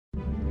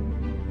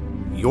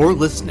You're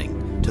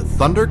listening to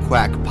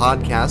Thunderquack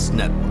Podcast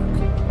Network.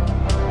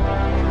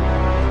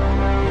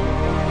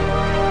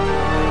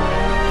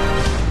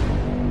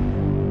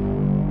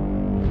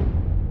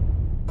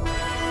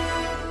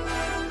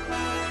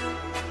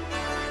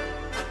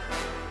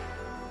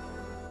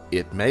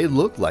 It may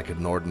look like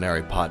an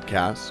ordinary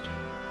podcast,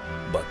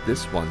 but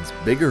this one's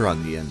bigger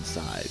on the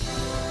inside,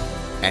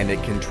 and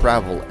it can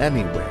travel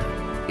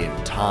anywhere in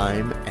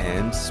time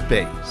and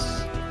space.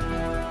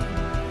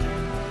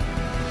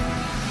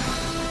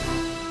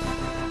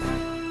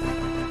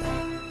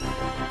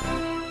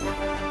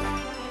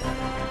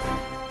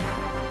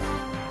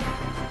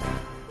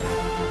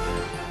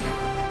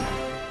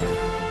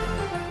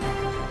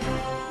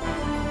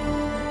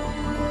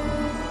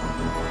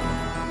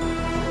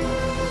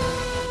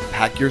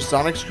 Pack your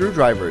sonic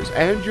screwdrivers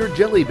and your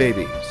jelly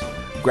babies.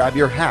 Grab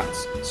your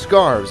hats,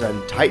 scarves,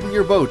 and tighten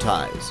your bow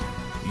ties.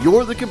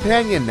 You're the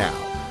companion now,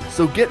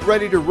 so get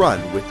ready to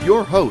run with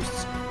your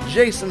hosts,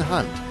 Jason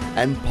Hunt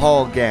and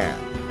Paul Gann.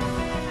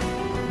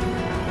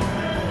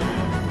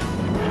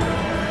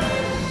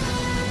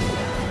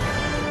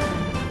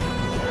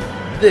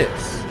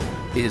 This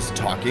is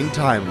Talking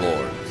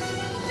Timelords.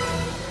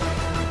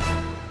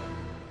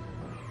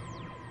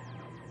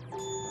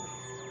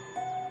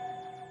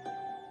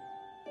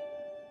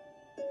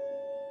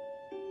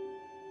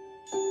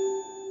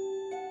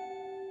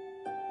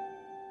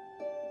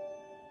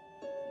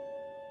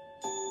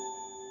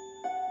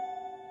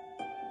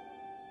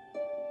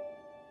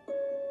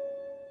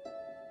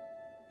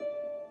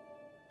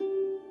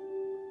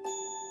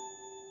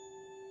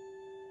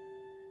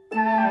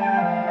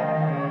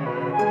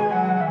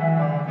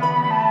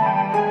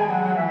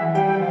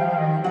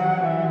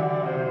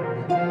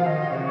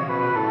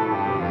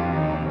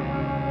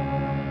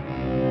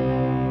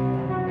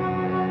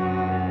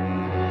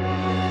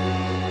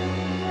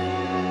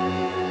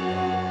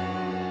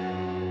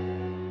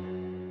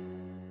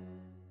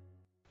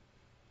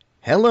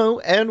 Hello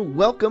and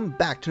welcome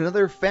back to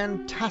another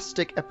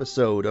fantastic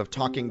episode of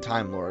Talking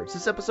Timelords.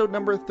 This is episode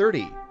number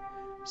 30,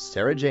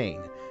 Sarah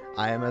Jane.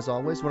 I am, as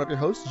always, one of your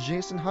hosts,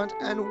 Jason Hunt,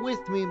 and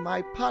with me,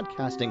 my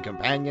podcasting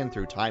companion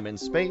through time and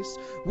space,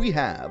 we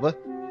have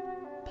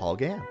Paul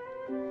Gann.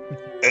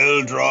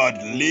 Eldrod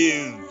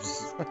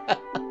lives.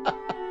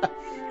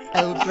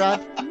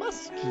 Eldrod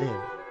must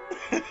live.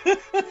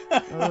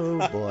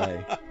 Oh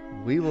boy.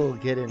 We will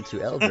get into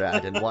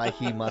Eldrad and why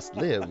he must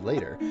live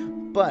later.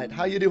 But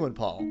how you doing,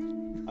 Paul?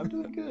 I'm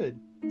doing good.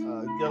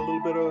 Got a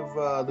little bit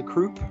of the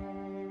croup,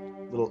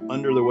 a little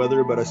under the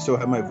weather, but I still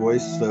have my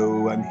voice,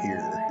 so I'm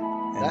here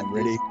and I'm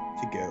ready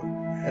to go.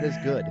 That is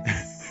good.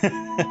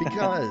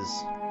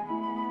 Because,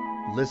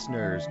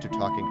 listeners to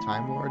Talking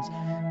Time Lords,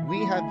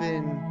 we have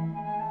been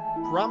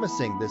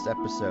promising this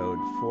episode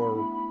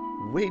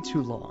for way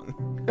too long.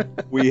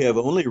 We have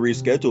only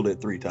rescheduled it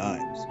 3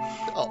 times.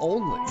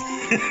 Only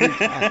 3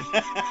 times.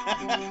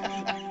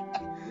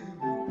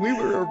 We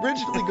were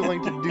originally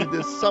going to do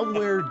this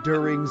somewhere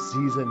during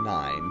season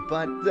 9,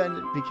 but then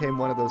it became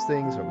one of those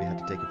things where we had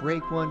to take a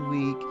break one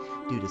week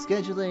due to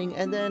scheduling,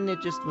 and then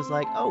it just was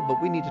like, oh, but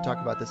we need to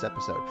talk about this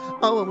episode.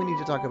 Oh, and we need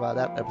to talk about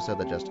that episode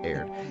that just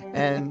aired.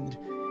 And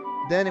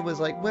then it was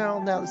like, well,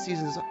 now the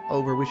season's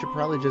over, we should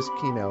probably just,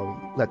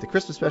 let the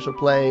Christmas special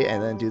play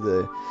and then do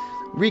the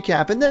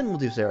recap, and then we'll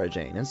do Sarah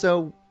Jane. And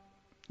so,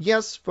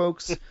 yes,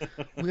 folks,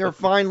 we are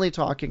finally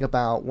talking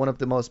about one of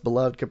the most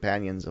beloved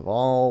companions of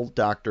all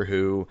Doctor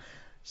Who,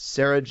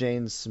 Sarah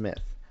Jane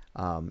Smith.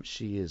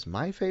 She is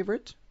my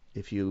favorite.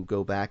 If you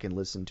go back and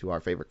listen to our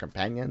favorite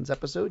companions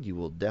episode, you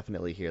will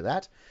definitely hear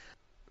that.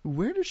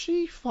 Where does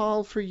she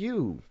fall for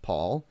you,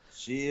 Paul?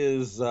 She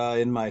is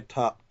in my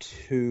top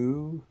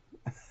 2.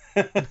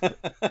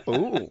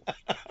 Ooh.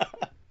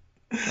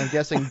 I'm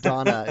guessing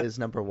Donna is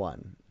number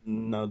 1.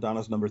 No,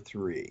 Donna's number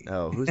 3.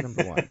 Oh, who's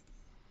number 1?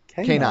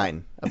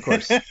 K9, of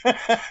course.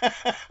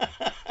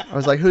 I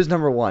was like, who's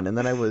number 1? And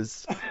then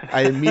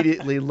I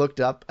immediately looked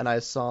up and I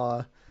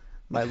saw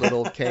my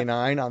little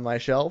K9 on my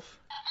shelf.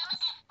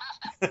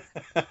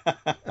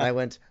 And I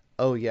went,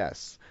 oh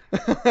yes.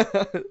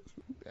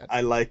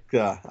 I like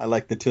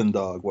the Tin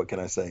Dog. What can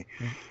I say?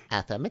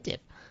 Affirmative.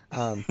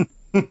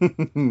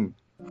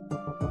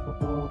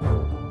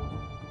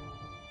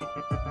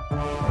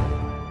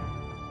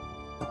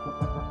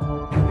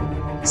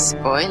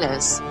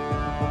 Spoilers.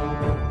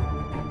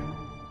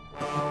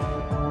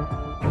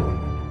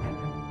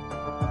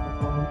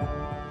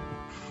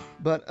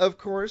 But of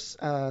course,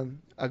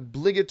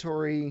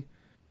 obligatory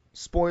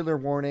spoiler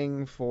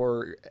warning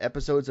for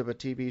episodes of a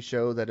TV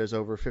show that is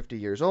over 50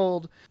 years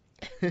old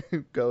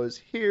goes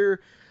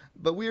here.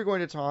 But we are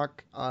going to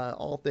talk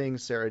all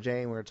things Sarah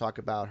Jane. We're going to talk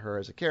about her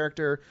as a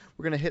character.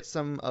 We're going to hit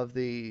some of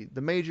the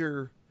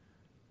major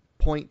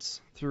points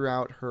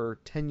throughout her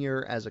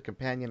tenure as a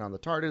companion on the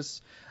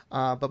TARDIS.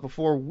 But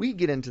before we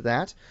get into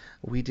that,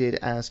 we did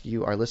ask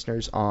you, our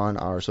listeners, on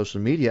our social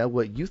media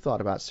what you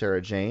thought about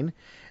Sarah Jane.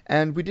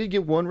 And we did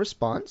get one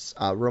response.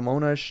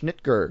 Ramona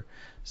Schnitger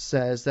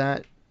says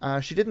that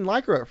she didn't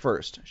like her at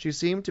first. She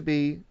seemed to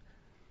be,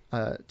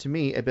 to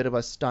me, a bit of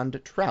a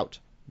stunned trout.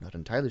 Not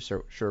entirely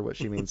sure what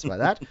she means by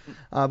that.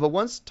 But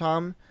once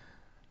Tom,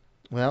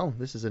 well,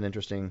 this is an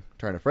interesting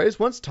turn of phrase.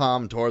 Once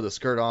Tom tore the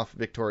skirt off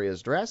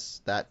Victoria's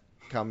dress, that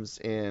comes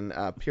in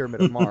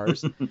Pyramid of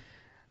Mars,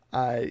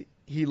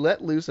 he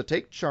let loose a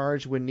take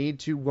charge when need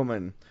to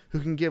woman who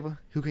can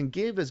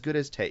give as good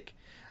as take.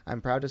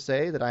 I'm proud to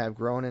say that I have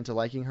grown into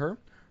liking her.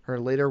 Her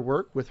later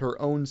work with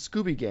her own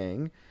Scooby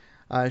Gang,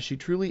 she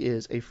truly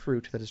is a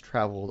fruit that has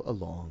traveled a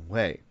long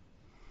way.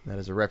 That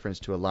is a reference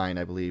to a line,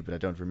 I believe, but I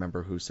don't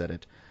remember who said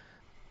it.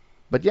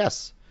 But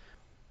yes,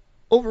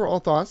 overall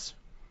thoughts,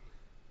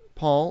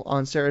 Paul,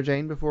 on Sarah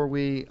Jane before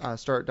we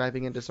start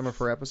diving into some of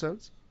her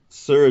episodes?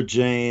 Sarah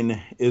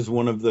Jane is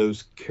one of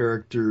those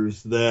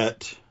characters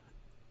that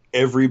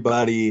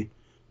everybody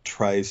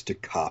tries to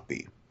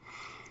copy.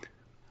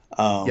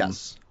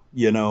 Yes.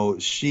 You know,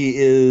 she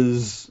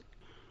is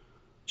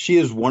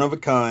one of a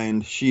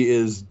kind. She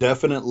is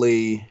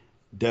definitely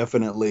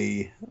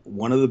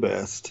one of the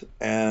best,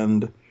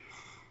 and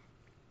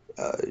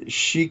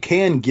she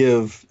can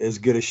give as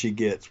good as she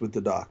gets with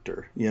the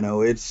Doctor. You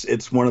know,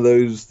 it's one of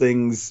those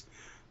things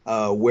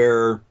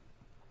where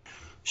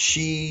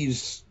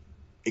she's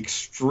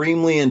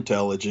extremely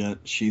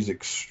intelligent. She's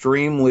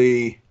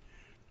extremely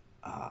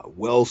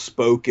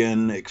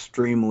well-spoken,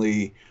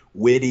 extremely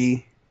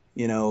witty.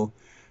 You know,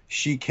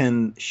 she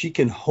can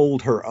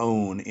hold her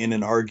own in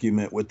an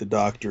argument with the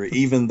Doctor,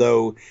 even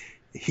though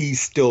he's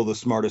still the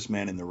smartest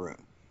man in the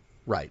room.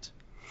 Right.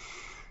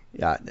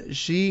 Yeah,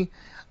 she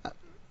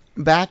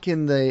back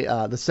in the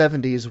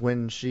 70s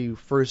when she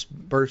first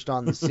burst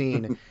on the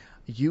scene,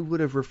 you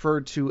would have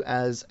referred to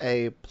as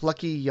a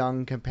plucky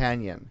young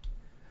companion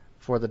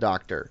for the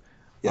Doctor.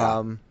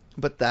 Yeah.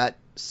 But that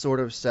sort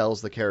of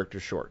sells the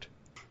character short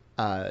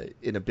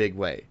in a big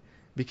way,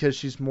 because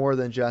she's more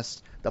than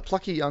just the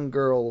plucky young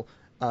girl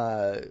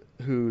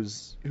who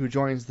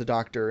joins the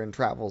Doctor and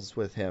travels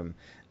with him.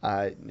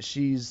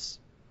 She's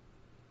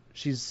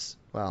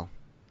well,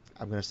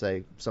 I'm going to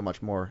say so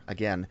much more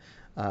again.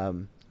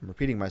 I'm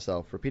repeating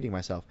myself,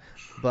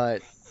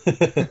 but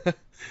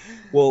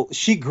well,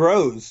 she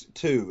grows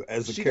too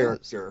as a She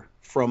character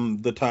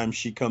from the time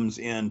she comes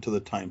in to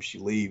the time she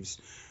leaves.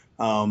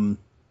 And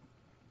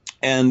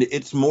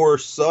it's more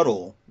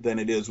subtle than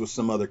it is with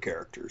some other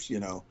characters, you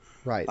know.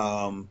 right.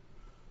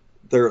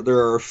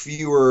 There are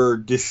fewer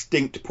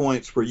distinct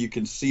points where you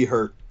can see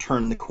her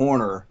turn the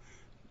corner.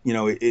 You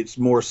know, it's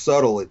more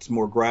subtle, it's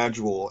more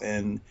gradual,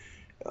 and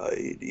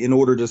in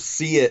order to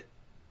see it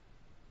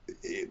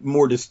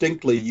more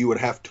distinctly, you would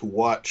have to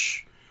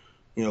watch,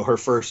 you know, her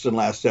first and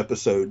last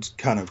episodes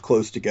kind of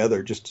close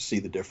together just to see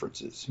the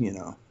differences, you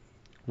know.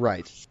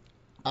 Right.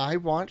 I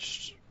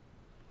watched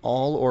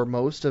all or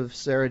most of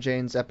Sarah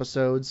Jane's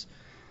episodes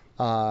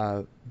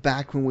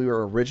back when we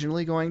were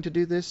originally going to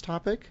do this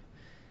topic,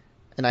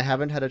 and I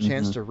haven't had a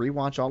chance to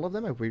rewatch all of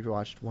them. I've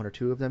rewatched one or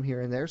two of them here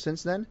and there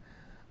since then.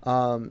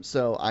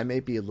 So I may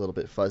be a little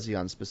bit fuzzy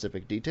on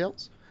specific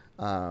details.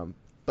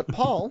 But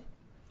Paul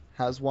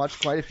has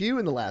watched quite a few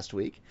in the last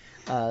week.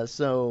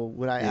 So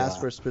when I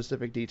ask for a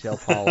specific detail,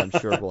 Paul, I'm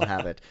sure we'll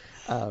have it.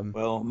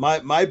 Well,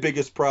 my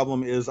biggest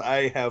problem is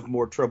I have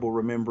more trouble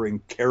remembering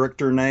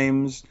character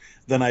names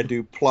than I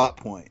do plot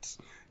points.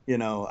 You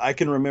know, I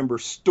can remember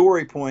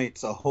story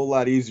points a whole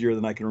lot easier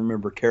than I can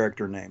remember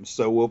character names.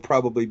 So we'll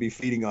probably be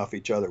feeding off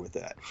each other with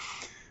that.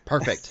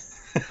 Perfect.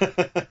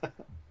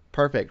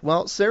 Perfect.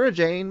 Well, Sarah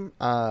Jane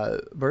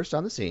burst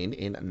on the scene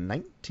in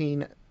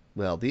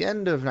the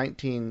end of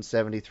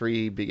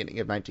 1973, beginning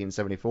of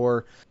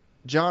 1974,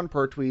 John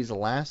Pertwee's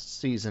last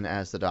season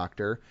as the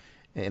Doctor,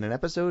 in an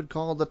episode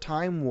called The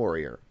Time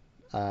Warrior.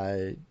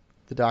 The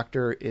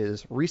Doctor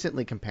is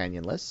recently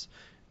companionless.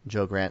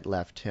 Joe Grant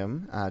left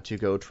him to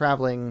go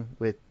traveling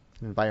with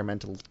an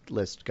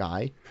environmentalist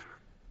guy.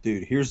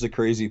 Dude, here's the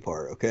crazy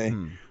part, okay?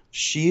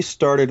 She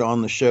started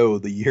on the show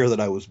the year that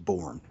I was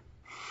born.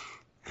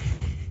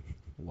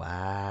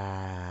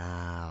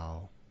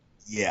 Wow.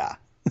 Yeah.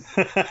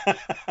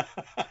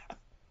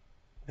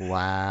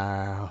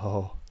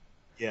 Wow.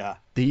 Yeah.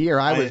 The year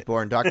I was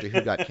born, Doctor Who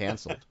got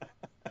canceled.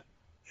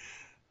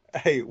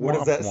 Hey, what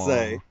does that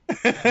say?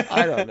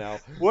 I don't know.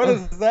 What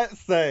does that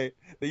say?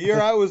 The year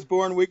I was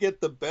born, we get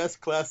the best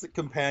classic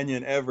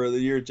companion ever. The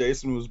year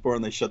Jason was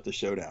born, they shut the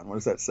show down. What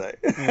does that say?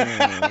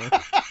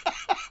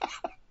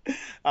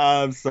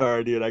 I'm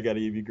sorry, dude. I got to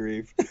give you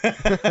grief.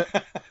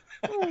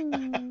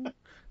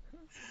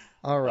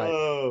 All right.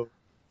 Oh.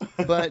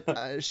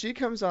 But she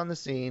comes on the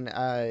scene.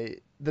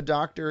 The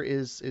Doctor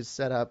is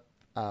set up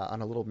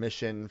on a little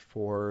mission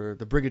for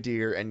the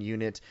Brigadier and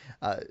unit.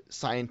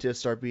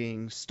 Scientists are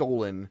being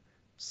stolen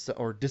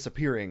or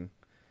disappearing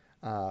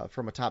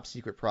from a top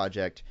secret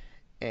project,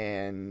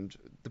 and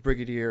the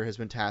Brigadier has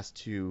been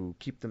tasked to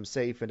keep them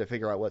safe and to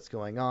figure out what's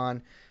going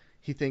on.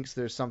 He thinks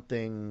there's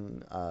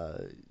something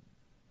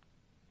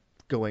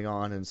going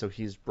on, and so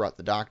he's brought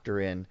the Doctor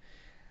in.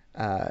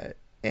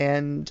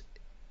 And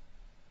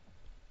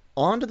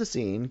onto the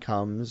scene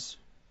comes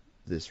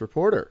this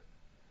reporter,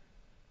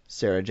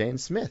 Sarah Jane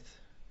Smith,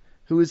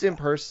 who is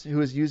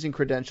using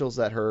credentials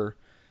that her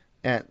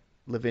Aunt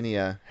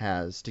Lavinia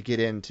has to get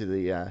into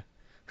the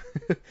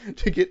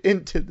to get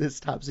into this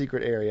top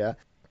secret area.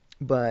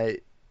 But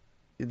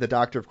the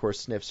Doctor, of course,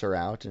 sniffs her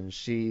out, and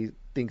she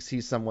thinks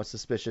he's somewhat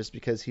suspicious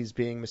because he's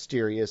being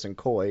mysterious and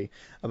coy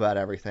about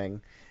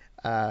everything.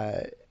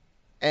 Uh,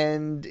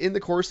 and in the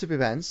course of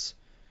events,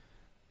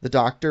 the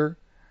Doctor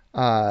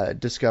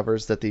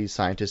discovers that these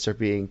scientists are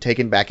being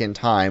taken back in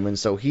time, and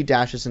so he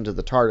dashes into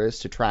the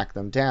TARDIS to track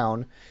them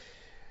down.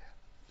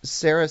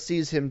 Sarah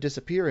sees him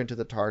disappear into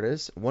the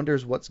TARDIS,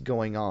 wonders what's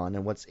going on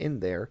and what's in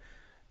there,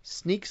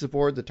 sneaks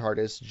aboard the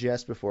TARDIS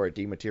just before it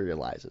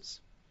dematerializes.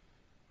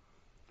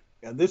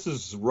 And this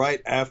is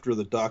right after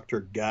the Doctor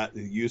got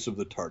the use of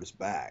the TARDIS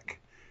back,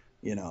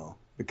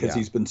 because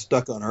he's been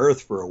stuck on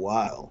Earth for a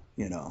while,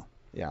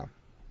 Yeah.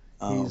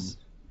 Um,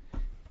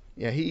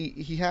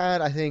 He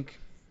had, I think,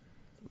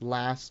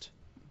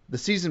 the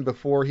season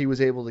before he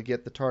was able to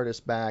get the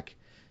TARDIS back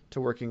to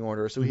working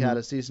order, so he had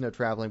a season of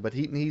traveling, but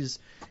he's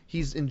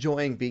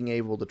enjoying being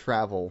able to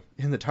travel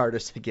in the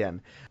TARDIS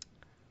again.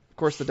 Of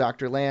course, the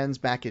Doctor lands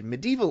back in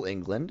medieval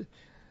England,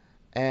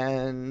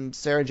 and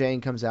Sarah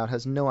Jane comes out,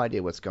 has no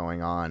idea what's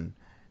going on,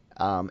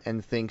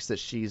 and thinks that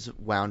she's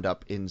wound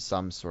up in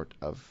some sort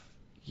of,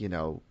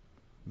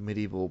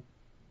 medieval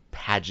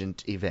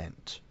pageant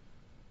event,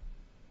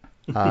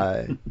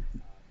 and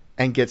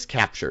gets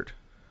captured.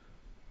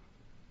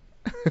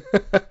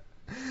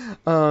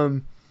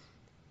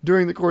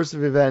 During the course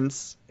of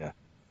events,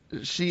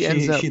 she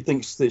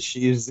thinks that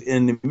she is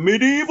in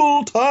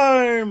medieval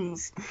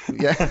times.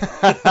 Yeah.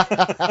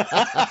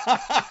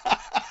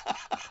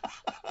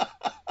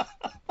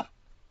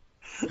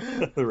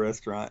 The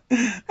restaurant.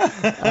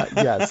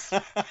 Yes.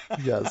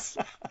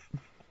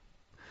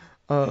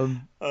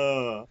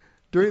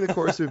 During the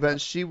course of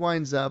events, she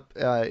winds up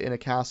in a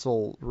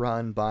castle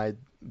run by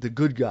the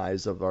good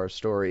guys of our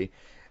story,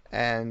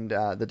 and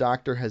the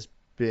Doctor has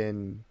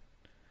been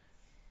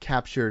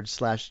captured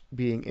 /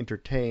 being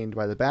entertained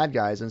by the bad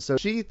guys, and so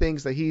she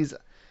thinks that he's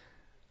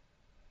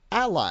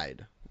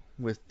allied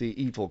with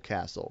the evil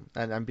castle.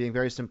 And I'm being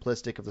very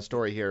simplistic of the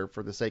story here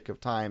for the sake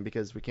of time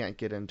because we can't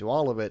get into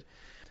all of it.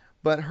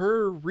 But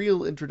her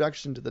real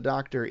introduction to the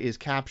Doctor is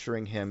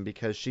capturing him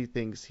because she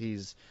thinks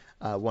he's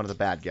one of the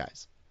bad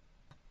guys.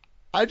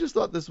 I just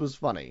thought this was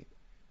funny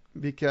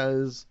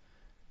because,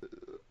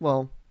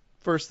 well,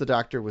 first the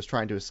Doctor was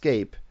trying to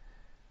escape,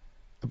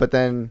 but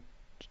then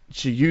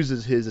she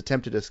uses his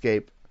attempted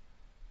escape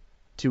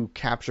to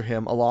capture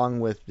him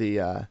along with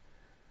the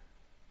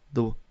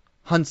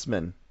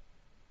huntsman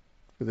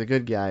for the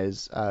good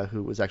guys,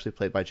 who was actually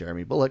played by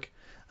Jeremy Bulloch,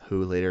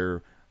 who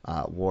later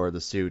wore the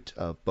suit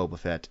of Boba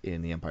Fett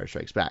in The Empire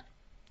Strikes Back.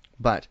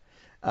 But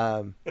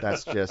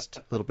that's just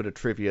a little bit of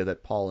trivia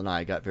that Paul and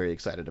I got very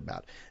excited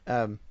about.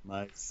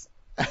 Nice.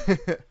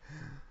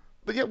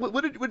 But yeah,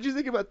 what did you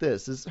think about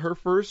this? Is her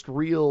first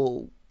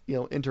real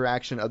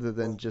interaction other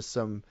than just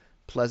some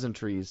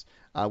pleasantries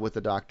with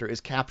the Doctor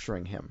is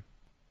capturing him?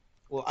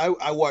 Well,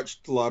 I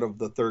watched a lot of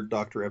the Third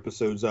Doctor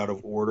episodes out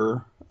of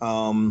order,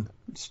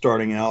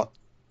 starting out,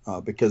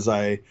 because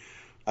I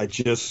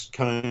just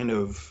kind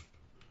of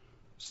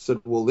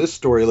said, well, this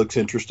story looks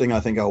interesting. I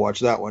think I'll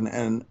watch that one.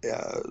 And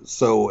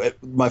so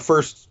my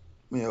first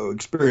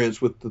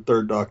experience with the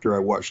Third Doctor, I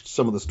watched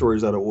some of the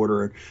stories out of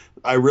order, and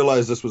I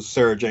realized this was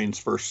Sarah Jane's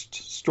first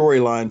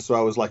storyline. So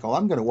I was like, oh,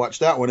 I'm going to watch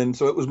that one. And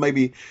so it was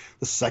maybe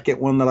the second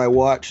one that I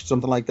watched,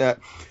 something like that.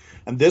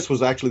 And this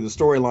was actually the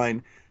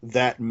storyline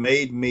that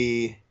made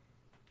me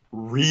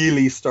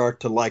really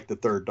start to like the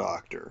Third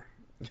Doctor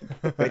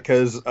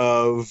because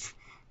of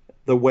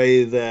the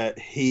way that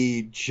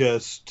he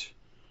just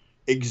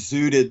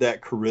exuded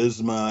that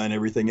charisma and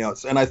everything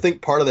else. And I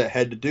think part of that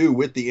had to do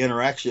with the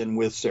interaction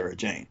with Sarah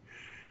Jane,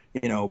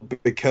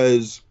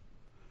 because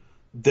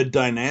the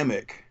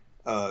dynamic,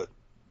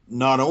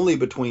 not only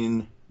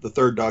between the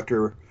Third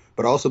Doctor,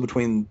 but also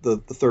between the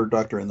Third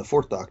Doctor and the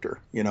Fourth Doctor,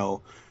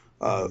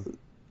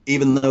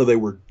 even though they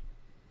were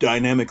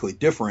dynamically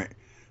different,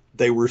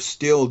 they were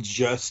still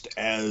just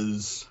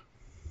as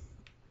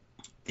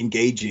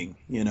engaging,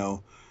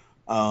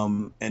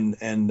 and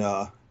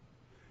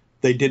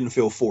they didn't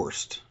feel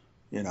forced,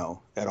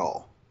 at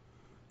all.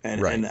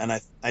 And right.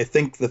 and I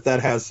think that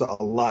has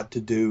a lot to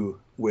do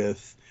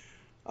with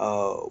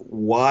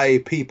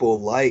why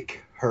people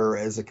like her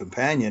as a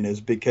companion,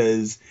 is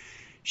because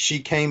she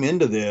came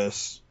into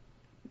this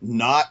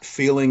not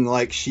feeling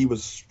like she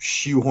was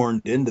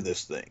shoehorned into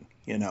this thing,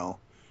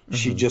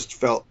 She just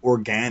felt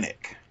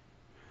organic,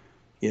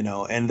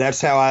 and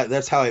that's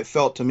how it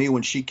felt to me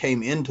when she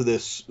came into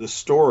this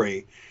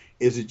story.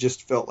 Is it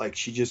just felt like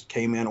she just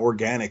came in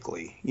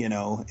organically,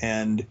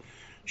 and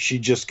she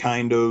just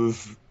kind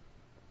of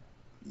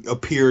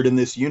appeared in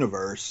this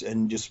universe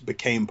and just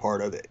became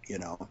part of it,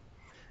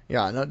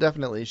 Yeah, no,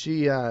 definitely.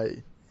 She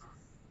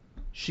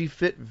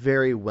fit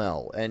very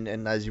well, and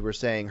as you were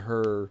saying,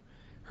 her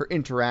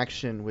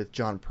interaction with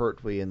John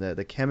Pertwee and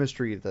the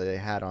chemistry that they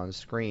had on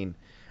screen,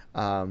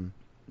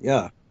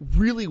 Yeah.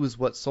 really was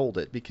what sold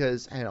it,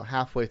 because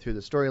halfway through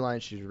the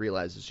storyline she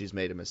realizes she's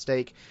made a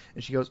mistake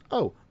and she goes,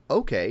 "Oh,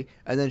 okay,"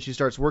 and then she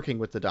starts working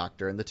with the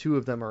doctor, and the two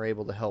of them are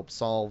able to help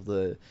solve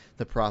the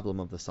problem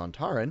of the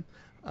Sontaran,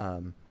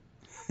 um,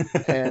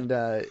 and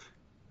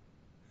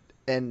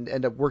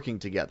end up working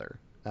together.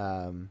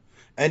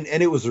 And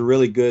it was a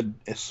really good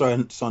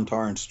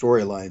Sontaran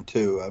storyline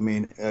too. I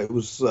mean, it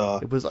was also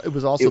it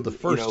the you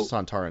first know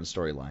Sontaran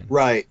storyline.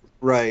 right,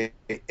 right.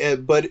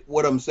 But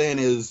what I'm saying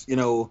is,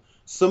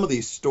 some of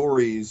these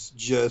stories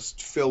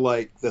just feel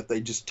like that they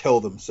just tell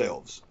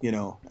themselves,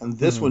 and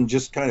this Hmm. one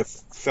just kind of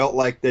felt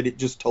like that it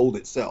just told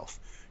itself,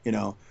 you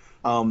know.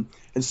 And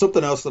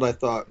something else that I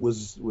thought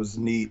was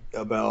neat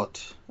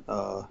about,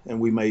 and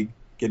we may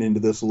get into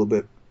this a little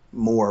bit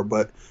more,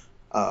 but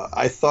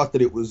I thought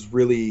that it was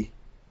really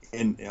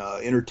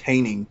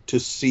entertaining to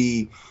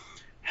see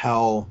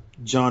how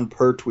John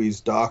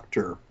Pertwee's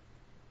doctor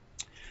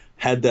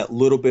had that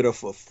little bit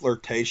of a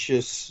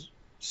flirtatious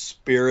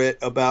spirit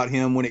about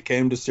him when it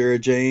came to Sarah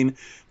Jane,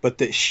 but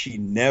that she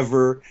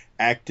never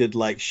acted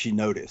like she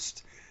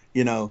noticed.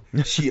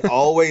 She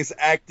always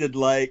acted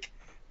like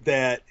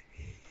that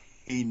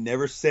he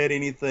never said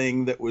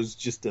anything that was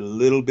just a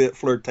little bit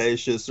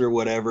flirtatious or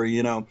whatever,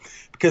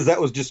 because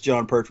that was just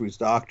John Pertwee's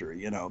doctor.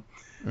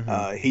 Hmm.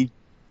 Uh, he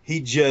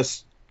he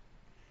just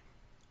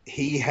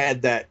he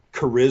had that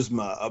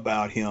charisma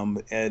about him,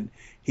 and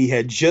he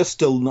had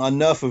just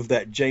enough of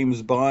that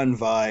James Bond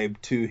vibe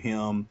to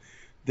him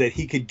that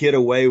he could get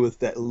away with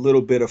that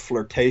little bit of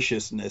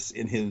flirtatiousness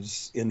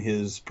in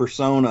his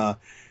persona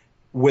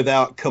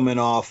without coming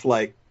off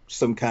like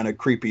some kind of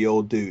creepy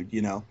old dude.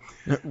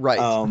 Right.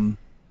 Um,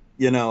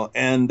 and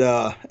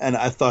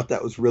I thought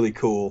that was really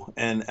cool,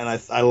 and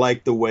I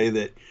like the way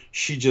that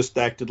she just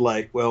acted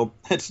like, well,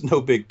 it's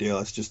no big deal.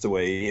 It's just the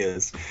way he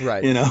is,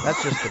 Right. you know.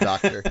 That's just the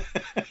doctor.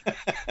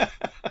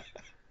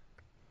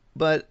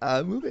 But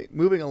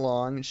moving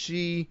along,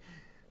 she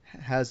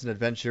has an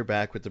adventure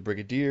back with the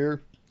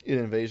Brigadier in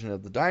Invasion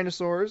of the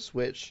Dinosaurs,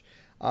 which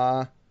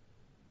uh,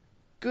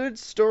 good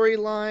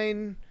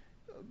storyline,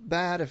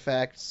 bad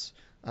effects.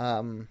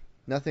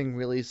 Nothing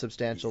really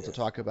substantial to Yeah.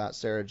 talk about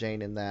Sarah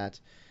Jane in that.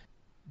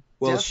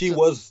 Well, Death she to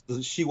was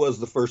she was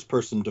the first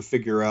person to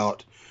figure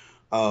out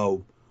uh,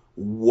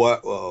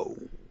 what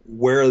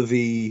where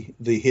the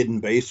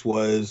hidden base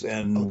was Oh,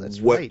 and that's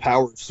what right.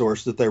 power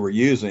source that they were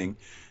using.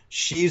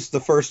 She's the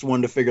first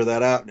one to figure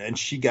that out, and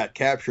she got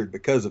captured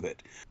because of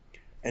it.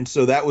 And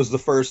so that was the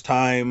first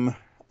time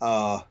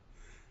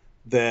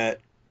that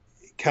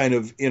kind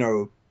of,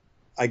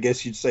 I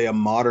guess you'd say a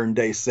modern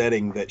day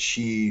setting that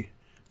she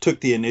took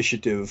the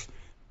initiative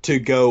to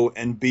go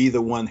and be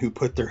the one who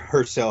put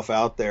herself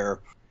out there.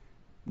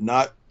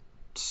 Not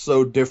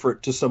so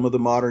different to some of the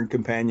modern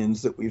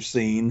companions that we've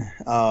seen.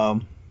 But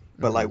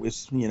Hmm. like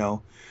was,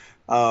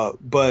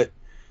 but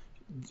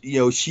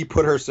she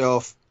put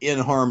herself in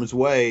harm's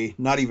way,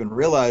 not even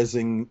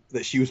realizing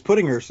that she was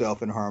putting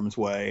herself in harm's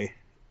way,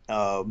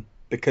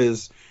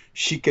 because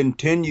she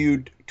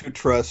continued to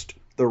trust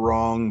the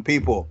wrong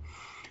people,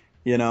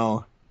 you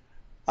know,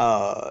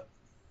 uh,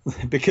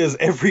 because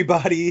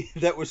everybody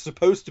that was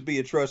supposed to be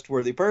a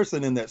trustworthy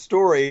person in that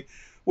story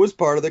was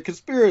part of the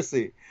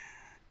conspiracy,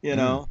 you Mm.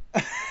 know,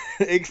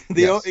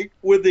 Yes.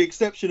 with the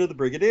exception of the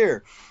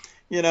Brigadier,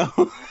 you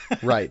know.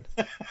 Right.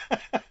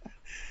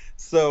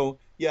 So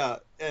yeah,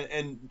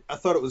 and I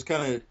thought it was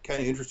kind of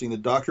interesting. The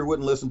doctor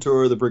wouldn't listen to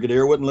her. The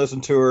Brigadier wouldn't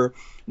listen to her.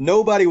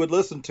 Nobody would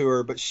listen to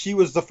her, but she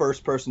was the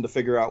first person to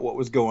figure out what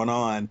was going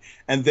on.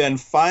 And then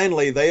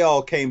finally, they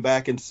all came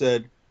back and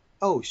said,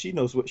 "Oh, she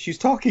knows what she's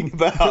talking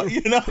about,"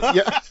 you know.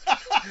 Yeah.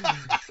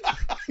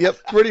 Yep.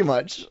 Pretty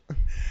much.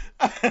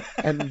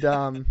 And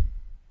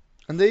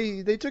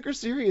they took her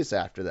serious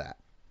after that.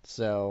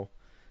 So,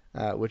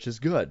 which is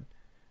good.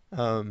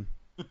 Um,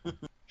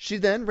 she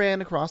then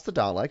ran across the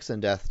Daleks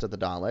and Death to the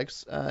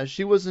Daleks.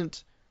 She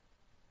wasn't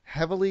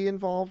heavily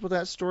involved with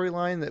that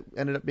storyline. That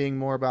ended up being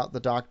more about the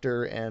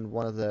Doctor and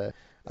one of the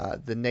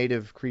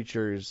native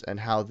creatures and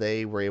how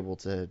they were able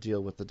to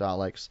deal with the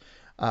Daleks.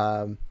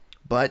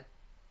 But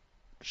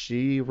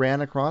she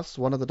ran across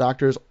one of the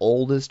Doctor's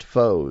oldest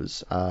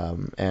foes,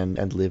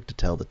 and lived to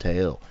tell the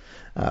tale.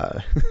 Uh,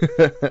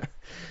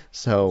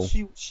 so,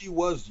 She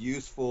was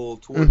useful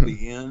toward mhm,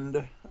 the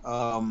end,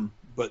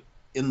 but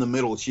in the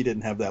middle, she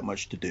didn't have that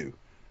much to do,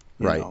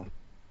 you right. know.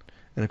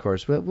 And of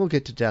course, we'll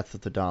get to Death of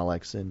the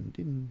Daleks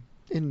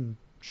in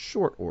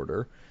short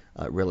order,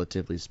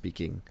 relatively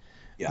speaking.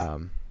 Yeah,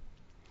 Um,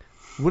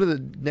 One of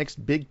the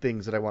next big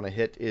things that I want to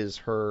hit is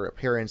her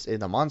appearance in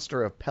The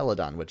Monster of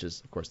Peladon, which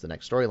is, of course, the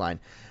next storyline.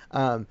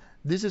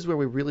 This is where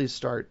we really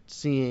start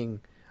seeing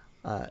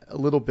a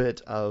little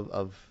bit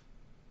of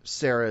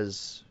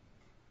Sarah's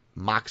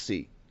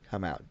moxie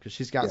come out, because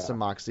she's got yeah. some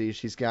moxie,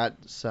 she's got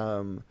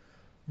some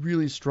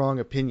really strong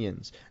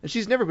opinions, and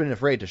she's never been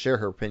afraid to share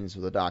her opinions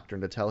with the Doctor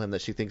and to tell him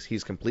that she thinks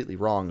he's completely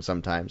wrong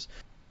sometimes.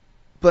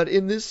 But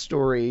in this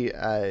story,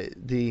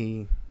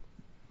 the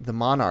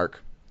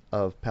monarch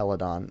of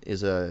Peladon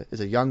is a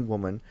young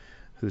woman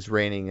who's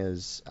reigning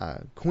as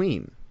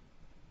queen,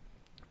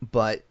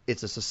 but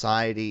it's a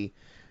society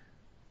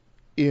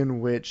in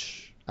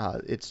which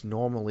it's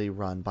normally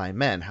run by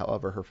men.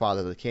 However, her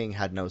father, the king,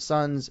 had no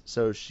sons,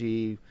 so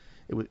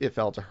it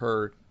fell to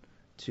her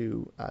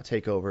to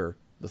take over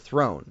the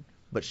throne.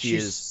 But she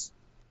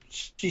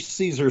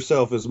sees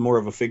herself as more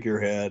of a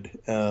figurehead,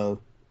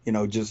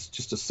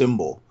 just a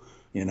symbol,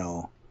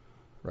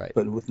 right,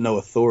 but with no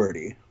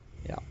authority.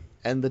 yeah.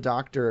 And the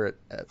doctor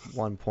at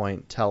one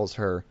point tells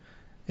her,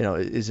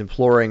 is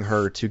imploring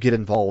her to get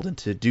involved and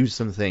to do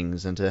some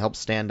things and to help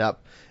stand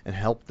up and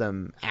help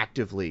them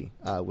actively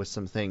with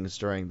some things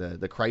during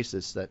the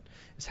crisis that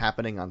is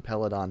happening on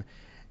Peladon.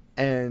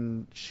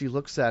 And she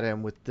looks at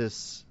him with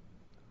this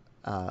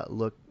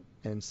look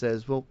and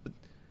says, well,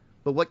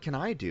 but what can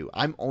I do?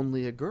 I'm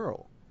only a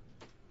girl.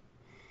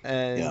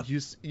 And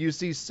you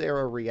see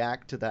Sarah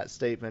react to that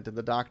statement, and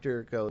the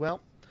doctor goes, well,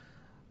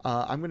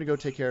 I'm going to go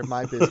take care of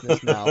my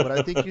business now, but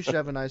I think you should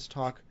have a nice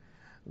talk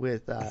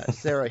with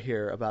Sarah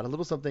here about a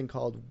little something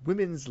called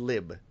women's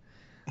lib.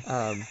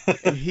 And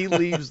he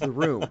leaves the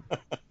room.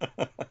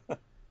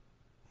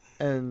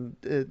 And,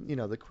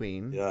 the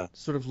queen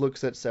sort of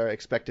looks at Sarah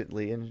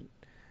expectantly, and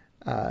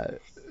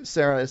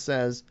Sarah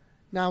says,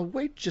 now,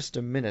 wait just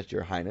a minute,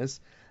 Your Highness.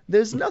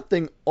 There's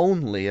nothing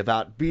only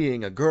about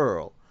being a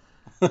girl,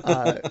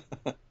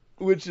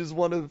 which is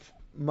one of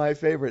my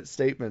favorite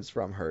statements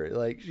from her.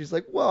 Like, she's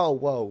like, whoa,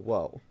 whoa,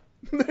 whoa.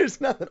 There's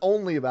nothing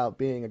only about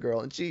being a girl.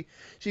 And she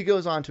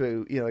goes on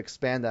to,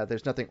 expand that.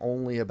 There's nothing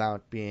only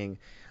about being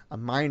a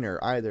minor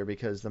either,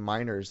 because the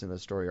minors in the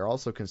story are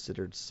also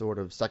considered sort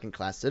of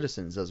second-class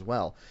citizens as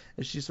well.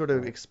 And she sort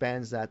of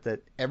expands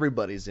that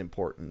everybody's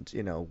important,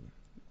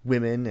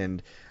 women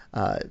and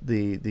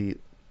the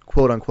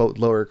quote-unquote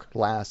lower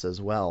class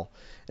as well.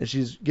 And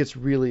she gets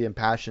really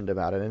impassioned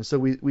about it. And so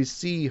we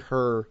see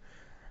her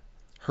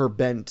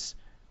bent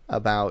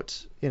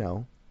about,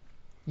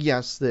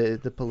 yes,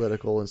 the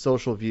political and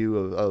social view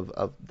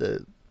of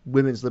the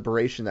women's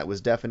liberation that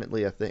was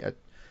definitely a thing,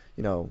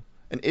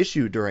 an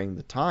issue during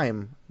the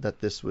time that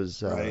this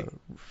was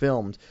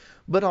filmed,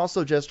 but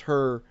also just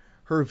her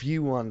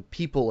view on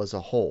people as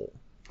a whole.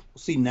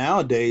 See,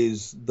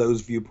 nowadays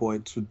those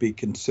viewpoints would be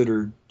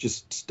considered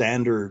just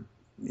standard,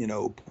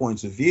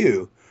 points of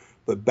view,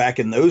 but back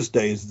in those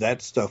days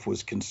that stuff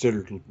was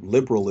considered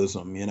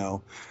liberalism.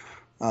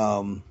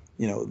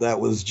 That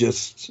was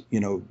just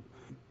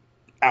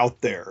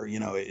out there.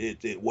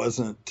 It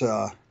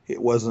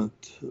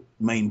wasn't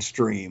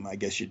mainstream, I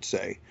guess you'd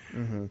say.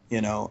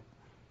 Mm-hmm.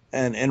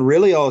 And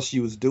really all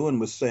she was doing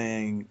was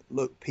saying,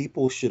 look,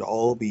 people should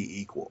all be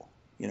equal.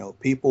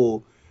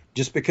 People,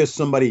 just because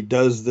somebody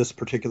does this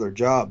particular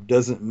job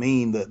doesn't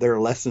mean that they're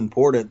less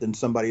important than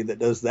somebody that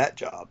does that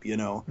job,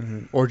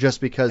 Mm-hmm. Or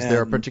just because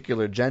they're a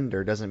particular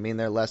gender doesn't mean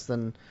they're less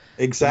than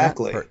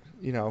exactly.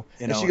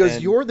 And she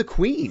goes, you're the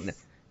queen.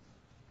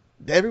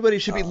 Everybody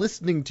should be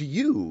listening to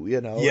you,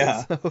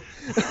 Yeah. So...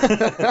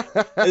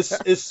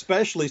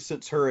 Especially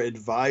since her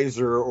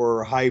advisor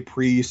or high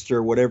priest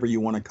or whatever you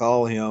want to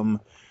call him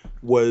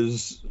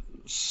was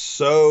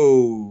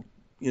so,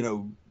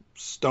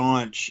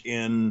 staunch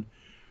and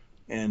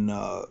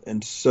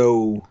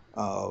so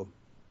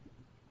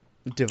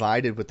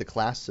divided with the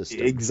class system.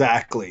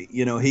 Exactly.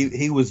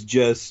 He was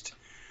just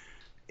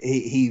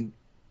he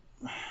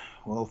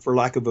well, for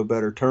lack of a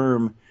better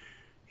term,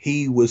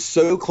 he was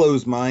so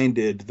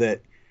close-minded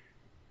that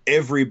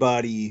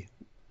everybody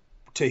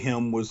to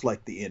him was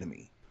like the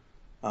enemy,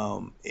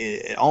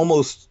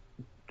 almost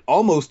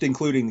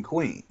including the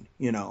queen.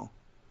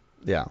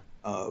 Yeah.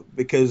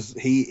 Because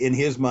in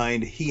his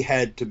mind, he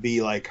had to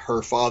be like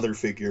her father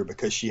figure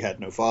because she had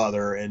no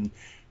father, and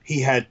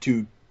he had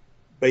to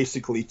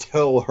basically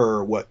tell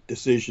her what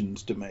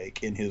decisions to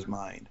make in his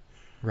mind.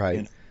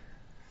 Right.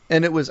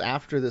 And it was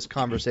after this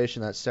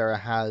conversation that Sarah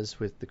has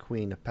with the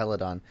Queen of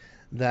Peladon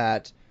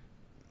that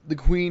the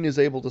Queen is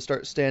able to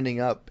start standing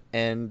up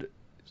and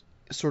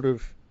sort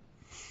of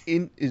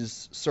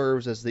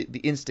serves as the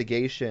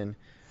instigation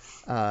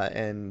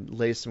and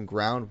lays some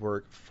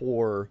groundwork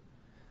for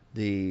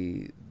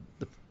the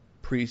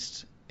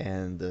priests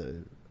and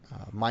the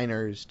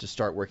miners to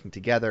start working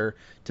together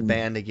to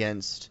band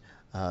against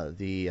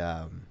the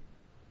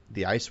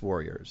ice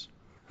warriors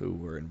who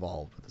were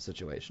involved with the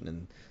situation.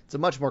 And it's a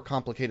much more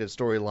complicated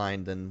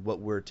storyline than what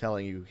we're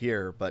telling you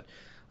here, but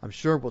I'm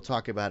sure we'll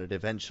talk about it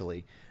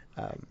eventually.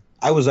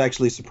 I was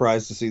actually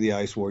surprised to see the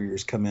Ice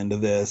Warriors come into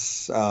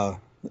this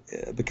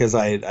because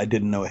I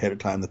didn't know ahead of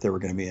time that they were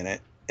going to be in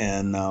it.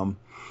 And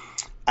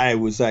I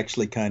was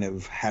actually kind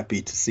of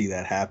happy to see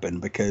that happen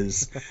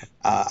because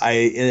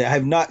I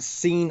have not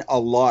seen a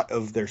lot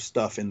of their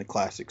stuff in the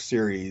classic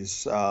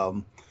series.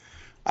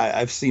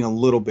 I've seen a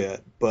little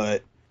bit,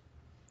 but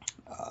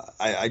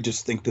I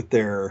just think that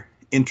they're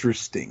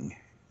interesting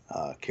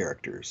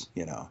characters,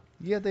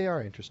 Yeah, they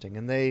are interesting,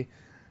 and they've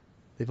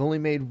only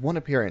made one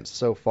appearance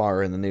so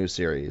far in the new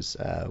series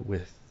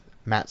with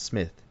Matt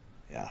Smith.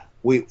 Yeah,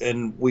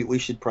 we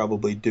should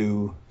probably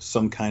do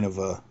some kind of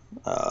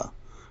a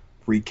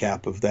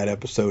recap of that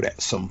episode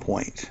at some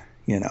point.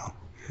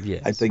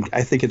 Yes. I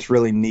think it's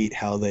really neat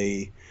how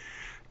they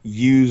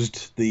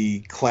used the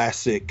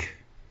classic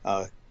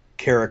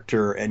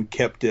character and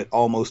kept it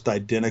almost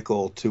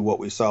identical to what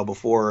we saw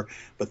before,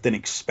 but then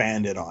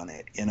expanded on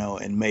it,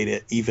 and made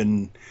it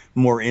even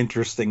more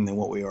interesting than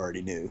what we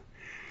already knew.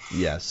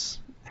 Yes.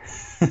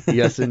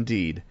 Yes,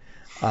 indeed.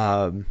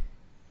 But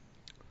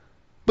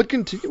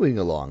continuing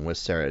along with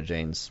Sarah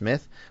Jane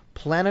Smith,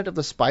 Planet of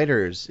the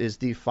Spiders is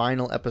the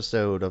final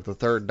episode of the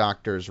Third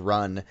Doctor's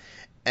run,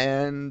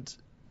 and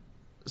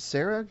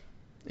Sarah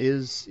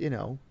is,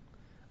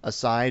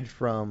 aside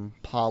from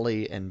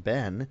Polly and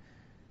Ben,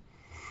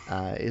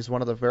 is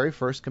one of the very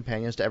first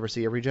companions to ever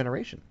see a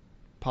regeneration.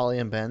 Polly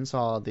and Ben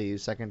saw the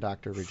Second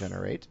Doctor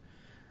regenerate,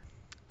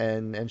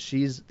 and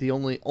she's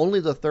only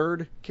the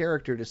third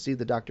character to see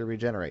the Doctor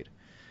regenerate.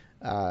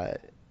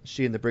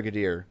 She and the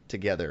Brigadier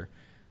together,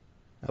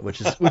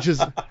 which is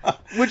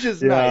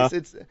Yeah.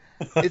 nice.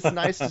 It's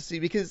nice to see,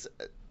 because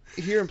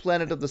here in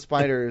Planet of the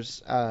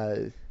Spiders,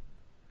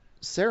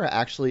 Sarah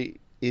actually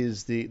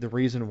is the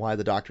reason why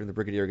the Doctor and the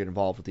Brigadier get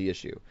involved with the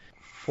issue.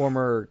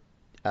 Former,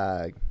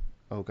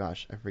 oh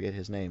gosh, I forget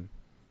his name,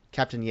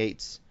 Captain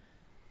Yates,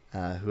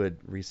 who had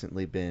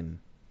recently been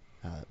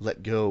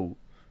let go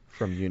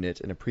from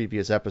UNIT in a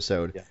previous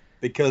episode. Yeah.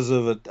 Because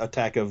of an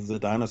attack of the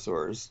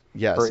dinosaurs.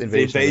 Yes, Or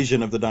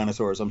invasion of the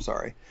dinosaurs, I'm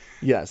sorry.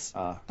 Yes.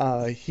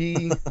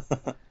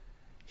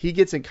 He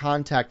gets in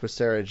contact with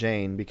Sarah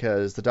Jane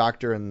because the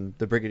Doctor and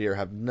the Brigadier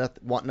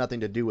want nothing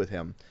to do with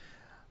him,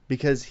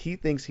 because he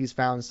thinks he's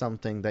found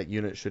something that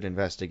UNIT should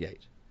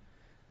investigate.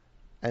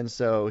 And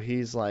so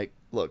he's like,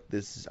 look,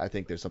 I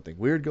think there's something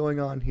weird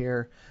going on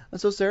here. And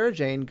so Sarah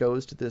Jane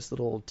goes to this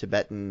little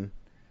Tibetan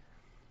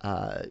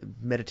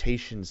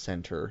meditation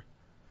center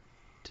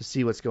to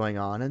see what's going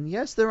on. And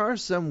yes, there are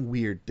some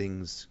weird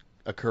things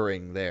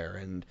occurring there.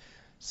 And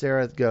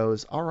Sarah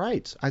goes, all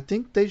right, I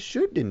think they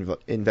should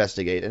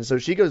investigate. And so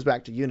she goes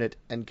back to UNIT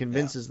and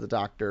convinces the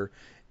Doctor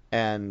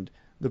and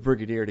the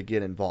Brigadier to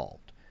get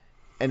involved.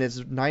 And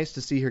it's nice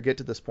to see her get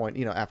to this point,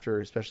 after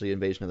especially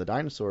Invasion of the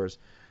Dinosaurs,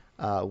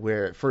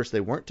 where at first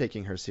they weren't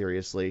taking her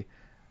seriously.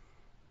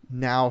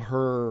 Now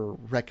her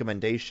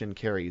recommendation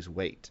carries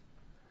weight.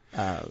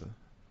 Now,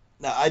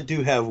 I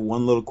do have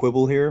one little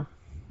quibble here.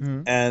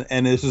 Mm-hmm.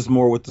 And this is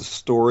more with the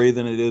story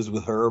than it is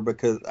with her,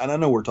 because, and I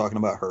know we're talking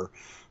about her,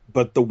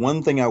 but the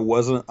one thing I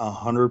wasn't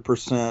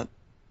 100%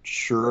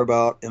 sure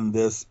about in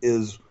this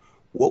is,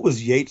 what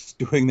was Yates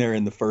doing there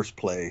in the first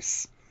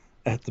place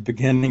at the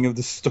beginning of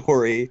the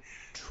story?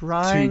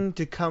 Trying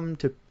to come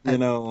to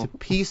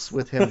peace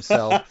with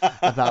himself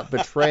about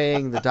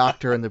betraying the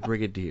Doctor and the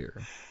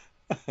Brigadier.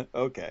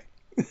 Okay.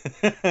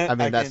 I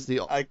mean,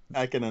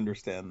 I can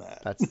understand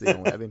that. That's the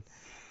only. I mean,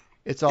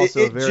 it's also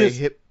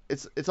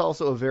It's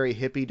also a very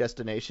hippie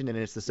destination, and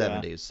it's the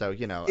 70s, so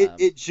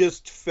It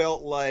just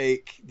felt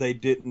like they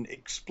didn't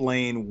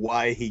explain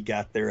why he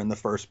got there in the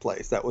first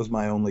place. That was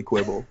my only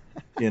quibble.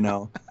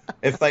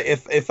 If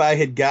I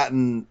had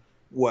gotten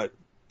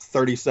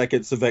 30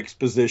 seconds of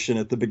exposition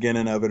at the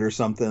beginning of it or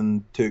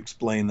something to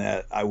explain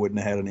that, I wouldn't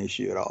have had an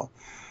issue at all.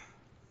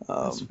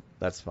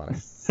 That's funny.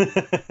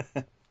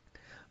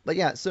 But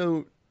yeah,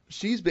 so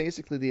she's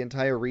basically the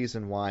entire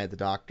reason why the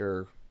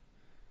Doctor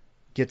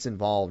gets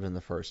involved in the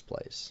first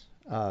place.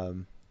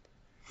 And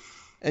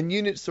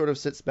UNIT sort of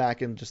sits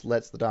back and just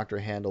lets the Doctor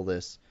handle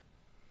this.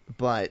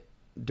 But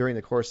during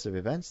the course of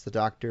events, the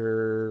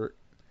Doctor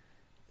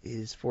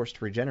is forced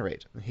to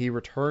regenerate. He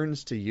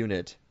returns to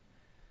UNIT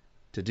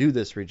to do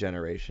this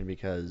regeneration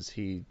because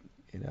he,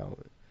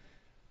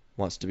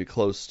 wants to be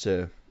close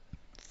to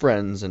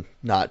friends and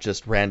not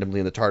just randomly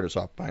in the TARDIS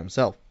off by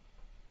himself.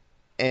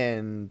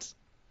 And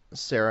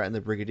Sarah and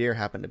the Brigadier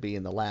happen to be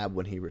in the lab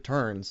when he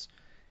returns.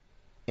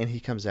 And he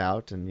comes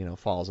out and,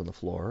 falls on the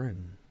floor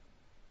and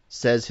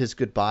says his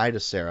goodbye to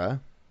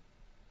Sarah,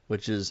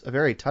 which is a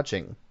very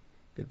touching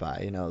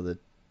goodbye, the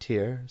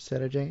tear,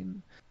 Sarah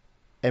Jane,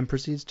 and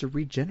proceeds to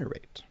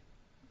regenerate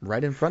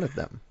right in front of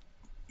them.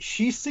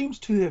 She seems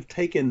to have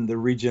taken the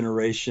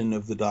regeneration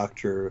of the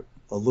Doctor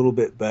a little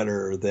bit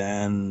better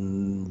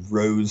than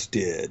Rose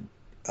did.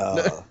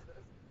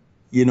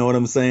 You know what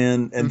I'm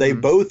saying? And they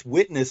both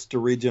witnessed a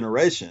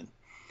regeneration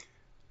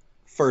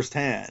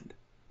firsthand.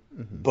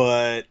 Mm-hmm.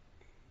 But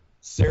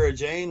Sarah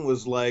Jane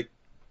was like,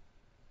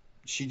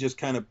 she just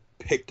kind of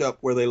picked up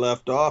where they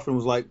left off and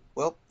was like,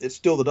 well, it's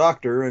still the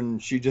Doctor,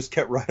 and she just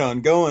kept right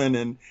on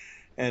going.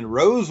 And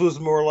Rose was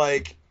more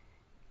like,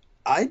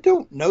 I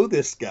don't know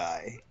this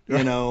guy,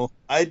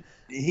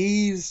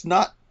 he's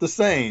not the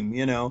same,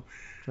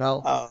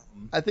 Well,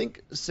 I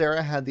think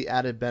Sarah had the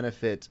added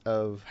benefit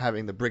of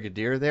having the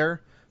Brigadier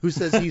there, who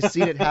says he's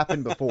seen it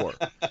happen before.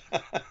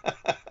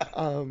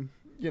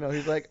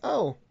 He's like,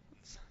 oh.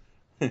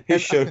 He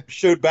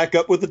showed back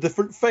up with a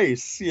different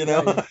face,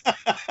 Yeah,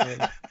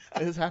 it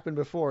has happened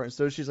before. And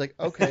so she's like,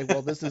 okay,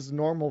 well, this is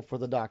normal for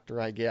the Doctor,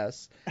 I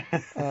guess.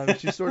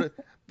 She sort of,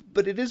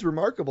 but it is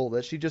remarkable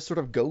that she just sort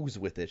of goes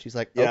with it. She's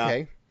like,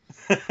 okay.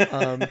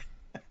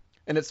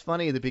 And it's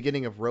funny, the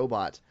beginning of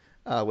Robot,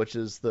 which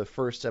is the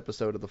first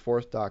episode of the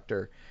Fourth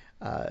Doctor,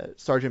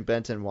 Sergeant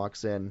Benton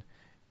walks in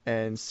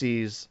and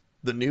sees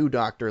the new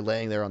doctor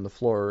laying there on the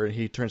floor, and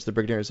he turns to the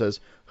brigadier and says,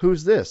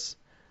 "Who's this?"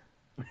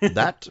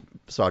 "That,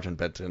 Sergeant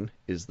Benton,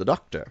 is the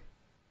doctor."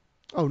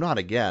 "Oh, not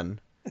again."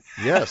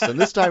 "Yes, and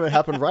this time it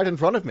happened right in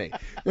front of me."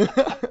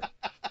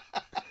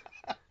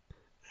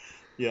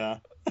 Yeah.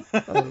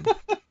 Um,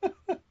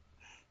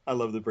 I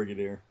love the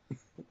Brigadier.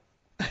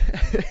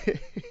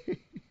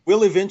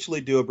 We'll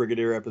eventually do a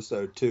Brigadier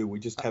episode too. We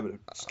just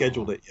haven't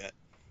scheduled it yet.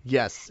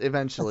 Yes,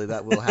 eventually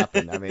that will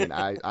happen. I mean,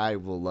 I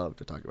will love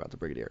to talk about the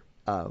Brigadier.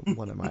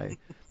 One of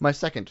my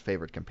second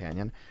favorite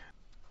companion.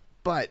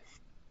 But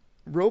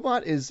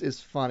Robot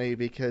is funny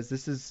because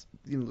this is,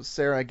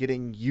 Sarah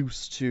getting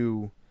used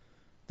to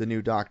the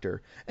new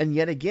Doctor, and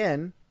yet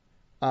again,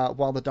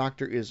 while the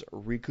Doctor is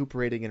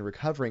recuperating and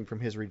recovering from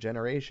his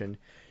regeneration,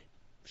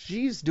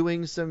 she's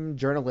doing some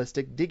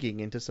journalistic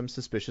digging into some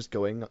suspicious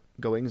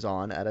goings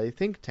on at a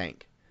think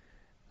tank.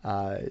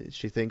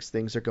 She thinks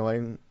things are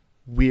going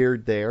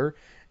weird there.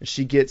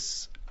 She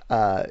gets,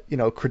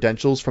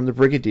 credentials from the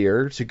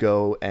Brigadier to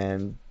go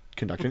and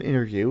conduct an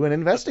interview and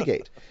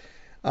investigate.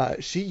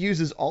 She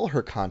uses all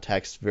her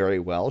context very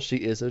well. She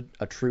is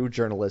a true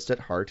journalist at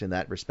heart in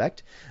that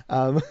respect.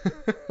 And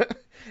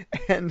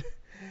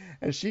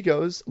she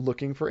goes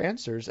looking for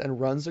answers and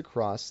runs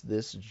across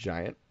this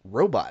giant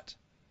robot.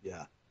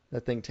 Yeah.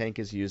 The think tank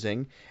is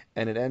using,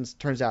 and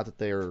turns out that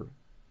they're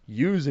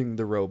using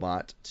the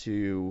robot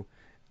to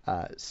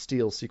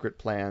steal secret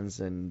plans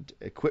and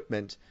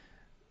equipment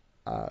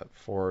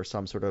for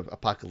some sort of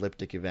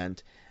apocalyptic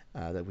event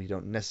that we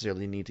don't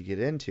necessarily need to get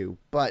into,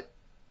 but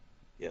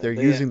they're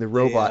using the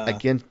robot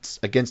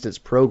against its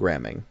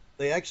programming.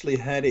 They actually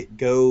had it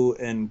go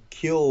and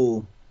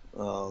kill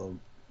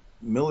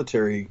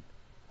military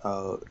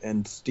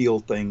and steal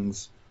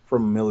things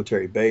from a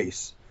military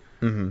base.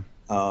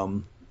 Mm-hmm.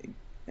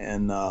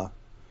 And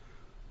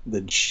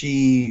then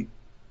she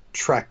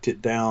tracked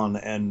it down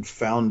and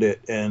found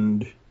it,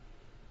 and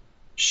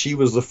she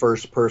was the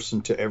first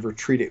person to ever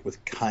treat it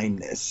with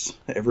kindness.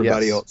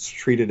 Everybody else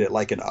treated it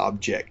like an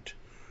object,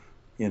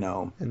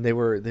 And they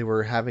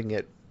were having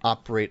it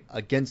operate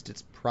against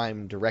its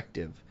prime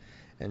directive,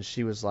 and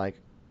she was like,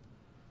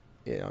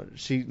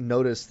 she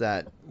noticed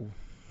that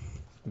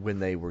when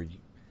they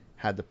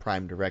had the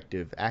prime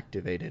directive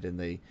activated, and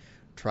they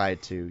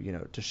tried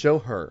to to show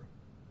her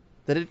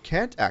that it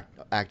can't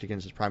act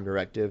against its prime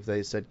directive,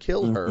 they said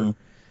kill her,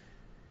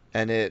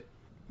 and it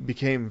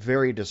became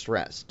very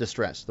distressed.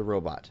 The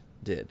robot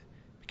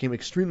became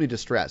extremely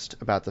distressed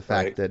about the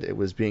fact that it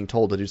was being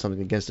told to do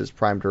something against its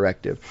prime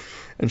directive,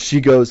 and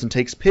she goes and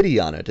takes pity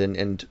on it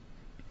and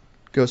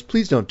goes,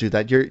 "Please don't do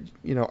that.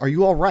 Are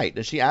you all right?"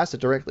 And she asked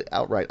it directly,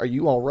 outright, "Are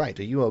you all right?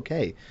 Are you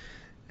okay?"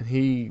 And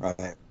he,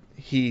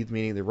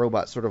 meaning the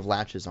robot, sort of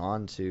latches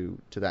on to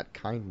that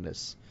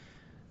kindness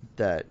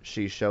that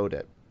she showed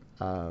it.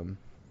 And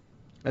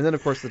then,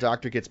 of course, the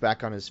Doctor gets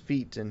back on his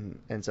feet and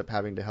ends up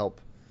having to help,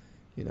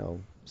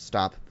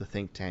 stop the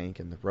think tank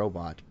and the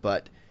robot.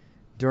 But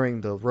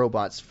during the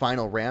robot's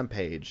final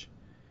rampage,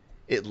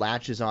 it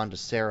latches on to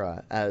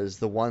Sarah as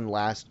the one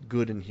last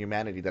good in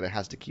humanity that it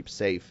has to keep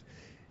safe.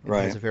 It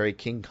has a very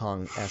King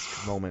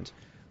Kong-esque moment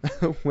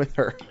with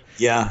her.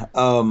 Yeah,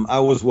 I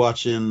was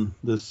watching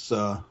this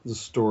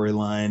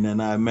storyline,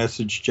 and I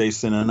messaged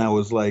Jason, and I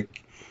was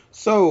like,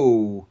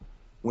 "So,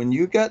 when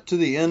you got to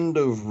the end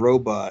of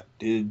Robot,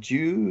 did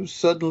you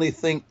suddenly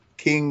think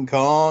King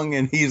Kong?"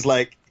 And he's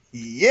like,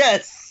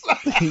 "Yes."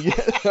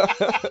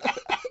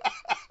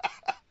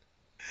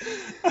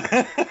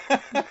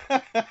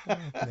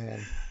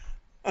 Man.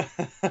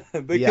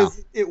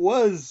 Because it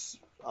was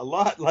a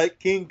lot like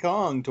King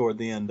Kong toward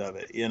the end of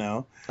it,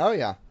 Oh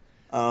yeah.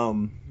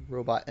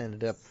 Robot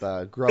ended up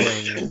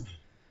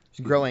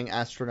growing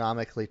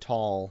astronomically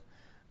tall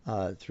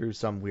through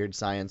some weird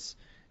science.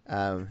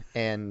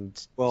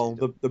 And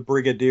the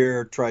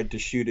Brigadier tried to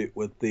shoot it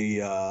with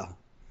the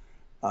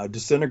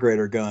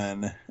disintegrator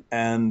gun,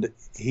 and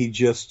he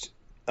just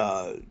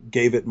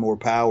gave it more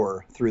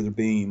power through the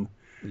beam.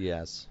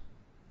 Yes.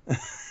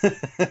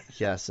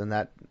 Yes, and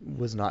that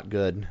was not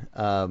good,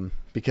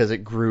 because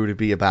it grew to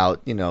be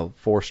about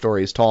 4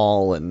 stories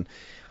tall, and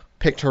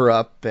picked her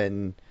up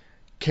and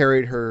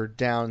carried her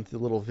down to the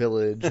little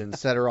village and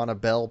set her on a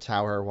bell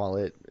tower while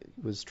it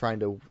was trying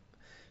to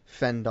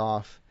fend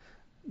off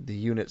the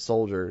unit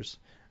soldiers.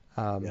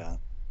 Or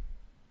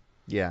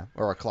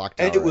a clock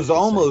tower. And it was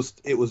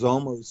almost a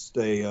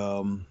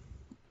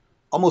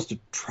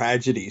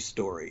tragedy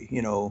story,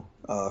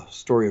 a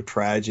story of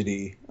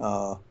tragedy,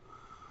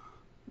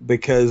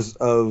 because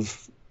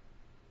of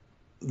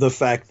the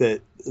fact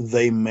that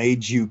they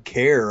made you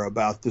care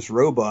about this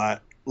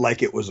robot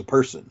like it was a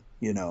person,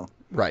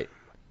 Right.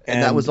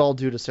 And that was all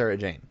due to Sarah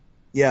Jane.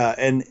 Yeah,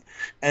 and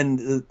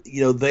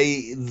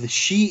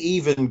she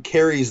even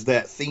carries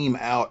that theme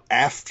out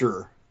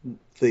after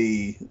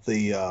the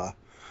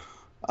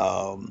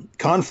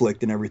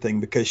conflict and everything,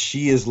 because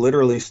she is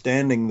literally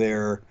standing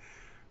there,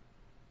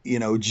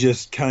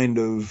 just kind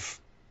of,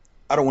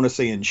 I don't want to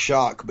say in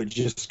shock, but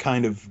just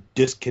kind of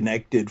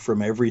disconnected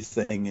from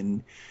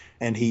everything,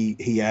 and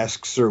he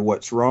asks her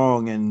what's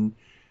wrong, and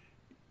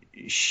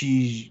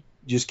she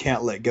just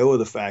can't let go of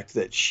the fact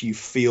that she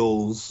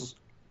feels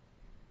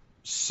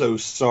so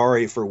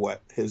sorry for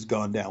what has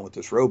gone down with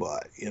this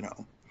robot, you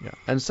know. Yeah,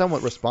 and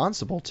somewhat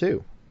responsible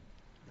too.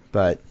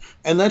 But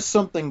And that's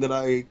something that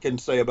I can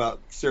say about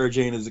Sarah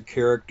Jane as a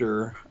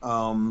character,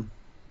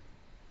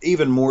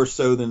 even more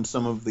so than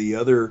some of the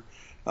other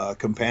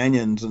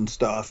companions and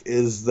stuff,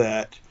 is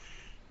that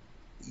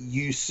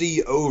you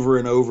see over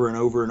and over and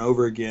over and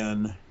over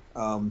again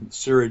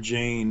Sarah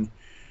Jane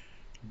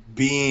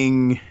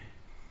being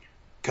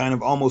kind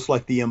of almost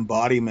like the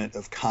embodiment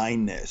of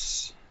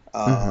kindness.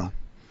 and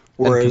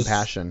Whereas,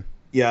 compassion.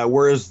 yeah,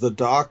 whereas the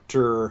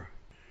Doctor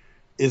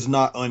is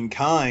not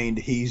unkind,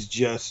 he's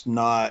just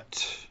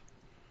not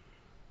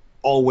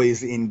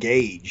always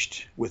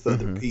engaged with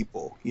other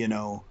people, you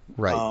know.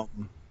 Right.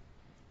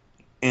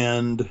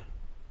 And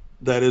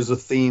that is a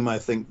theme I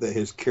think that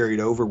has carried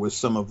over with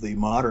some of the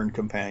modern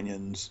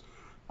companions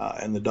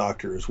and the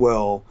Doctor as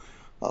well.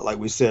 Like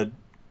we said,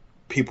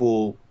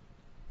 people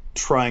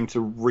trying to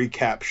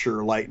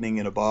recapture lightning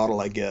in a bottle,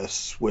 I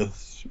guess,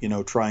 with, you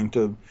know, trying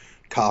to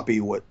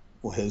copy what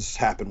has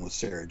happened with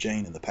Sarah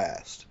Jane in the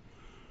past.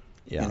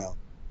 Yeah. You know?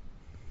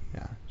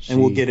 Yeah. And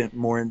we'll get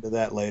more into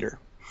that later.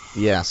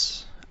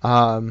 Yes.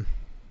 The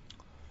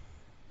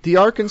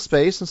Ark in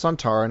Space and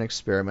Sontaran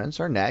experiments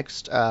are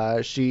next.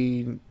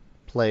 She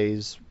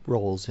plays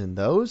roles in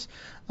those.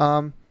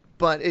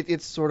 But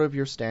it's sort of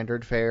your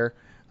standard fare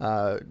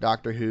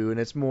Doctor Who, and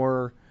it's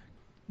more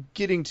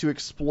getting to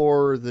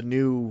explore the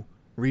new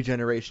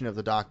regeneration of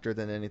the Doctor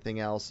than anything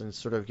else, and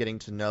sort of getting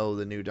to know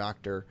the new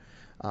Doctor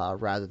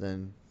rather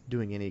than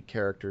doing any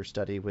character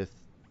study with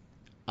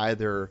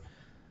either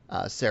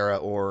Sarah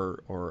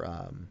or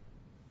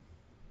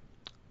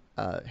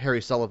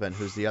Harry Sullivan,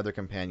 who's the other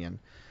companion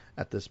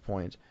at this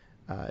point.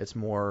 It's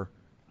more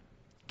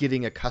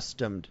getting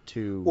accustomed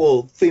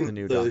to the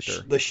new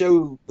Doctor. The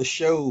show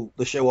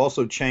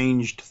also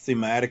changed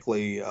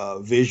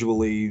thematically,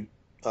 visually,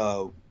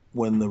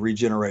 when the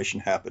regeneration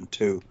happened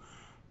too.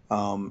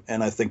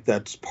 And I think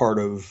that's part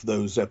of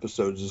those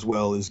episodes as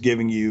well, is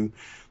giving you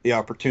the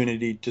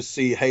opportunity to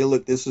see, hey,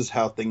 look, this is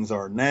how things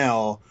are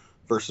now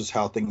versus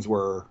how things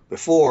were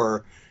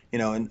before, you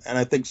know. And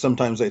I think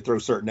sometimes they throw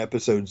certain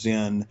episodes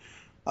in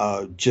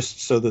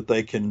just so that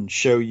they can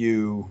show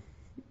you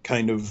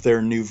kind of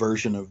their new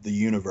version of the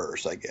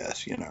universe, I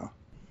guess, you know.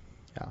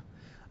 Yeah.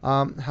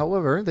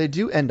 However, they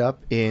do end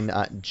up in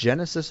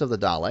Genesis of the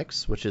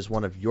Daleks, which is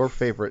one of your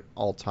favorite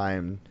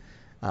all-time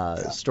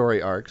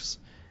story arcs.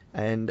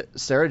 And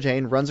Sarah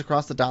Jane runs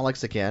across the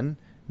Daleks again,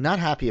 not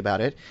happy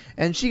about it,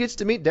 and she gets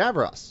to meet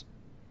Davros.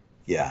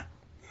 Yeah.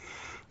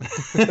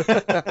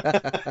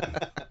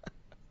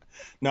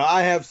 Now,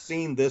 I have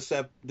seen this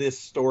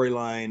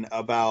storyline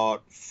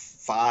about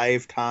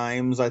 5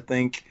 times, I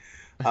think,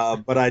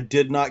 but I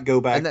did not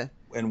go back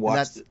and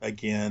watch it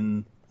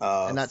again.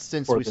 And that's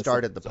since we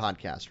started the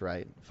podcast,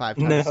 right? 5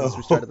 times No. since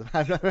we started the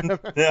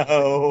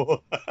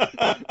podcast.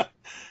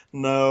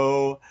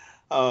 No.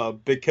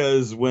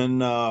 Because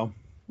when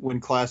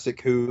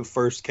Classic Who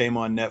first came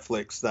on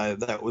Netflix,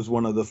 that was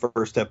one of the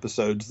first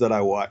episodes that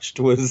I watched,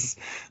 was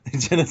the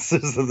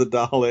Genesis of the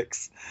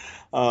Daleks.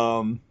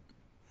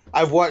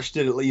 I've watched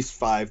it at least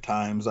 5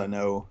 times, I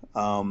know,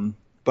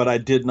 but I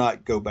did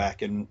not go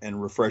back and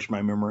refresh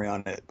my memory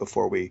on it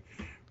before we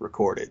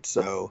recorded.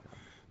 So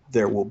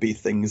there will be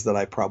things that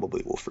I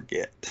probably will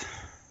forget.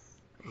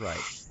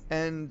 Right.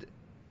 And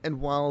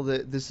while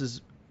this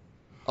is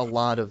a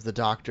lot of the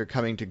Doctor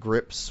coming to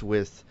grips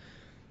with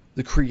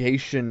the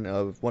creation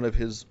of one of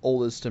his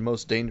oldest and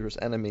most dangerous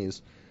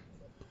enemies,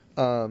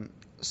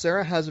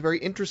 Sarah has a very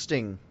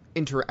interesting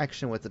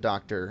interaction with the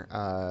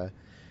Doctor.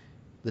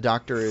 The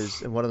Doctor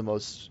is, in one of the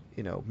most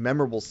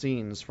memorable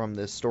scenes from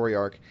this story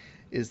arc,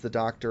 is the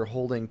Doctor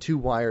holding 2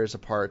 wires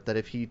apart that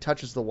if he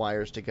touches the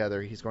wires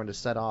together, he's going to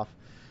set off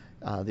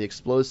the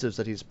explosives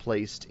that he's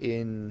placed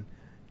in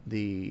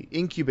the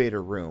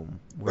incubator room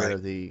where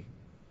the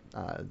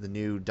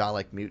new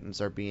Dalek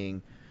mutants are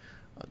being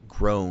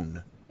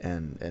grown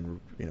and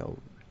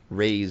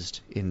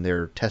raised in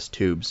their test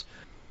tubes.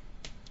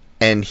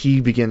 And he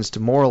begins to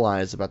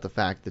moralize about the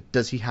fact that,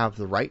 does he have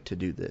the right to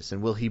do this?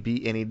 And will he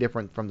be any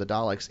different from the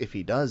Daleks if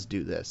he does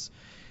do this?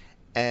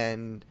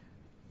 And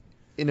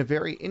in a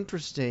very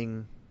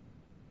interesting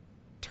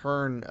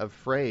turn of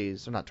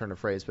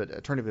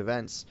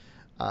events,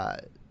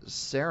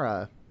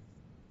 Sarah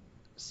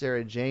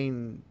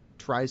Jane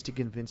tries to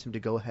convince him to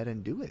go ahead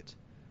and do it.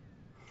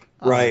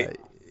 Right.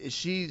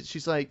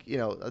 She's like,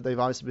 they've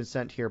obviously been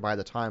sent here by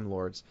the Time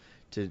Lords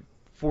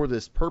for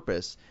this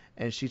purpose,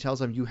 and she tells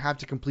him, you have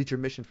to complete your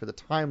mission for the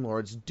Time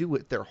Lords. Do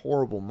it. They're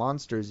horrible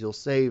monsters. You'll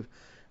save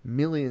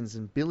millions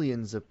and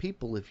billions of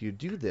people if you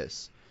do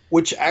this.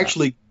 Which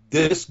actually,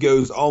 this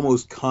goes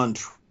almost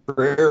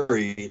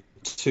contrary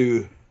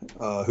to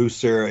who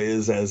Sarah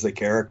is as a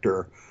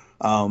character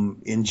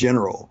in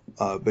general,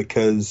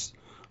 because,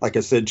 like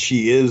I said,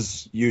 she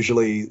is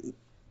usually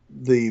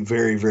the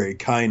very, very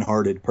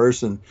kind-hearted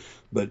person,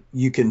 but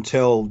you can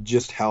tell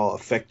just how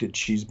affected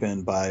she's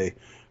been by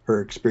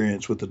her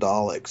experience with the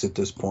Daleks at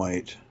this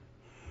point.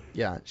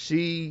 Yeah,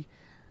 she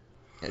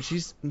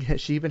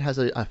even has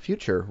a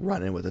future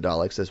run-in with the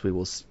Daleks, as we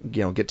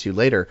will get to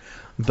later.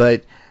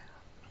 But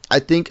I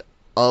think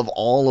of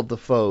all of the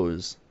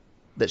foes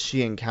that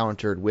she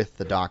encountered with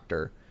the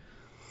Doctor,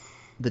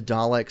 the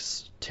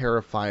Daleks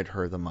terrified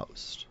her the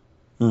most.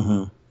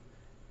 Mm-hmm.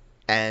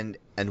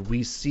 And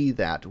we see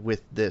that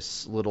with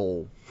this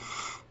little,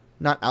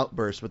 not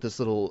outburst, but this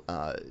little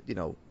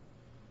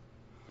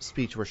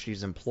speech where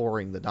she's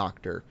imploring the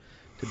Doctor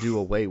to do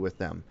away with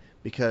them,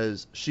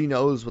 because she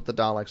knows what the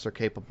Daleks are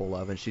capable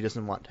of, and she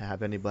doesn't want to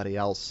have anybody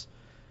else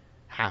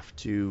have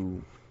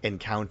to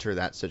encounter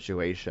that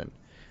situation.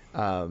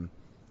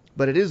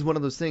 But it is one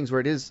of those things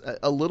where it is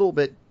a little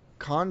bit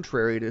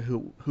contrary to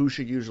who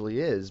she usually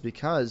is,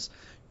 because,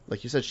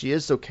 like you said, she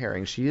is so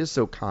caring, she is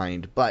so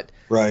kind, but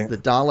Right. the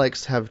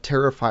Daleks have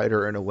terrified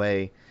her in a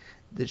way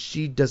that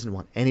she doesn't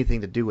want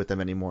anything to do with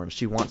them anymore, and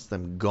she wants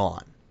them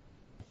gone.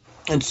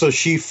 And so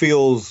she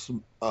feels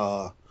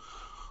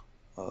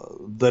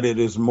that it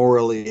is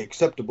morally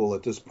acceptable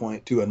at this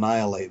point to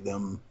annihilate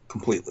them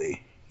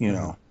completely,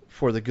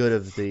 For the good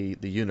of the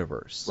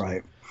universe.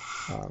 Right.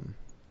 Um,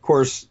 Of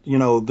course,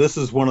 this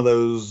is one of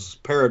those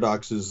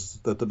paradoxes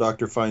that the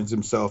Doctor finds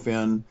himself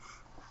in,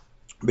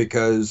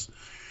 because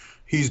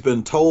he's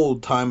been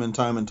told time and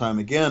time and time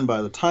again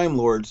by the Time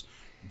Lords,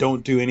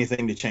 don't do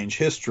anything to change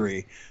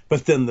history.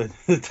 But then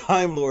the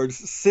Time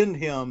Lords send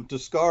him to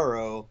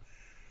Skaro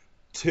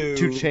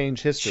to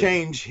change history.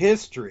 Change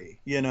history,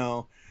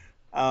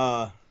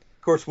 Of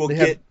course, we'll They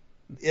get have-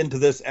 into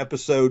this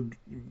episode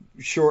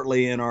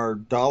shortly in our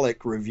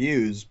Dalek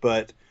reviews,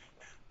 but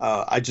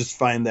I just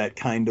find that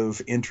kind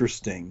of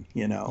interesting,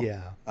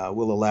 Yeah.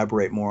 We'll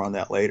elaborate more on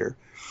that later.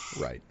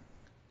 Right.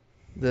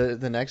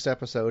 The next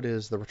episode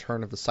is the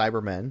return of the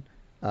Cybermen,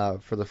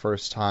 for the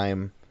first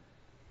time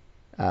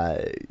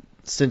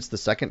since the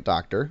second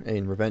Doctor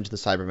in Revenge of the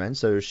Cybermen.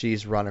 So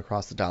she's run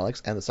across the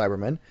Daleks and the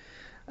Cybermen.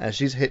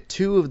 She's hit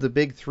two of the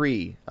big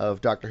three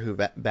of Doctor Who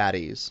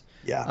baddies.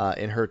 Yeah.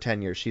 In her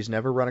tenure. She's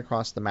never run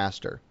across the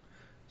Master.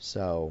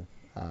 So,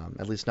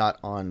 at least not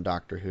on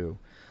Doctor Who.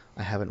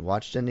 I haven't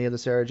watched any of the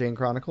Sarah Jane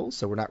Chronicles,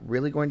 so we're not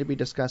really going to be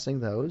discussing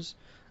those,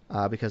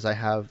 because I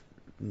have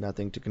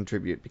nothing to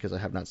contribute because I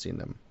have not seen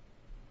them.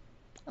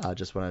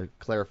 Just want to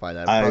clarify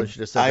that. I probably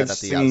should have said that at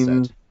the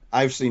outset.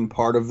 I've seen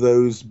part of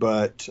those,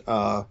 but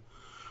I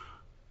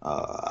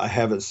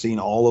haven't seen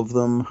all of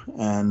them,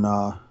 and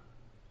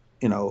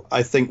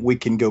I think we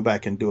can go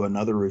back and do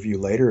another review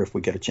later if we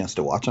get a chance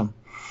to watch them.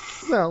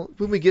 Well,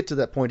 when we get to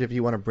that point, if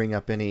you want to bring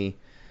up any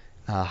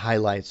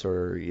highlights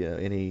or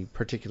any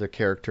particular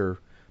character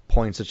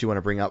points that you want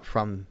to bring up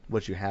from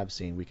what you have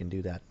seen, we can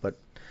do that. But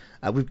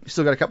we've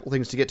still got a couple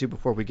things to get to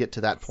before we get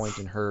to that point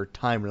in her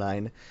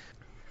timeline.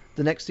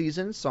 The next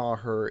season saw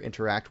her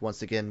interact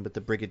once again with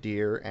the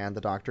Brigadier and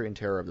the Doctor in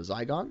Terror of the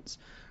Zygons,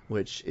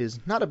 which is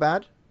not a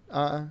bad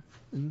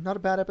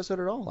episode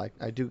at all.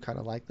 I do kind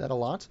of like that a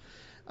lot.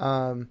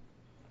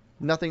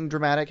 Nothing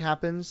dramatic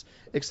happens,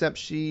 except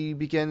she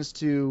begins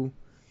to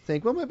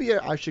think, well, maybe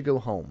I should go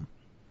home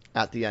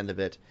at the end of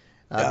it,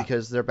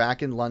 because they're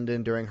back in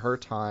London during her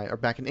time, or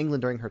back in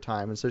England during her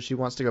time, and so she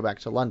wants to go back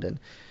to London.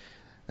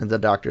 And the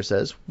Doctor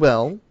says,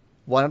 well,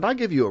 why don't I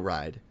give you a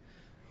ride?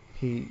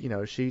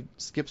 She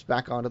skips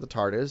back onto the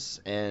TARDIS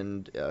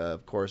and,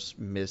 of course,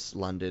 miss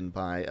London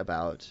by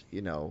about,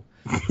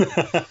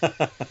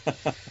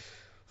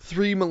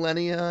 3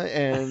 millennia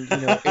and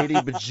 80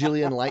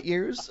 bajillion light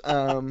years.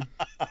 So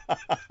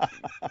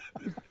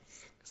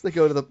they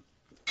go to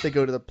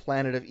the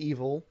planet of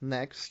evil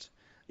next.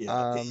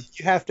 Yeah,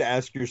 you have to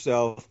ask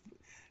yourself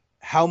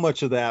how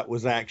much of that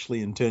was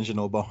actually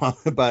intentional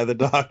by the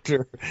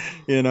Doctor,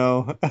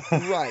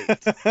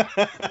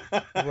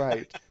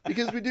 Right.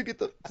 Because we do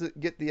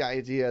get the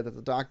idea that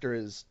the Doctor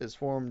is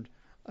formed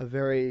a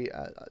very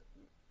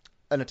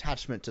an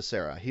attachment to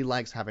Sarah. He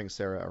likes having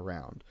Sarah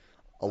around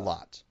a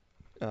lot.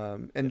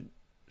 And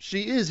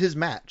she is his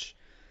match.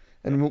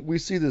 And we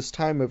see this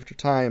time after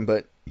time,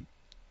 but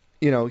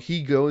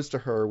he goes to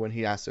her when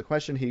he asks a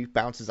question. He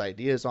bounces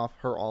ideas off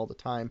her all the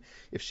time.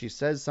 If she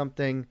says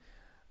something,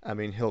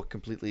 he'll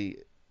completely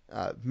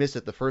miss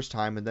it the first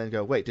time and then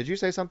go, wait, did you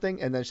say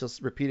something? And then she'll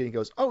repeat it and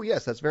goes, oh,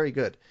 yes, that's very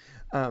good.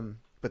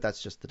 But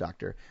that's just the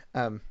Doctor.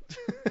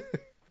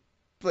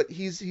 But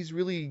he's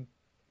really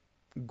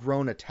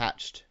grown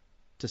attached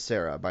to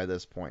Sarah by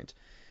this point.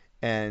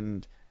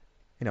 And,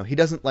 he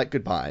doesn't like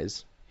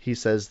goodbyes. He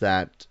says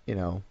that,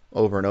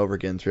 over and over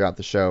again throughout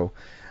the show.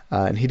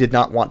 And he did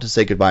not want to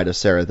say goodbye to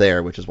Sarah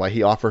there, which is why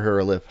he offered her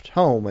a lift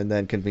home and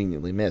then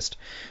conveniently missed.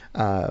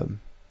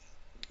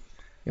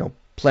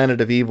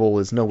 Planet of Evil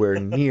is nowhere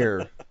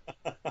near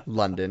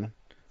London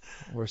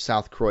or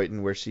South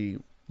Croydon, where she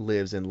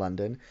lives in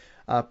London.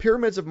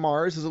 Pyramids of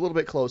Mars is a little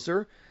bit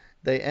closer.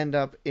 They end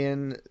up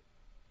on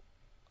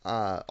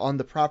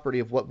the property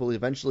of what will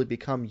eventually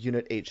become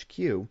Unit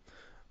HQ,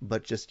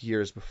 but just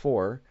years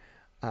before.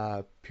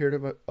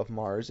 Pyramid of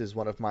Mars is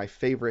one of my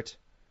favorite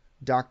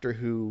Doctor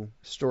Who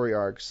story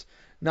arcs,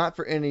 not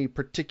for any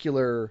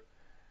particular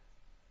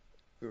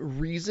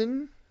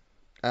reason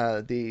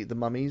The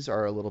mummies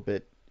are a little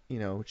bit,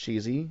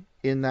 cheesy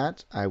in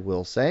that, I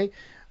will say.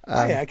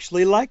 I Um,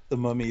 actually liked the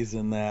mummies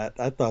in that.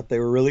 I thought they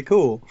were really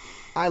cool.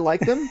 I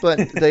like them,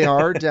 but they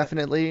are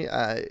definitely,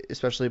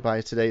 especially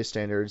by today's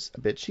standards,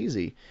 a bit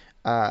cheesy.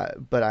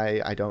 But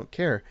I don't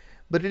care.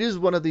 But it is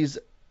one of these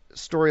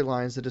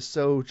storylines that is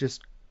so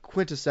just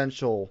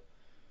quintessential,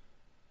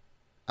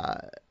 uh,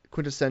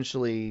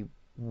 quintessentially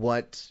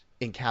what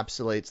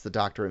encapsulates the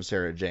Doctor and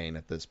Sarah Jane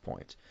at this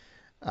point.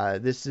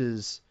 This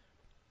is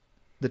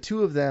the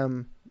two of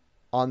them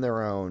on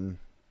their own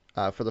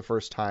for the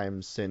first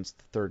time since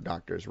the Third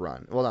Doctor's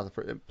run. Well, not the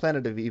first,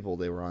 Planet of Evil,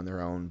 they were on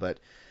their own, but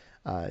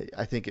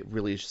I think it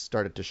really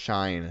started to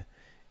shine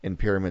in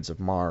Pyramids of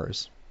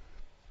Mars.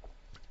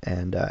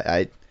 And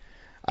I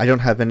don't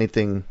have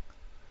anything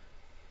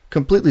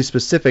completely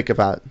specific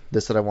about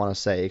this that I want to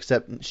say,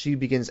 except she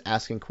begins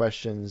asking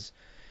questions,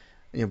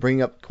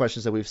 bringing up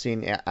questions that we've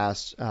seen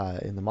asked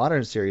in the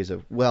modern series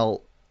of,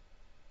 well,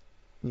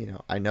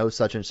 I know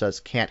such and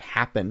such can't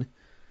happen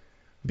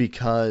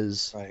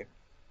because Right.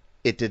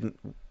 it didn't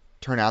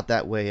turn out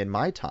that way in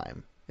my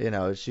time.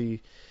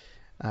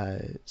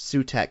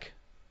 Sutek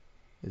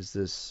is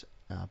this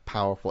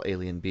powerful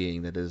alien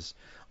being that is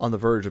on the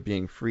verge of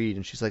being freed,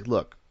 and she's like,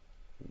 look,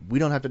 we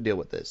don't have to deal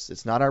with this.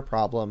 It's not our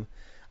problem.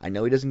 I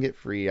know he doesn't get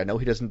free. I know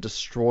he doesn't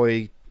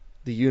destroy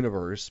the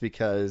universe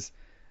because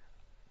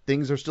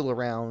things are still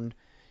around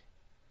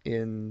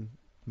in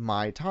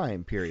my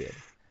time period.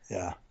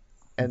 Yeah.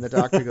 And the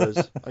Doctor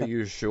goes, are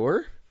you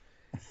sure?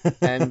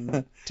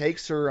 And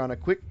takes her on a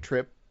quick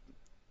trip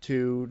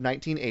to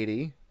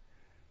 1980.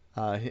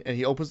 And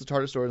he opens the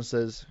TARDIS door and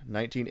says,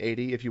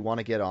 1980, if you want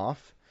to get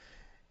off.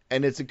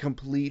 And it's a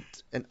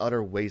complete and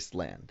utter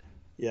wasteland.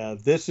 Yeah,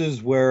 this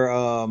is where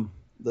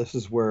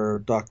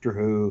Doctor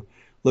Who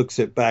looks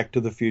at Back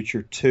to the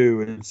Future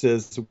 2 and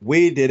says,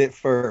 "We did it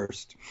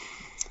first."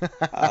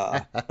 Uh,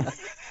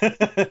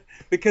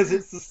 because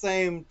it's the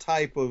same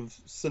type of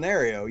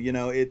scenario.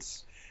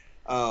 It's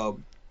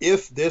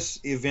if this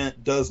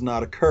event does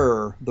not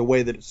occur the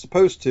way that it's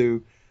supposed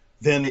to,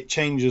 then it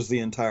changes the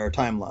entire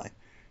timeline.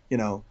 You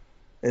know,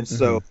 and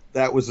so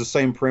that was the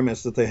same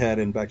premise that they had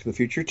in Back to the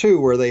Future 2,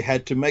 where they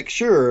had to make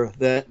sure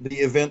that the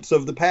events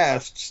of the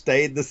past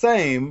stayed the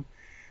same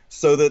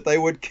so that they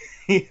would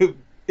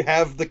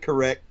have the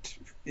correct,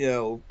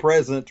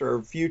 present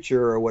or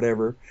future or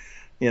whatever,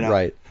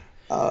 Right.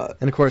 Uh,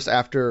 And of course,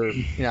 after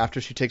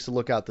she takes a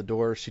look out the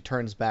door, she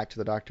turns back to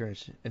the Doctor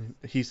and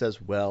he says,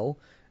 "Well,"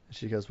 and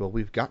she goes, "Well,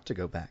 we've got to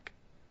go back."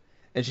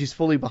 And she's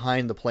fully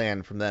behind the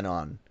plan from then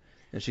on,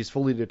 and she's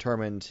fully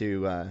determined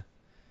to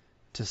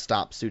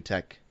stop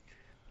Sutek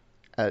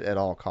at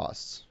all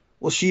costs.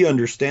 well, she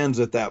understands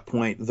at that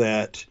point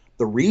that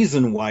the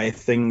reason why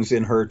things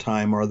in her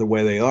time are the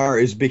way they are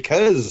is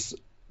because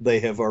they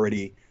have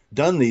already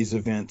done these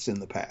events in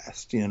the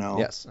past,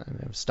 Yes,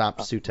 and stop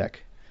Sutek.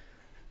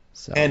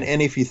 So And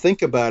if you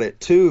think about it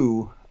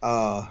too,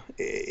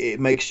 it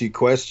makes you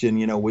question.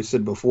 We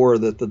said before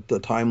that the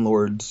Time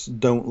Lords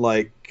don't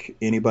like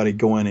anybody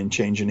going and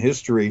changing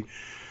history.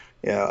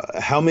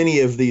 How many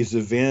of these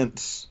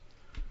events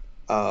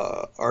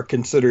are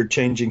considered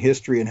changing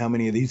history, and how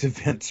many of these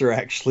events are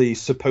actually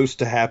supposed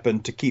to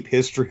happen to keep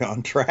history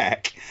on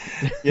track?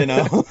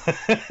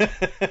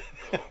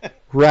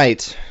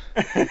 right.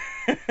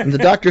 And the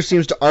Doctor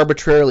seems to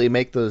arbitrarily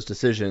make those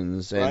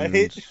decisions. And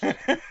Right?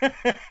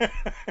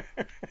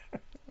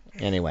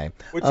 anyway,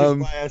 Which is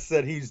why I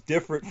said he's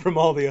different from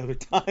all the other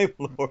Time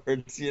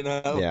Lords,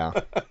 yeah, yeah.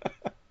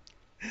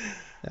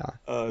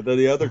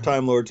 The other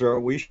Time Lords are,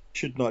 we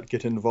should not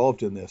get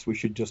involved in this. We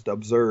should just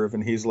observe.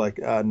 And he's like,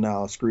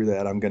 no, screw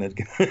that. I'm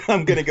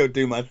gonna go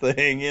do my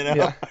thing.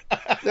 Yeah.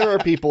 There are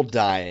people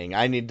dying.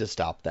 I need to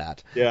stop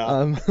that.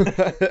 Yeah.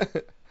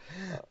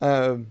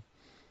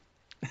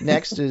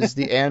 Next is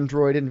the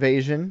android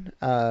invasion.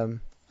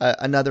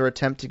 Another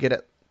attempt to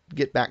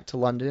get back to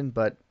London,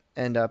 but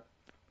end up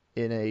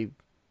in a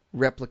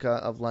replica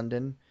of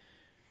London,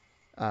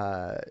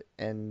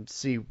 and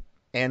see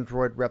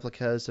android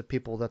replicas of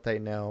people that they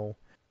know.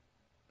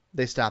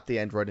 They stop the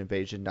android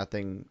invasion.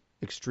 Nothing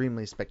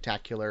extremely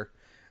spectacular,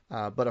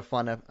 but a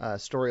fun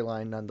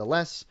storyline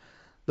nonetheless.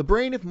 The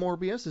Brain of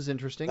Morbius is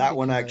interesting. That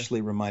one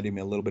actually reminded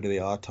me a little bit of the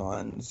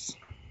Autons.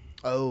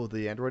 Oh,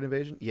 the android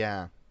invasion?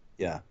 Yeah.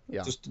 Yeah.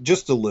 Yeah.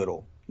 Just a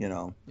little,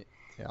 Yeah.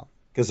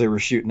 because they were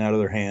shooting out of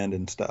their hand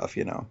and stuff,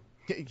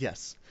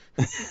 Yes.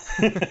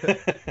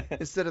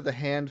 Instead of the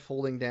hand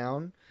folding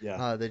down,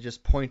 Yeah. they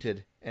just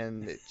pointed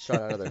and it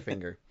shot out of their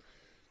finger.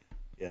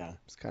 Yeah.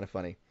 It's kind of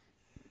funny.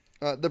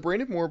 The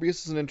Brain of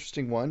Morbius is an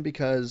interesting one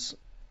because,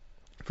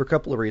 for a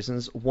couple of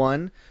reasons.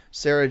 One,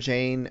 Sarah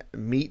Jane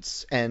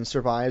meets and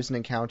survives an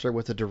encounter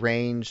with a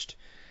deranged,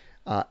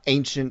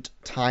 ancient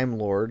Time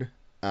Lord,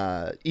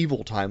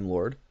 evil Time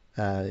Lord,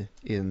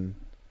 in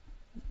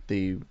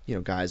the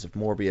guise of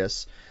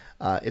Morbius.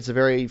 It's a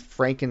very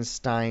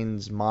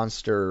Frankenstein's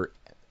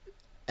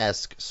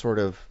monster-esque sort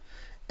of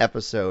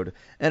episode.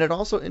 And it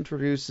also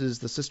introduces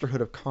the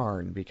Sisterhood of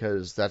Karn,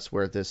 because that's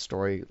where this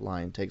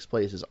storyline takes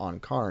place, is on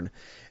Karn.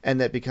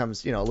 And that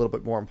becomes, a little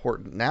bit more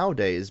important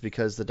nowadays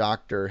because the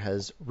Doctor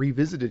has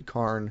revisited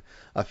Karn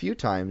a few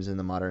times in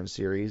the modern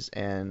series,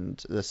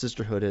 and the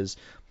Sisterhood has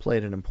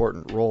played an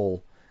important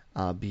role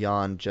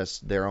beyond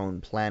just their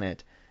own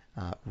planet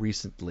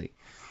recently.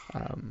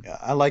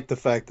 I like the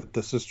fact that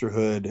the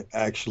Sisterhood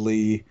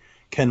actually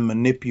can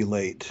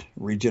manipulate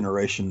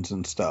regenerations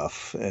and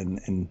stuff,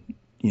 and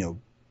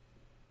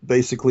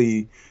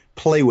basically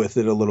play with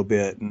it a little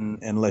bit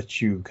and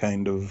let you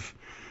kind of,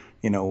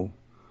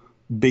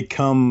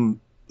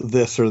 become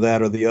this or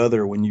that or the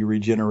other when you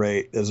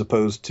regenerate, as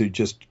opposed to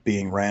just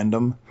being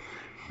random.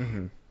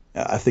 Mm-hmm.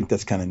 I think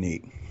that's kind of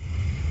neat.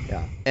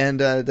 Yeah, and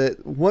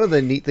one of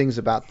the neat things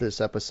about this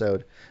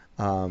episode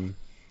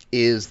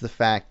is the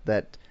fact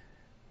that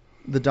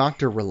the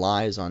Doctor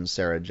relies on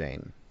Sarah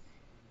Jane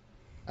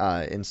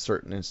in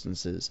certain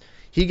instances.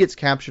 He gets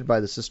captured by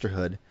the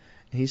Sisterhood,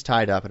 and he's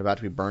tied up and about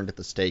to be burned at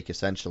the stake,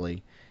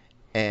 essentially.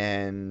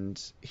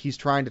 And he's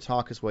trying to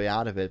talk his way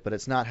out of it, but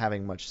it's not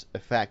having much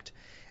effect.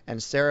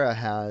 And Sarah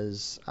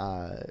has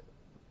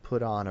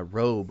put on a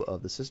robe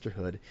of the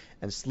Sisterhood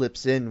and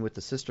slips in with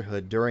the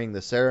Sisterhood during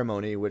the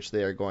ceremony, which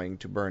they are going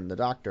to burn the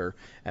Doctor,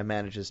 and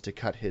manages to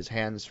cut his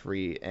hands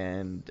free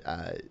and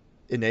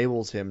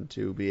enables him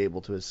to be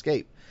able to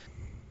escape.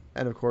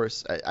 And of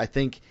course, I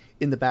think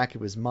in the back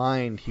of his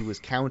mind, he was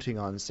counting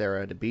on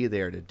Sarah to be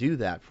there to do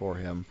that for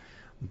him.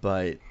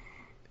 But,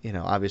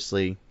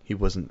 obviously he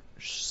wasn't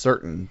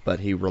certain, but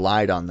he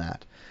relied on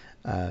that.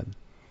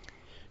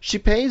 She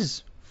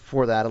pays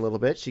for that a little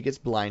bit. She gets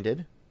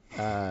blinded,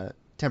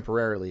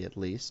 temporarily at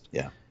least.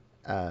 Yeah.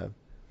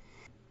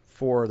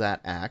 For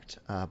that act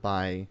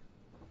by,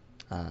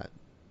 I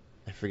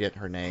forget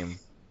her name,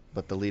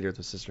 but the leader of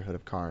the Sisterhood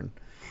of Karn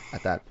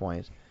at that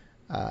point.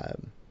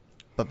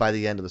 But by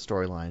the end of the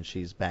storyline,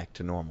 she's back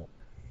to normal.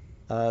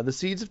 The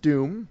Seeds of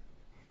Doom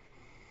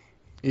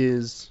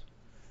is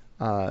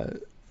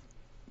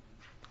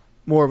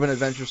more of an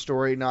adventure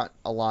story, not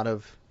a lot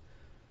of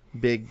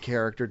big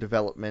character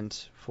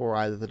development for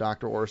either the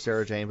Doctor or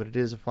Sarah Jane, but it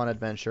is a fun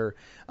adventure.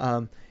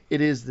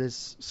 It is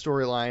this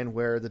storyline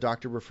where the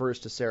Doctor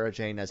refers to Sarah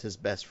Jane as his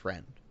best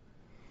friend.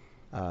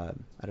 I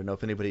don't know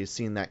if anybody's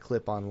seen that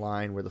clip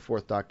online where the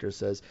Fourth Doctor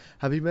says,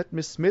 "Have you met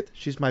Miss Smith?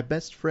 She's my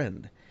best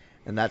friend."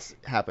 And that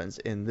happens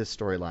in this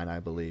storyline, I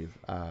believe.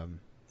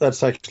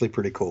 That's actually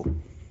pretty cool.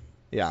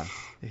 Yeah,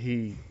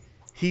 he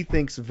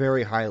thinks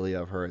very highly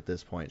of her at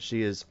this point.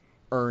 She has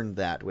earned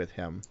that with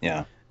him.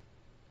 Yeah.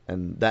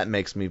 And that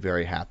makes me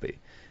very happy.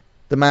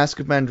 The Mask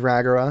of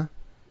Mandragora,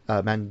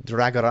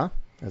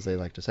 as they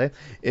like to say,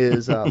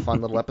 is a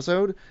fun little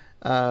episode.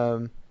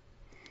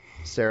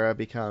 Sarah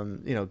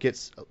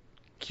gets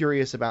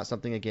curious about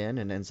something again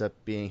and ends up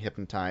being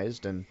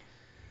hypnotized, and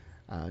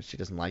she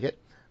doesn't like it,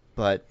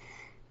 but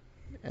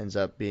ends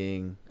up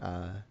being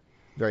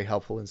very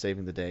helpful in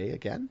saving the day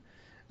again.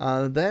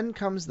 Then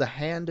comes the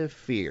Hand of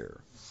Fear.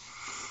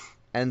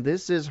 And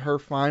this is her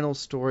final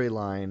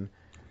storyline,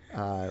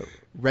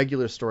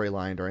 regular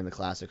storyline during the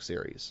classic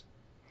series.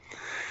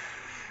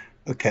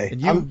 Okay.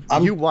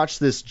 And you watched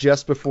this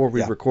just before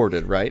we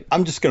recorded, right?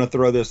 I'm just going to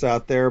throw this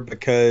out there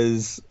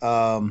because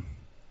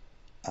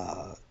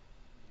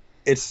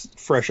it's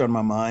fresh on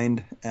my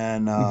mind.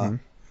 And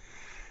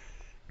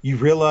you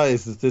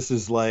realize that this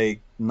is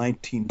like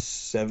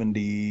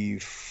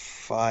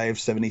 1975,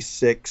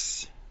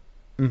 76.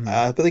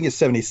 I think it's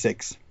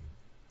 76.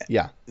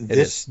 Yeah.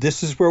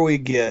 This is where we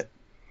get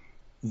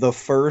the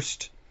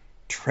first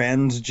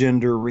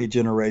transgender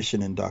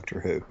regeneration in Doctor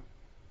Who.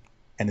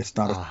 And it's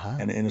not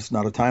and it's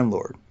not a Time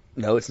Lord.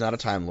 No, it's not a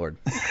Time Lord.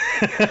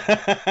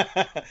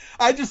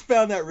 I just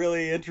found that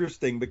really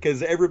interesting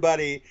because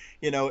everybody,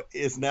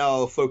 is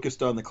now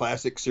focused on the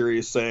classic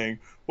series saying,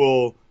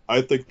 well,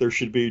 I think there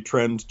should be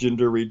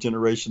transgender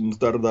regenerations,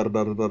 da da da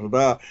da da da da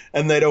da,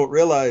 and they don't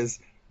realize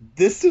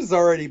this has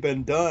already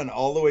been done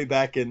all the way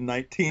back in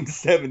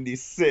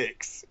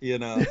 1976.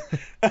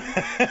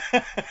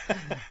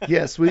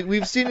 Yes,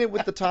 we've seen it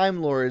with the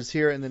Time Lords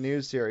here in the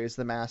new series,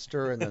 the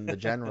Master and then the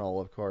General,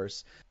 of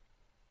course.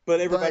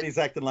 But everybody's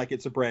acting like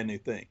it's a brand new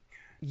thing.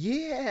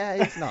 Yeah,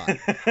 it's not.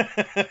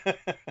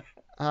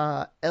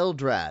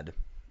 Eldrad,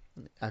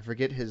 I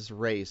forget his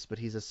race, but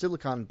he's a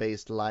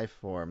silicon-based life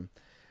form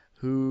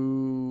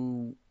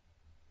who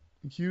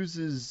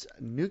uses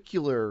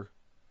nuclear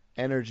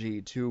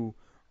energy to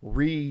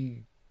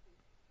regenerate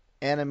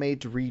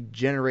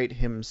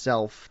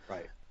himself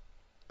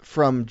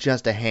from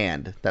just a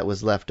hand that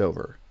was left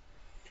over.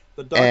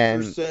 The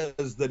Doctor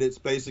says that it's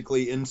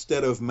basically,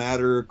 instead of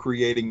matter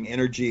creating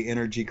energy,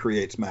 energy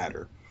creates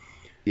matter.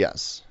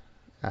 Yes.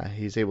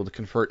 He's able to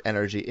convert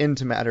energy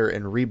into matter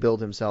and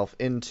rebuild himself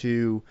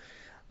into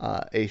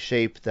a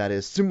shape that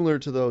is similar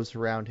to those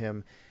around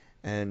him.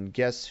 And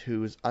guess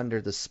who's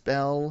under the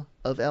spell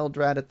of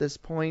Eldrad at this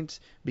point?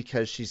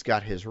 Because she's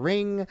got his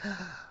ring.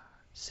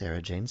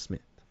 Sarah Jane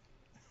Smith.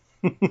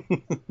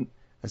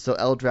 And so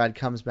Eldrad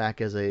comes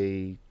back as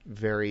a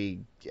very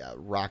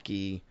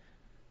rocky,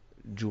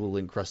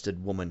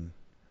 jewel-encrusted woman,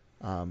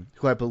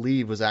 who I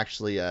believe was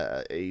actually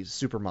a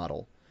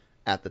supermodel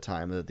at the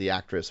time. The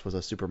actress was a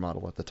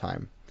supermodel at the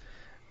time.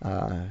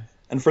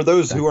 And for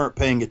those That, who aren't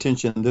paying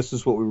attention, this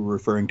is what we were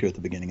referring to at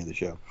the beginning of the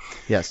show.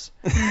 yes.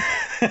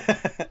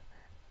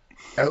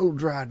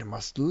 Eldrad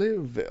must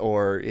live,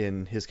 or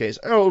in his case,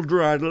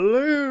 Eldrad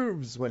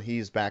lives, when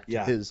he's back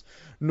to his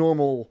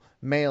normal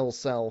male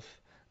self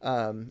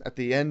at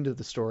the end of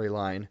the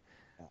storyline.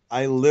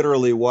 I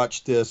literally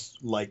watched this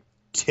like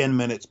 10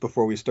 minutes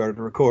before we started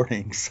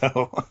recording,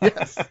 so...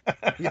 Yes,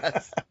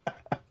 yes.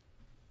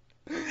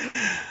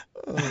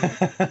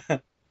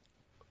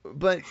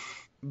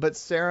 But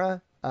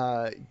Sarah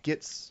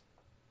gets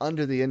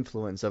under the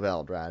influence of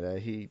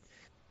Eldrad.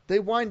 They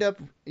wind up,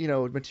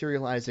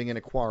 materializing in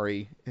a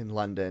quarry in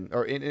London,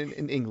 or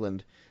in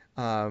England,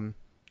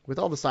 with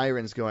all the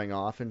sirens going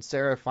off, and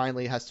Sarah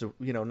finally has to,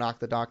 knock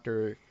the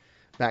Doctor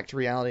back to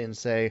reality and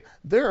say,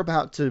 they're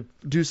about to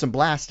do some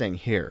blasting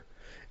here.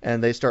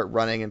 And they start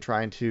running and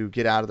trying to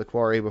get out of the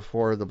quarry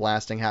before the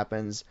blasting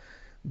happens,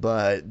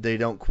 but they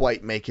don't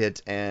quite make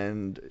it,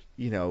 and,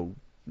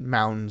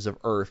 mounds of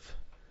earth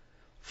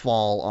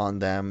fall on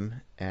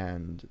them,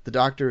 and the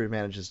Doctor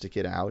manages to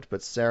get out,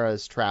 but Sarah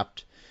is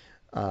trapped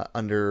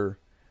under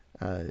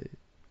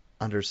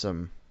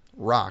some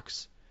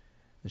rocks.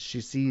 And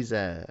she sees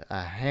a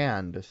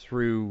hand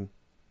through,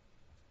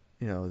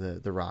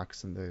 the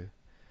rocks and the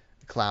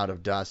cloud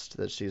of dust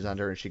that she's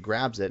under, and she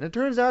grabs it, and it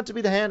turns out to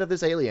be the hand of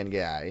this alien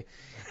guy.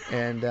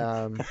 And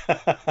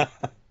that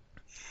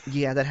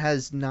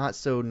has not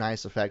so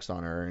nice effects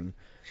on her, and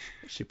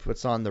she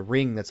puts on the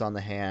ring that's on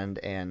the hand,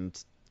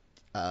 and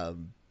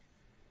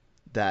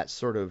that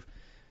sort of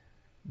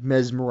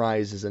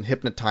mesmerizes and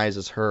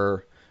hypnotizes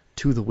her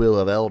to the will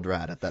of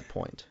Eldrad at that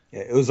point.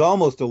 Yeah, it was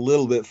almost a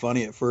little bit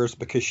funny at first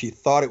because she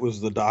thought it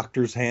was the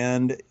Doctor's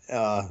hand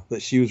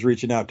that she was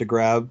reaching out to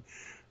grab,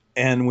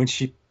 and when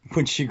she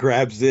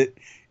grabs it,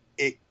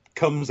 it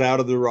comes out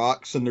of the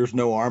rocks and there's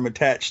no arm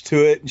attached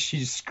to it, and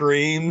she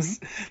screams,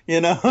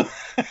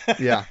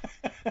 Yeah.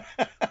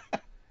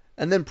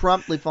 And then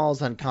promptly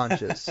falls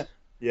unconscious.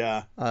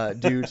 Yeah.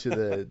 Due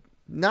to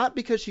not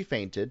because she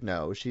fainted.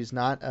 No, she's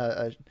not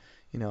a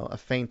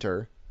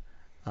fainter.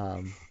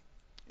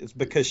 It's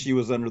because she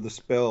was under the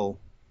spell.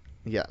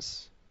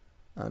 Yes,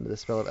 under the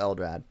spell of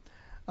Eldrad.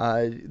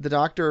 The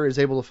Doctor is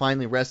able to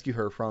finally rescue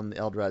her from the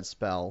Eldrad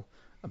spell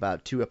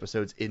about 2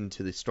 episodes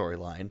into the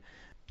storyline,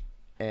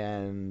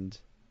 and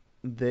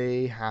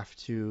they have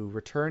to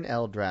return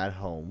Eldrad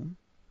home,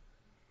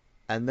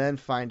 and then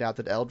find out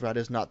that Eldrad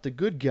is not the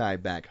good guy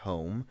back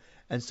home,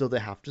 and so they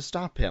have to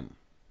stop him.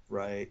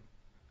 Right.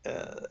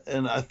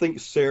 And I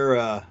think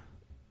Sarah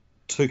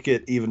took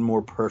it even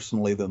more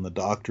personally than the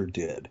Doctor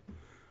did.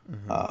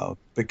 Mm-hmm.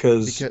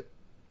 Because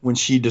when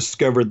she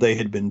discovered they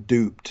had been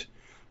duped,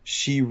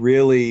 she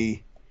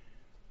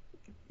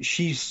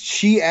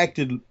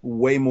acted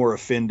way more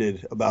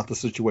offended about the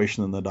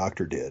situation than the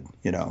Doctor did,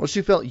 Well,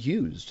 she felt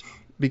used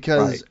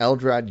because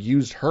Eldrad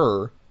used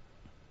her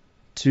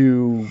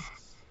to,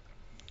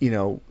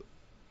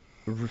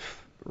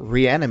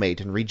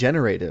 reanimate and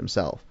regenerate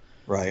himself.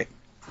 Right.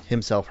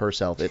 Himself,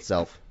 herself,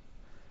 itself.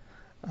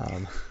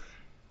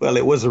 Well,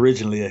 it was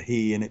originally a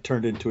he, and it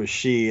turned into a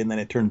she, and then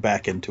it turned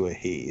back into a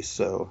he,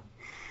 so...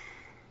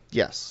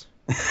 Yes.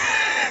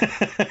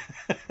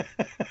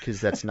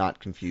 Because that's not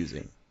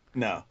confusing.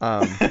 No.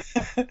 A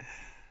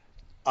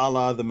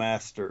la the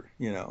Master,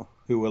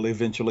 who will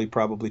eventually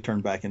probably turn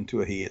back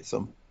into a he at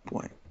some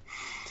point.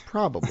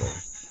 Probably.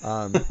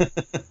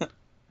 But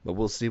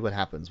we'll see what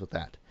happens with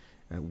that,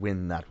 and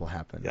when that will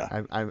happen.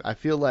 Yeah. I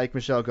feel like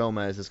Michelle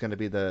Gomez is going to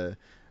be the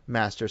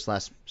Master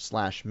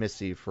slash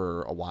Missy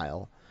for a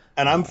while.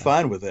 And I'm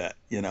fine with that,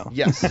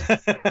 Yes.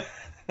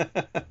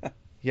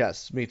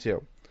 Yes, me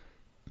too.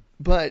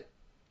 But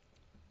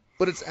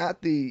it's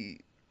at the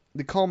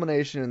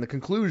culmination and the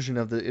conclusion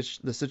of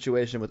the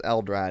situation with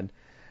Eldrad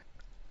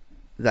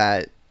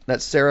that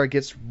Sarah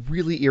gets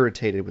really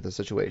irritated with the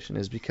situation,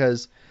 is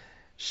because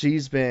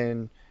she's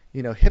been,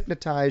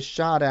 hypnotized,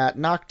 shot at,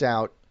 knocked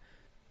out,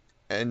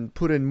 and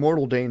put in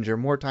mortal danger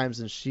more times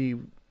than she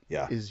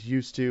is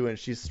used to, and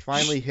she's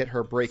finally hit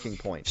her breaking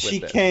point. She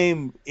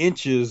came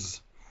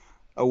inches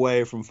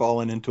away from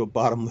falling into a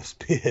bottomless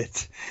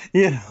pit,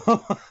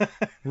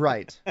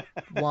 Right.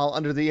 While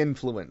under the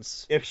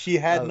influence. If she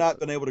had not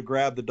been able to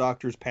grab the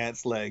Doctor's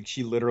pants leg,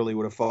 she literally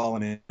would have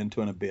fallen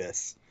into an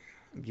abyss.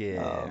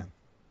 Yeah.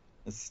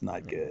 It's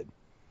not good.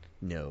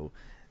 No.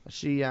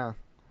 She'd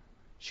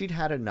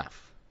had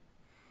enough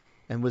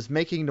and was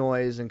making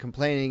noise and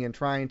complaining and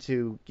trying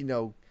to,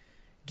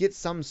 get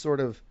some sort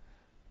of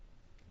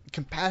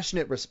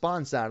compassionate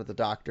response out of the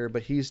Doctor,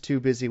 but he's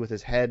too busy with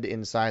his head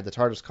inside the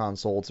TARDIS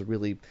console to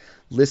really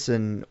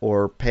listen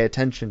or pay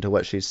attention to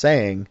what she's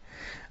saying.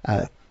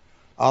 He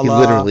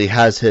literally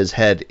has his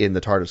head in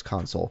the TARDIS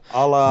console.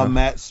 A la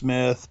Matt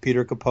Smith,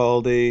 Peter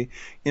Capaldi,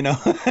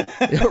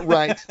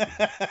 Right.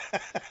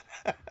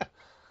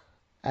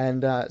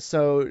 And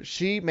so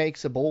she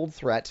makes a bold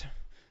threat,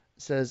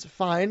 says,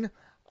 "Fine,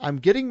 I'm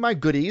getting my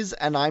goodies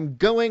and I'm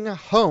going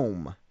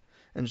home."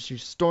 and she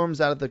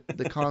storms out of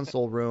the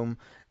console room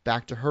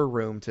back to her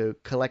room to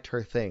collect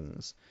her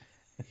things.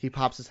 He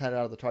pops his head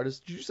out of the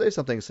TARDIS. Did you say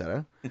something,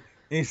 Sarah?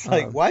 He's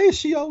like, why is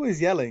she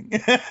always yelling?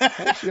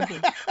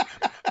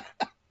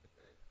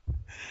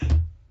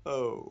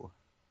 Oh.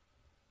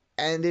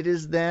 And it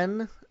is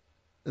then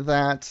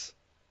that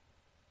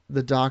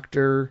the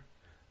Doctor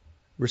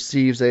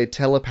receives a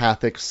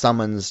telepathic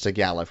summons to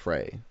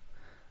Gallifrey.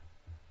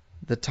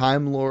 The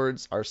Time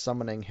Lords are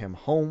summoning him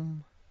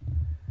home,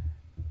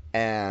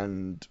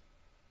 and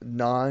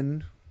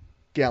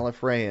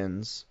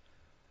non-Gallifreyans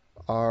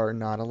are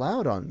not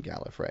allowed on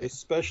Gallifrey.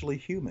 Especially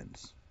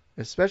humans.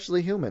 Yeah.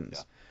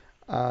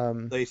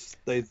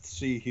 They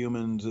see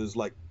humans as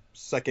like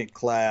second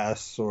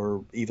class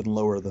or even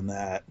lower than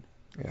that.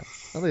 Yeah.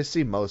 Well, they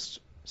see most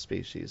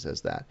species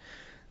as that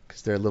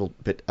because they're a little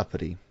bit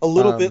uppity. A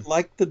little bit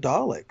like the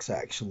Daleks,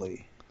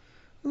 actually.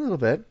 A little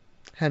bit.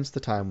 Hence the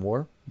Time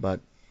War,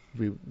 but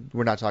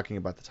we're not talking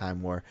about the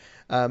Time War.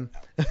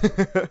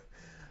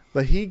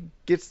 But he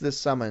gets this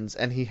summons,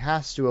 and he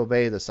has to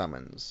obey the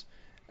summons.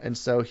 And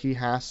so he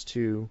has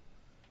to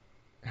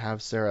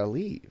have Sarah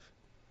leave.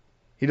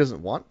 He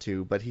doesn't want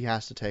to, but he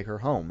has to take her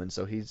home. And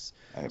so he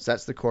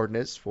sets the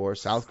coordinates for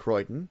South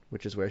Croydon,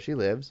 which is where she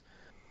lives.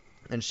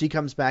 And she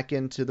comes back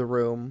into the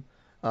room,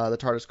 the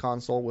TARDIS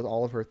console, with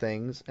all of her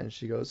things. And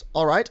she goes,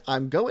 "All right,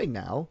 I'm going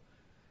now."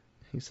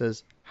 He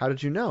says, "How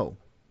did you know?"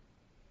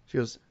 She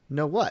goes,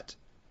 "Know what?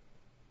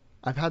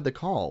 I've had the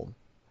call.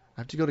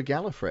 I have to go to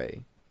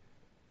Gallifrey.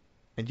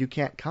 And you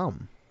can't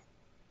come."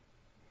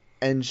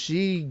 And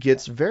she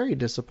gets very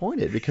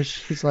disappointed because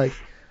she's like,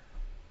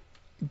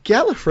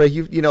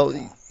 Gallifrey, you know,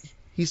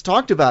 he's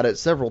talked about it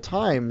several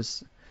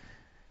times,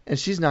 and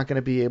she's not going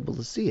to be able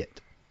to see it.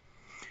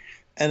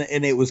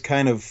 And it was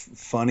kind of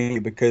funny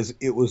because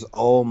it was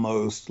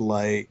almost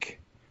like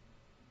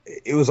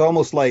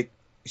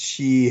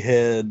she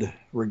had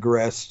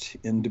regressed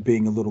into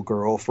being a little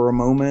girl for a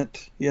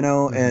moment, you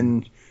know,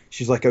 and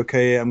she's like,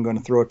 okay, I'm going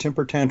to throw a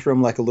temper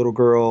tantrum like a little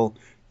girl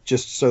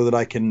just so that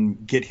I can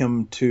get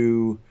him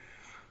to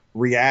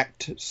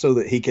react so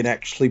that he can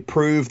actually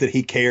prove that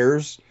he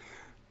cares.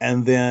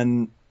 And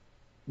then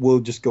we'll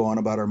just go on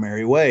about our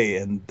merry way.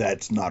 And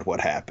that's not what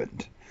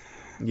happened.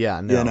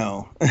 Yeah, no. You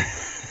know,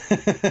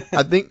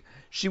 I think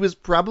she was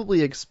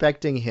probably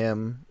expecting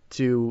him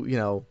to, you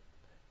know,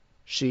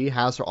 she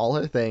has all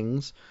her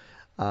things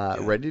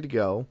ready to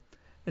go.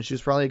 And she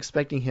was probably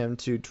expecting him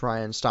to try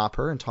and stop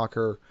her and talk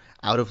her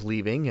out of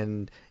leaving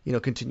and, you know,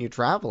 continue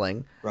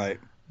traveling. Right.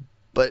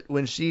 But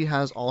when she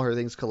has all her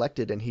things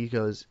collected and he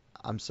goes,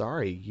 "I'm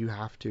sorry, you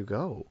have to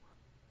go."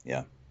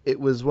 Yeah. It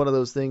was one of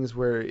those things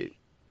where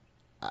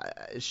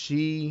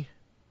she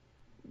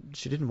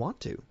didn't want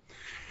to.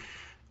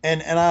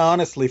 And I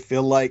honestly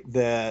feel like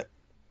that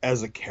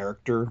as a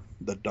character,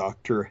 the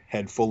Doctor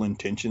had full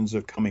intentions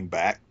of coming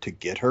back to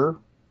get her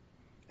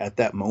at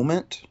that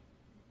moment,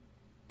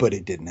 but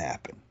it didn't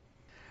happen.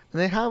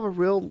 And they have a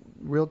real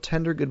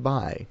tender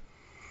goodbye.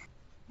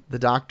 The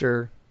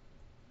Doctor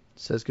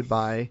says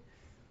goodbye.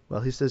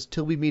 Well, he says,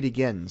 "Till we meet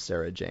again,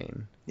 Sarah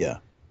Jane." Yeah.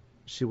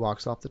 She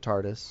walks off the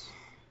TARDIS,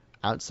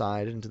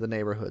 outside into the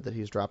neighborhood that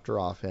he's dropped her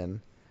off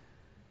in.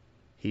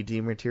 He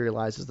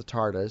dematerializes the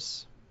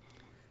TARDIS.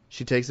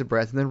 She takes a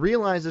breath and then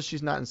realizes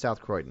she's not in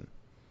South Croydon.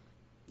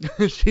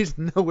 She's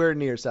nowhere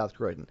near South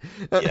Croydon.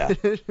 Yeah.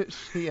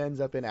 She ends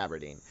up in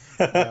Aberdeen.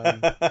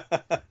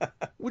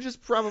 Which is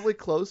probably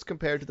close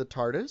compared to the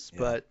TARDIS,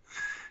 but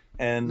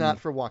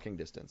not for walking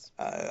distance.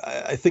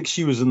 I think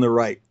she was in the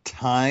right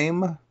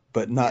time,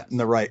 but not in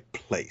the right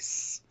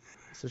place.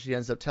 So she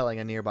ends up telling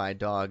a nearby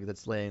dog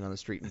that's laying on the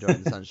street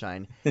enjoying the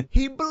sunshine,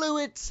 "He blew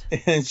it!"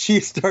 And she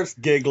starts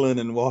giggling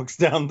and walks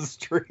down the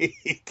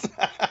street.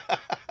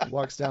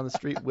 Walks down the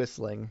street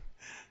whistling.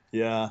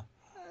 Yeah.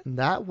 And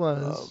that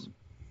was,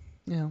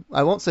 you know,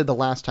 I won't say the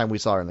last time we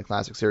saw her in the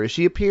classic series.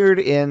 She appeared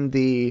in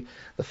the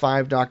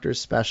Five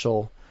Doctors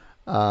special.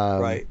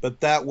 Right, but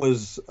that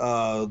was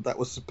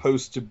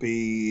supposed to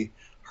be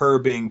her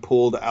being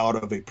pulled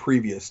out of a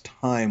previous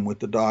time with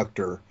the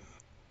Doctor.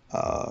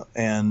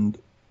 And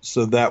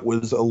so that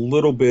was a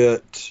little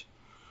bit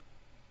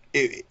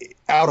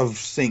out of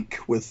sync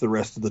with the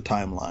rest of the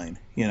timeline,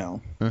 you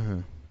know. Mm-hmm.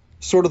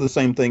 Sort of the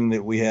same thing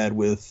that we had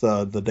with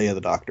the Day of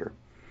the Doctor.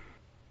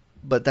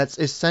 But that's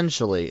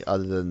essentially,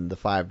 other than the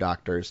Five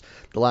Doctors,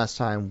 the last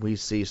time we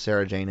see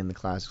Sarah Jane in the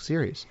classic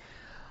series.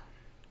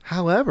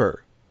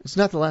 However, it's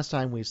not the last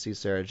time we see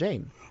Sarah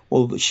Jane.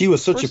 Well, she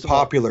was such a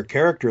popular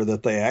character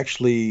that they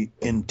actually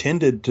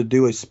intended to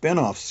do a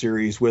spin-off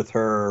series with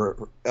her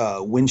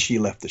when she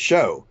left the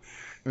show.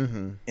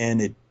 Mm-hmm.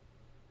 And it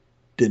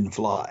didn't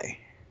fly.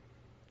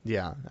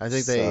 Yeah, I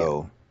think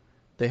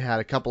they had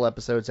a couple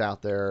episodes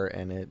out there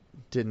and it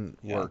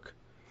didn't work.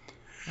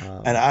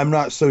 And I'm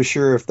not so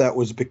sure if that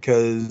was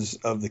because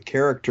of the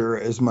character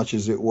as much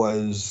as it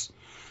was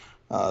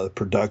the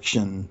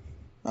production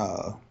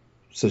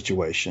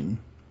situation.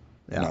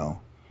 Yeah. You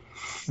know.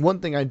 One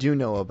thing I do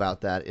know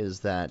about that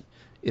is that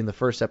in the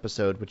first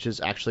episode, which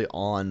is actually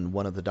on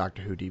one of the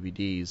Doctor Who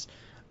DVDs,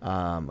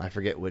 I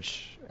forget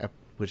which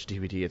which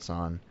DVD it's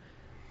on.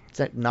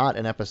 It's not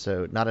an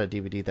episode, not a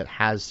DVD that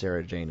has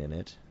Sarah Jane in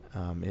it.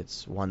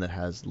 It's one that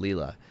has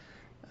Leela.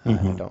 I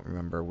don't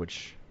remember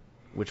which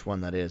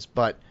one that is,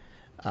 but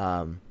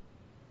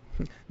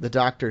the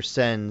Doctor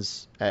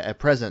sends a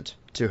present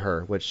to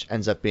her, which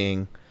ends up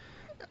being,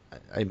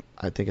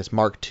 I think it's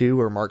Mark II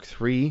or Mark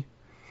III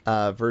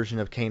version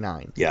of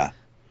K9. Yeah.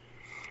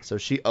 So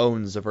she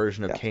owns a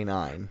version of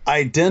K9.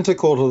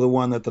 Identical to the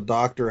one that the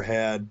Doctor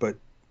had, but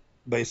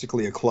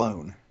basically a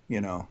clone,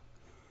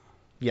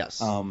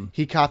 Yes.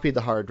 He copied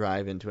the hard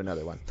drive into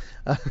another one.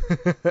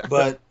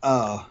 But,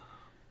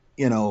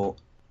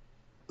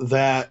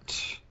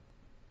 that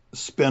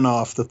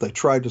spinoff that they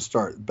tried to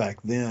start back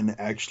then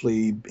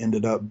actually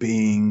ended up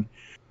being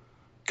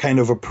kind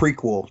of a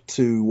prequel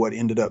to what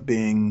ended up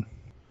being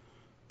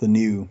the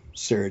new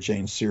Sarah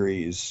Jane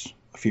series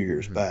a few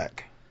years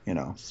back,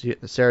 The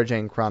Sarah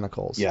Jane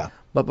Chronicles. Yeah.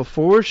 But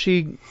before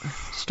she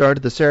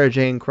started the Sarah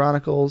Jane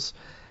Chronicles,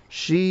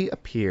 she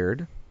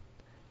appeared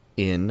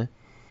in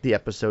the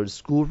episode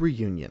School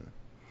Reunion,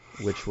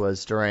 which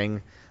was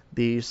during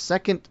the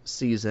second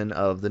season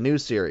of the new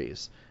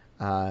series.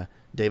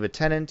 David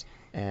Tennant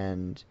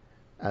and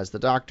as the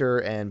Doctor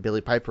and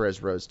Billie Piper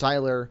as Rose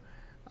Tyler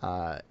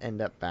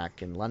end up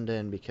back in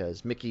London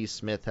because Mickey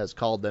Smith has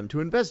called them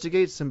to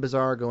investigate some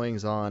bizarre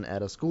goings-on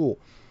at a school.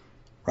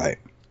 Right.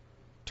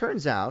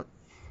 Turns out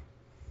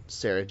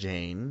Sarah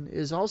Jane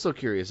is also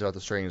curious about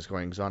the strange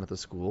goings-on at the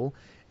school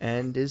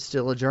and is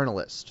still a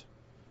journalist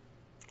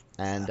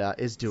and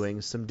is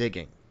doing some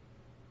digging.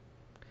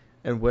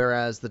 And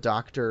whereas the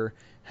Doctor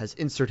has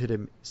inserted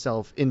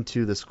himself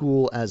into the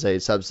school as a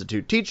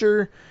substitute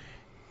teacher,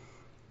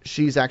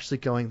 she's actually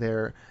going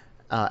there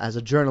as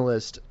a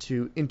journalist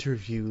to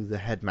interview the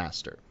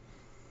headmaster.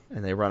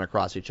 And they run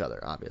across each other,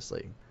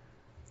 obviously.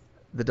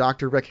 The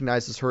Doctor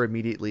recognizes her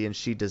immediately, and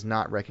she does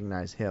not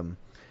recognize him.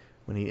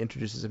 When he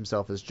introduces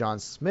himself as John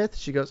Smith,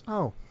 she goes,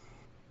 "Oh,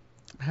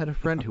 I had a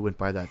friend who went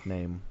by that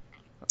name."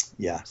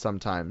 Yeah.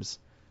 Sometimes.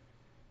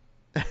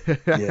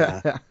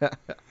 Yeah.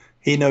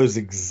 He knows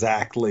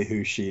exactly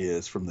who she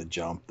is from the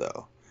jump,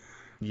 though.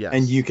 Yes.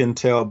 And you can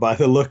tell by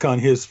the look on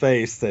his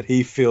face that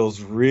he feels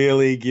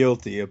really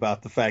guilty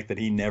about the fact that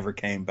he never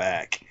came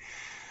back.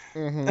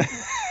 Mm-hmm.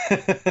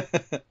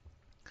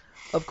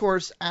 Of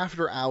course,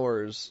 after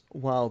hours,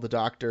 while the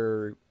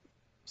Doctor,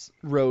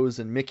 Rose,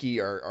 and Mickey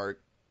are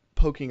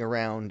poking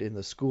around in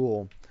the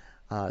school,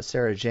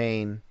 Sarah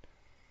Jane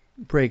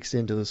breaks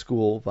into the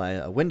school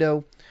via a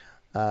window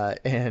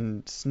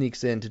and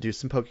sneaks in to do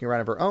some poking around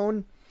of her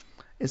own.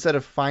 Instead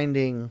of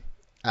finding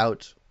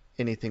out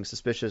anything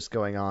suspicious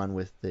going on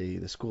with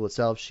the school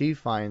itself, she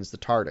finds the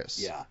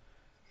TARDIS. Yeah.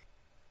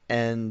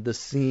 And the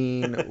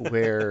scene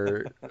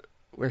where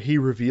he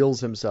reveals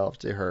himself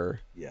to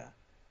her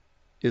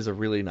is a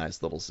really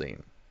nice little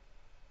scene.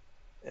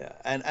 Yeah,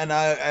 and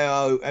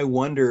I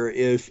wonder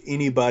if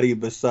anybody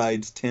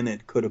besides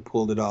Tennant could have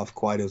pulled it off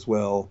quite as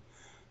well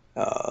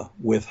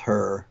with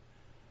her.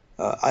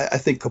 I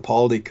think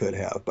Capaldi could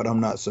have, but I'm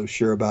not so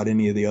sure about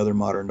any of the other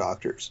modern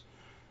Doctors.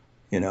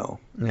 Yeah.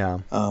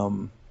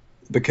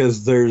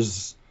 Because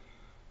there's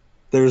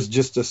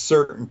just a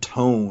certain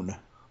tone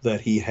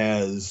that he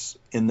has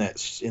in that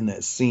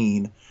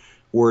scene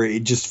where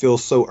it just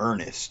feels so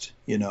earnest,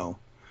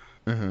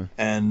 Mm-hmm.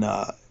 and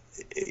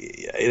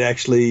it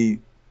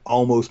actually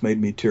almost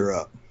made me tear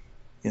up,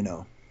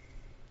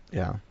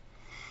 Yeah.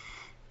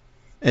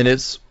 And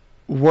it's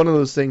one of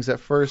those things at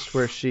first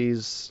where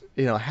she's,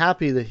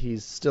 happy that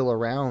he's still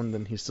around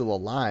and he's still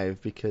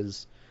alive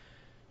because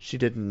she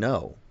didn't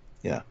know.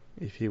 Yeah.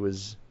 If he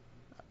was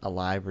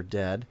alive or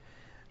dead.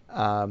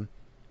 But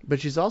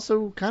she's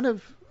also kind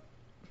of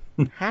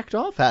hacked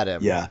off at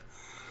him. Yeah.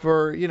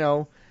 For,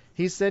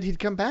 he said he'd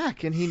come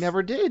back and he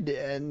never did.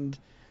 And,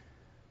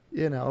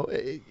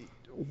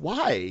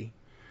 why?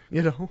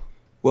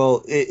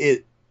 Well,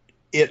 it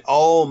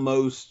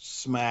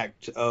almost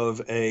smacked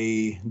of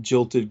a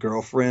jilted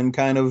girlfriend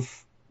kind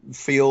of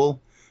feel,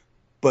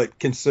 but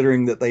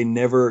considering that they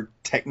never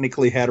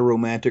technically had a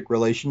romantic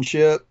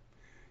relationship,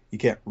 you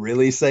can't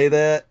really say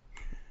that.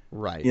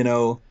 Right.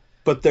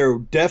 But there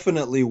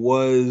definitely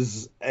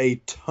was a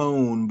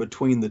tone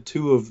between the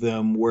two of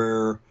them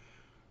where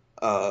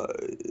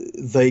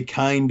they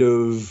kind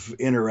of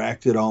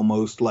interacted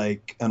almost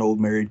like an old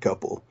married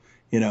couple,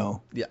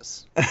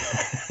 Yes.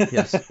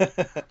 Yes.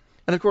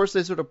 And of course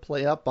they sort of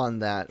play up on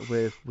that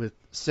with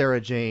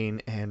Sarah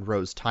Jane and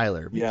Rose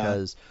Tyler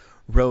because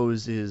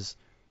Rose is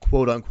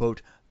quote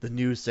unquote the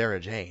new Sarah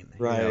Jane.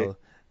 Right.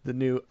 The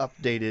new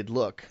updated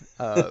look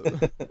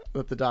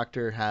that the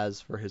Doctor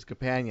has for his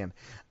companion.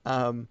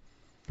 And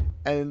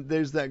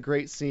there's that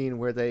great scene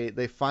where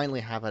they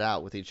finally have it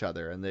out with each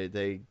other, and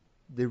they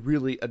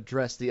really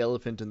address the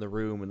elephant in the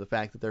room and the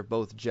fact that they're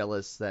both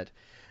jealous that,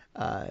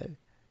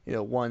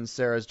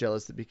 Sarah's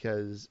jealous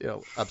because,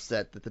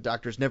 upset that the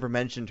Doctor's never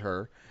mentioned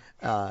her.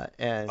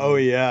 And oh,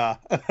 yeah.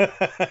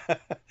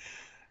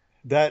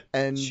 That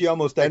and she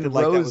almost acted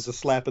like that was a Rose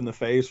slap in the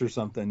face or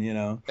something, you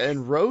know.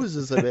 and Rose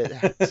is a bit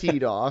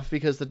teed off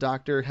because the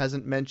doctor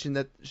hasn't mentioned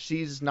that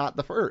she's not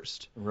the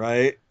first.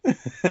 Right?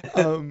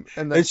 And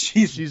And that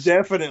she's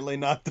definitely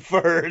not the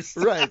first.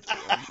 right.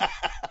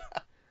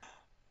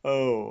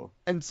 Oh.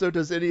 And so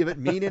does any of it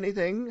mean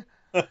anything?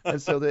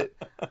 And so that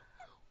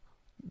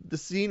the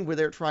scene where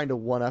they're trying to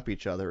one up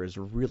each other is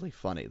really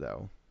funny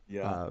though.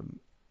 Yeah.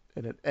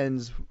 And it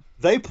ends.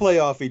 They play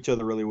off each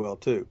other really well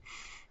too.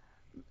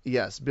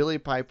 Yes, Billy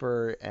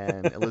Piper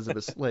and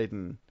Elizabeth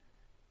Sladen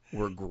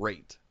were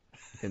great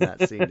in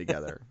that scene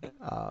together.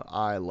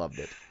 I loved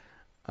it.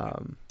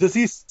 Does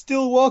he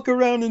still walk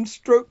around and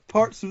stroke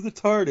parts of the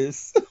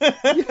TARDIS?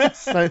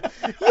 Yes,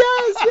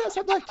 yes,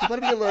 I'm like,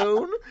 let me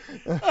alone.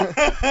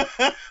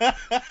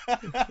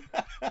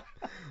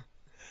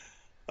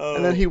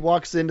 And then he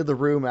walks into the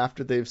room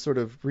after they've sort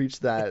of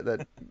reached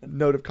that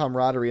note of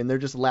camaraderie, and they're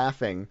just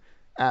laughing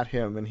at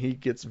him, and he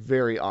gets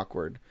very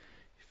awkward.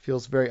 He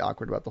feels very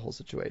awkward about the whole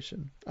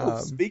situation.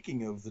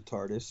 Speaking of the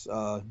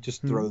TARDIS,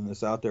 just throwing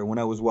this out there, when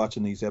I was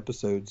watching these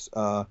episodes,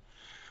 I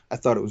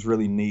thought it was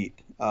really neat.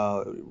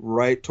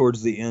 Right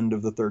towards the end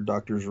of the Third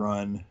Doctor's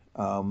run,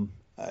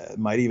 it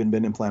might even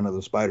been in Planet of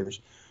the Spiders,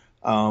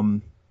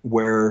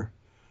 where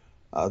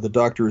the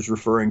Doctor is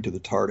referring to the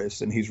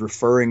TARDIS, and he's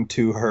referring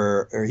to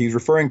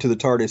the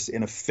TARDIS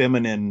in a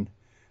feminine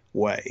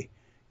way,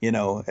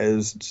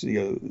 as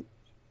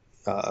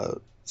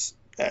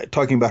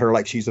talking about her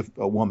like she's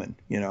a woman,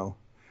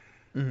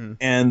 Mm-hmm.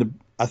 And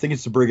I think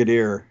it's the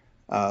Brigadier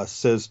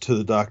says to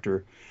the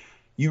Doctor,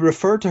 "You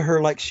refer to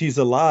her like she's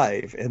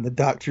alive," and the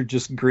Doctor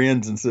just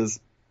grins and says,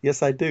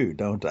 "Yes, I do,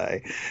 don't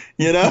I?"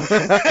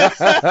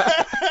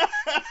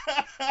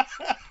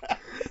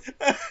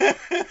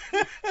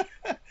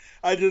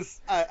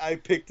 I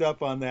picked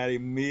up on that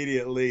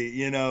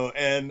immediately,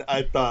 and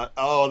I thought,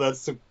 oh,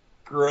 that's so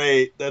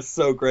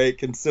great,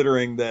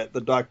 considering that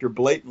the Doctor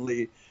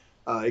blatantly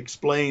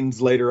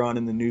explains later on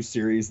in the new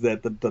series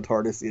that the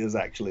TARDIS is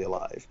actually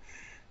alive.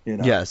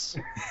 Yes.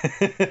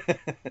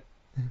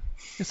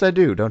 Yes, I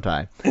do, don't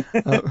I?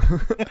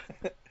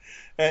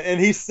 And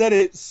he said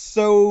it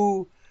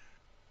so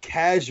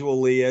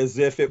casually, as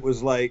if it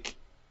was like,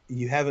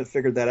 you haven't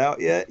figured that out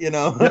yet,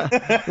 Yeah.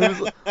 It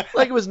was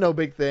like it was no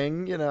big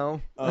thing,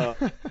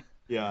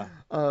 Yeah.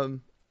 But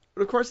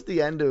of course, at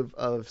the end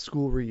of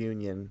school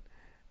reunion,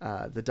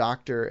 the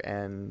Doctor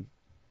and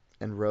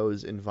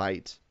Rose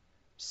invite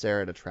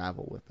Sarah to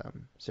travel with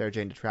them. Sarah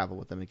Jane to travel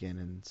with them again,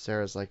 and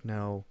Sarah's like,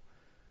 no,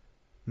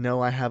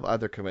 I have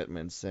other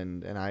commitments,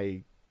 and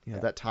I,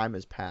 that time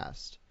has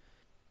passed.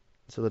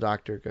 So the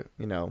Doctor,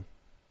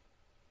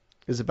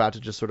 is about to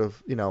just sort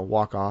of,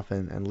 walk off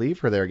and leave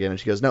her there again, and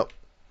she goes, no,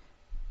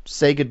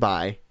 say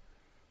goodbye.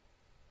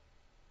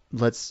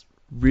 Let's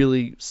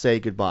really say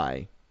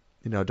goodbye.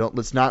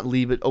 Let's not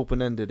leave it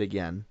open-ended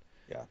again.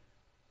 Yeah.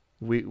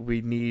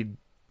 We need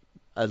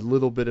a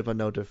little bit of a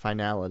note of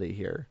finality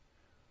here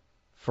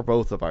for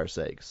both of our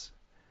sakes.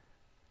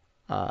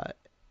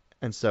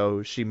 And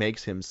so she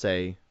makes him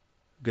say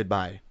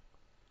goodbye,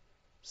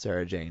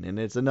 Sarah Jane. And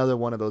it's another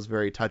one of those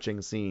very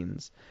touching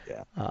scenes.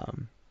 Yeah.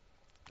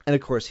 And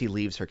of course, he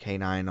leaves her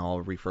canine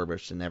all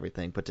refurbished and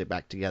everything, puts it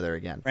back together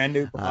again. Brand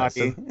new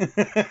body.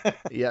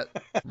 Yeah,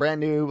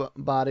 brand new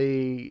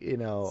body,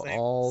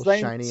 all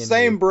shiny and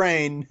same new.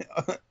 brain.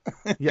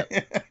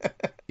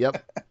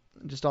 Yep.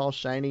 Just all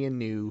shiny and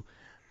new.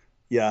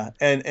 Yeah,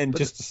 and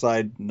just a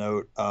side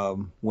note,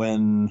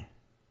 when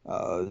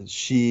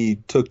she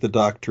took the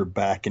Doctor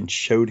back and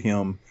showed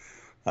him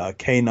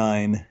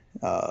canine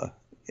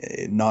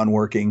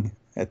non-working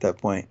at that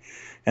point,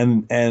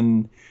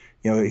 and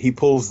he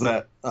pulls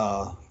that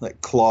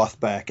cloth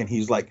back, and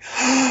he's like,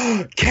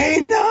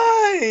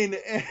 "Canine!"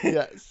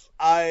 Yes.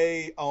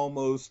 I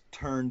almost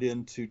turned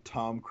into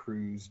Tom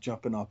Cruise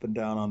jumping up and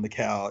down on the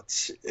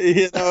couch.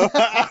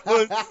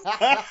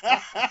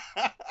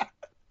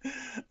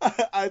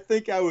 I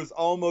think I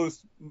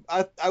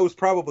was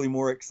probably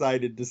more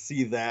excited to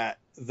see that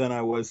than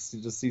I was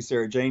to see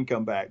Sarah Jane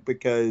come back,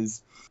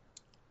 because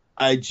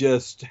I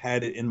just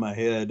had it in my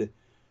head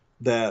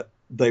that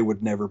they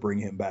would never bring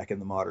him back in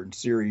the modern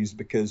series,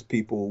 because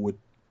people would,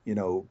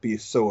 be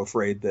so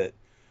afraid that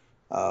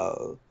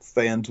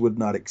fans would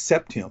not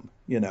accept him,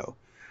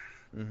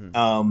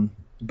 Mm-hmm.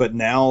 But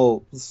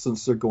now,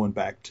 since they're going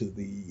back to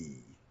the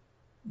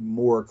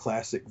more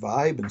classic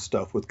vibe and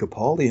stuff with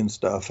Capaldi and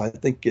stuff, I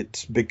think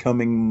it's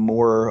becoming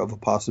more of a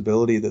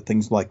possibility that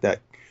things like that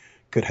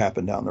could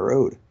happen down the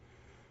road,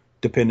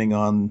 depending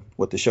on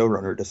what the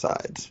showrunner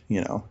decides,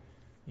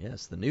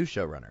 Yes, the new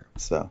showrunner.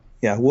 So,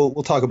 yeah,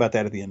 we'll talk about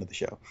that at the end of the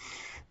show.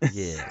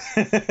 Yes.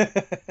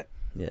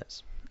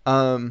 Yes.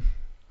 Of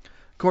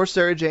course,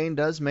 Sarah Jane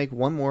does make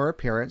one more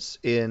appearance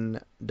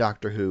in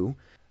Doctor Who,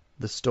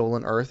 The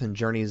Stolen Earth and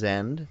Journey's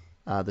End,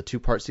 the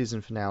two-part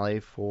season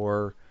finale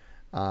for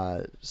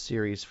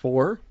Series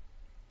 4.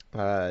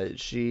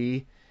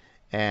 She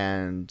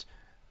and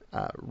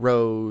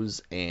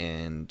Rose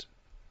and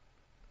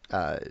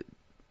I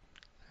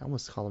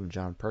almost call him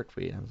John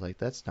Pertwee. I was like,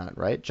 that's not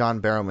right.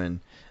 John Barrowman.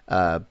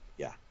 Yeah.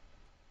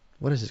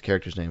 what is his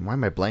character's name? Why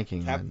am I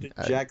blanking? Captain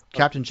Jack.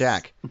 Captain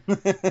Jack.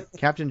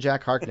 Captain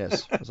Jack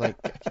Harkness. I was like,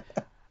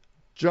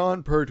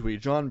 John Pertwee,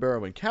 John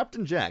Barrowman,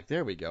 Captain Jack.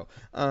 There we go.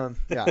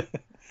 Yeah.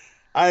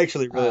 I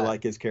actually really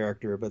like his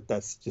character, but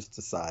that's just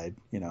aside,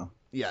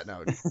 Yeah,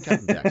 no,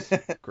 Captain Jack's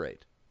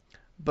great.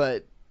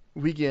 But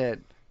we get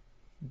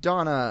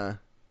Donna,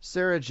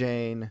 Sarah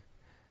Jane,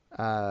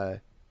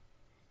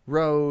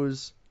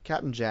 Rose,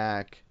 Captain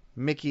Jack,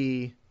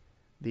 Mickey,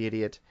 the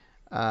idiot.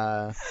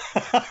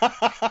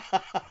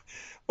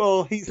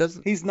 Well,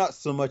 he's not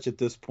so much at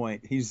this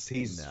point.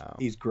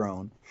 He's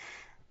grown.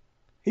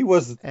 He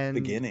was at the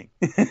beginning.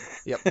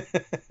 Yep.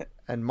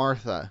 And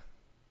Martha.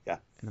 Yeah.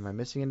 And am I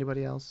missing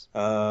anybody else?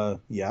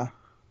 Yeah.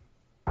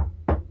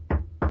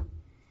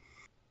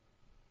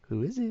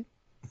 Who is it?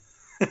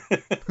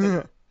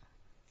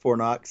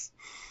 Fornox.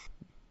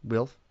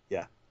 Wilf?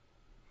 Yeah.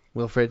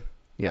 Wilfred?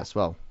 Yes,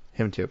 well,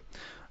 him too.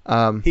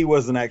 He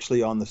wasn't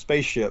actually on the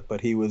spaceship,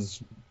 but he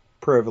was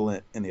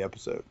prevalent in the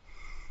episode.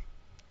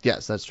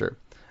 Yes, that's true.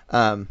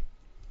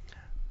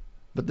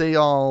 But they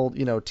all,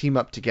 team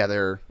up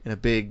together in a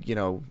big,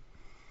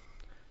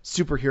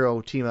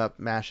 superhero team up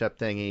mashup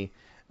thingy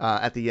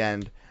at the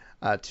end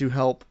to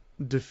help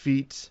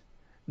defeat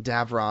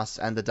Davros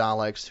and the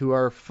Daleks, who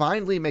are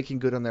finally making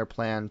good on their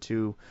plan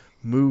to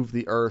move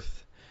the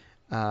Earth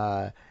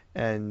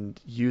and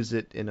use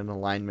it in an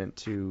alignment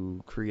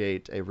to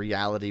create a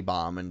reality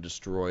bomb and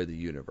destroy the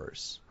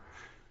universe.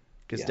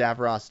 Because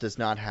Davros does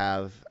not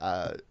have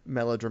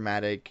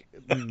melodramatic,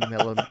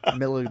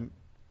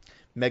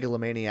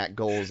 megalomaniac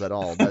goals at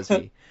all, does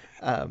he?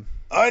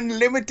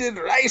 Unlimited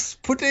rice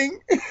pudding,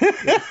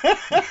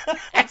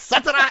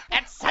 etc.,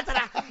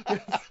 etc.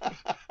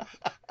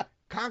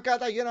 Conquer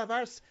the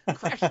universe,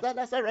 crush the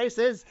lesser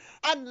races,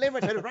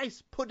 unlimited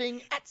rice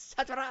pudding,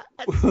 etc.,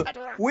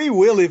 etc. We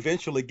will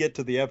eventually get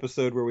to the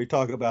episode where we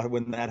talk about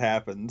when that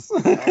happens.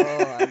 Oh,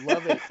 I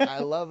love it.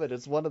 I love it.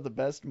 It's one of the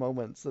best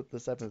moments that the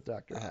Seventh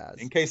Doctor has.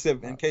 In case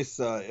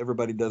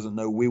everybody doesn't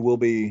know, we will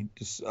be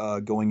just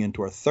going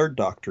into our Third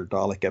Doctor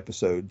Dalek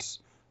episodes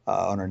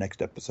on our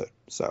next episode.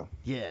 So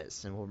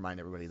yes, and we'll remind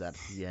everybody that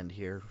at the end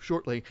here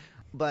shortly.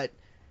 But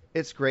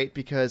it's great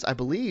because I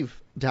believe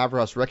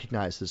Davros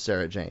recognizes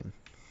Sarah Jane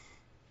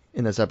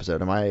in this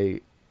episode. Am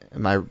I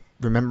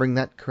remembering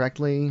that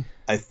correctly?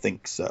 I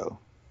think so.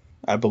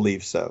 I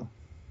believe so.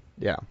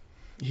 Yeah.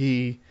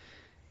 He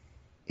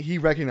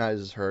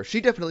recognizes her. She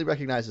definitely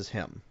recognizes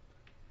him.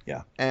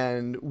 Yeah.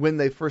 And when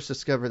they first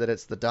discover that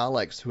it's the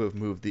Daleks who have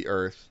moved the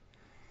Earth,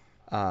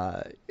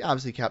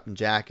 obviously Captain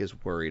Jack is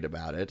worried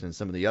about it, and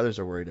some of the others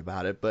are worried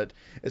about it, but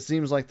it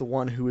seems like the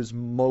one who is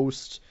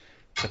most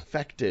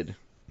affected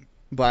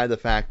by the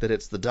fact that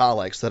it's the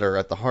Daleks that are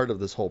at the heart of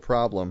this whole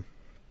problem,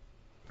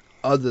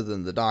 other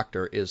than the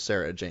Doctor, is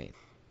Sarah Jane.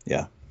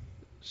 Yeah.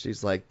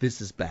 She's like,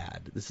 this is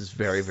bad. This is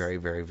very, very,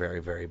 very, very,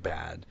 very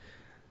bad.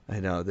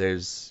 I know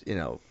there's,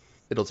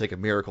 it'll take a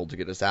miracle to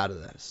get us out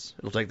of this.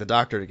 It'll take the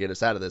Doctor to get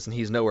us out of this, and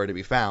he's nowhere to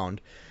be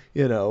found,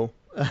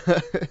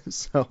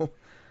 So.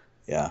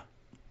 Yeah.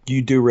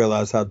 You do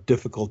realize how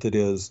difficult it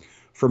is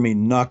for me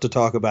not to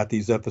talk about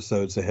these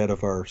episodes ahead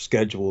of our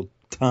scheduled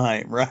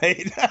time,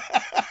 right?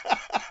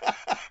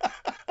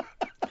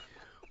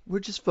 We're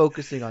just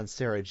focusing on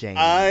Sarah Jane.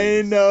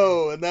 I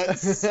know, and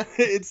that's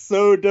it's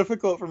so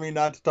difficult for me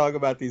not to talk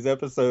about these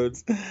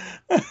episodes.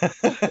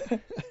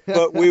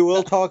 But we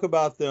will talk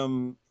about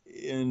them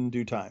in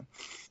due time.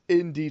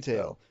 In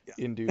detail. So,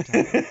 yeah. In due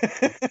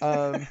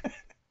time.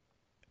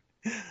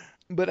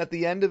 But at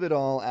the end of it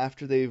all,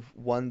 after they've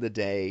won the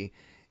day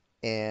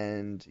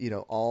and,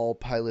 all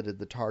piloted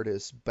the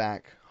TARDIS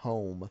back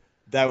home.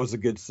 That was a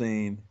good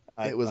scene.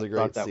 It was a great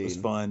thought that scene. Was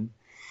fun.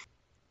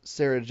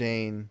 Sarah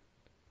Jane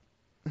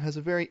has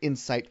a very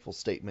insightful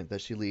statement that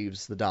she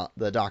leaves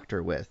the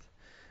Doctor with.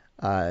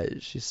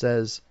 She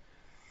says,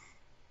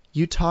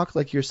 "You talk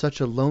like you're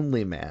such a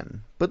lonely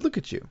man, but look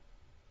at you.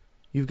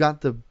 You've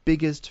got the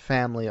biggest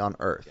family on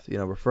Earth,"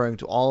 referring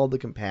to all the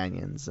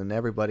companions and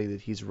everybody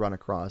that he's run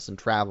across and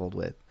traveled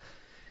with.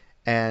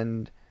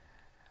 And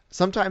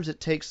sometimes it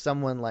takes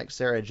someone like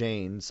Sarah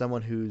Jane,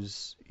 someone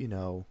who's,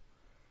 a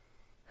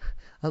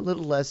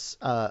little less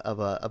of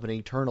an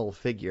eternal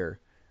figure,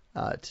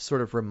 to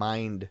sort of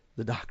remind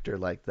the Doctor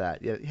like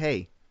that.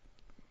 Hey,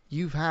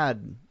 you've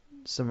had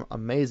some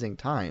amazing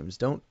times.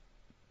 Don't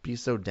be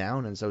so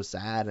down and so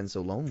sad and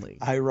so lonely.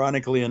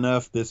 Ironically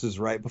enough, this is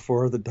right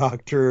before the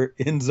Doctor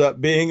ends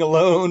up being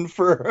alone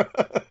for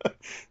a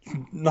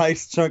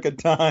nice chunk of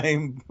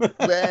time.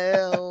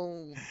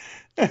 Well,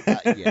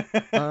 yeah.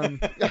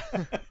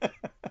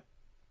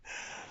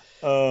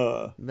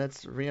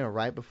 That's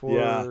right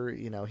before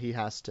he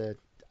has to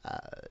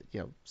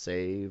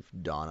save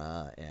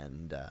Donna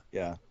and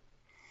yeah.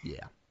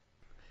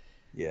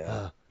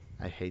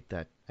 I hate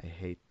that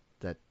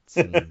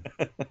scene.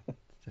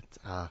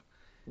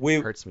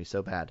 It hurts me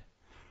so bad.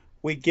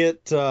 We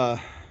get a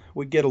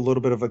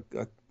little bit of a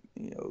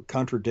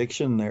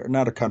contradiction there.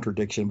 Not a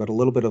contradiction, but a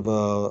little bit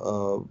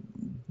of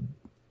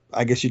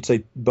I guess you'd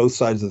say both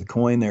sides of the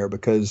coin there,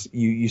 because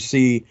you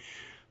see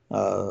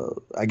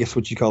I guess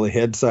what you call the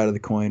head side of the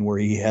coin, where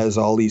he has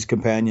all these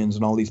companions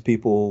and all these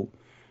people,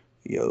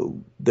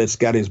 that's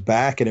got his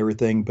back and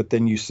everything. But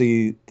then you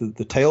see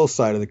the tail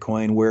side of the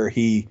coin, where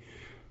he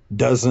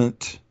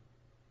doesn't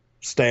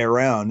stay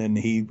around and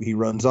he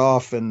runs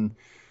off, and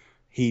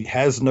he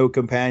has no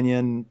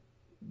companion,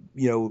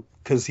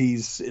 because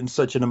he's in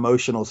such an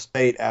emotional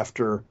state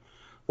after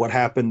what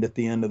happened at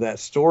the end of that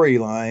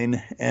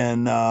storyline.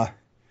 And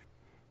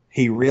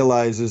he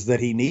realizes that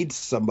he needs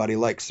somebody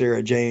like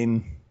Sarah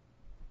Jane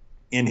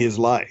in his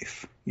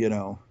life,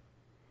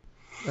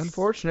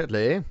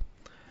 Unfortunately,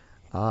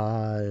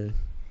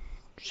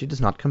 she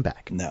does not come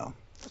back. No.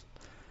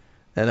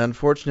 And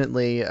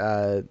unfortunately,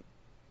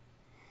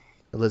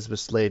 Elizabeth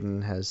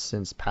Sladen has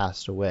since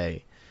passed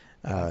away.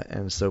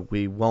 And so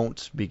we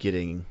won't be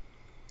getting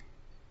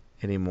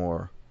any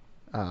more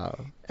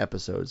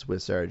episodes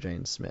with Sarah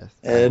Jane Smith.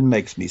 It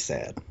makes me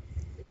sad.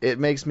 It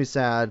makes me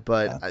sad,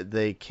 but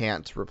they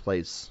can't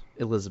replace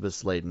Elizabeth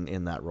Sladen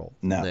in that role.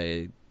 No.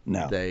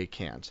 They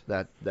can't.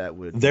 That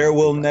would. There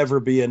will never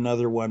be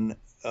another one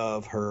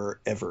of her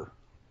ever,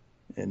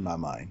 in my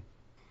mind.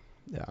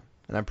 Yeah,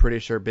 and I'm pretty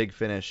sure Big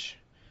Finish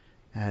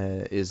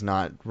is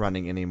not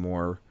running any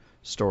more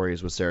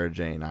stories with Sarah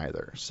Jane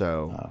either.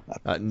 So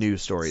new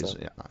stories, so.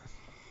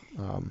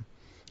 Yeah.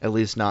 At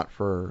least not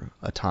for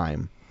a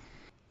time.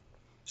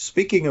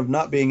 Speaking of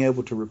not being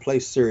able to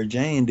replace Sarah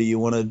Jane, do you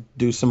want to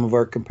do some of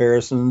our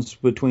comparisons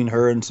between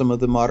her and some of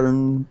the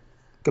modern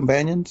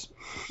companions?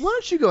 Why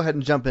don't you go ahead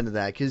and jump into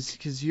that,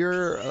 because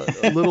you're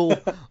a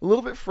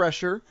little bit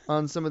fresher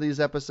on some of these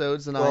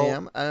episodes than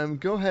I am.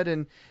 Go ahead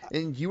and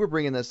you were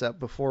bringing this up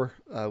before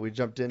we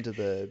jumped into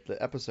the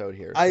episode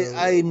here. So.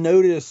 I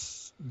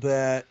noticed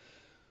that,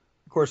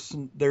 of course,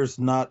 there's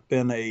not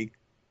been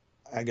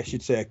I guess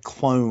you'd say a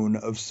clone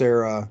of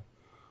Sarah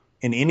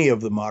in any of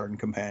the modern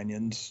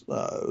companions,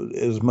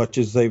 as much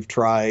as they've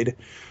tried.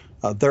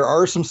 There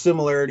are some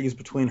similarities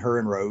between her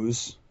and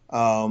Rose,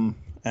 and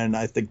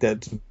I think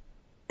that's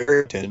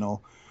very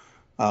intentional.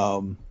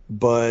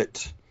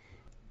 But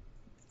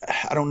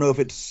I don't know if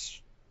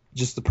it's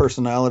just the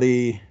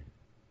personality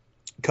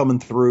coming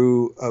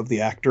through of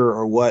the actor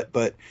or what,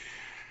 but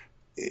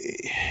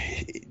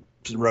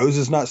Rose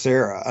is not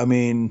Sarah. I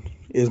mean,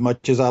 as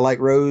much as I like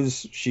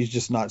Rose, she's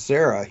just not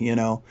Sarah,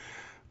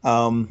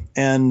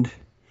 and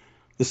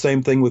the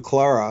same thing with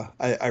Clara.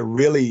 I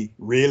really,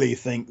 really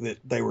think that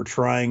they were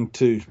trying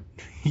to,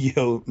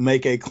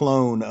 make a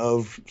clone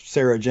of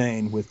Sarah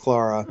Jane with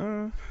Clara.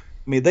 I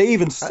mean, they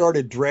even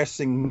started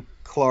dressing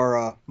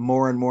Clara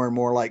more and more and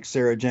more like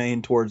Sarah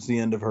Jane towards the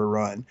end of her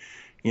run,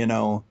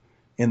 in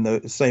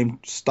the same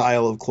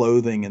style of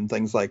clothing and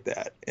things like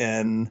that.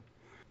 And,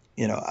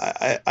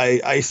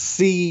 I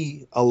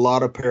see a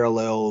lot of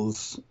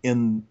parallels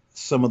in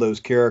some of those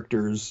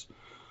characters,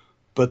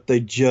 but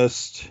I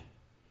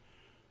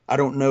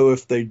don't know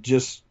if they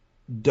just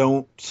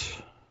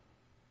don't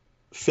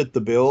fit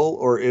the bill,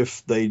 or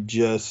if they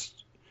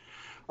just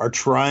are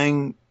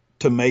trying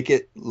to make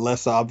it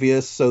less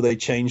obvious, so they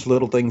change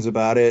little things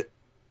about it,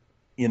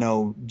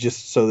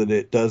 just so that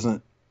it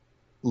doesn't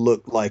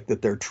look like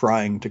that they're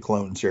trying to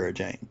clone Sarah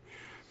Jane.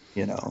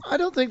 I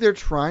don't think they're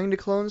trying to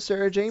clone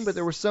Sarah Jane, but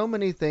there were so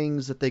many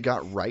things that they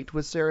got right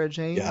with Sarah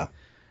Jane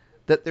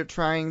that they're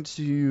trying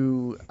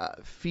to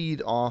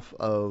feed off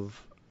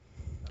of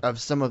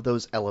some of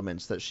those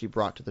elements that she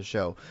brought to the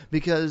show,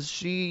 because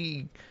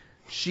she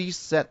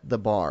set the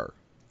bar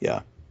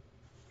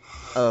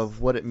of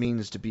what it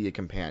means to be a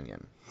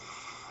companion.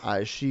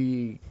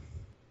 She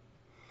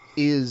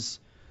is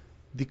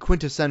the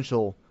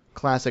quintessential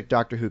classic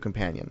Doctor Who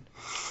companion.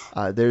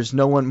 There's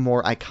no one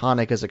more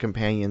iconic as a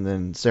companion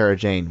than Sarah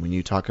Jane when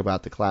you talk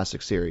about the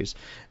classic series.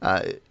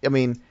 I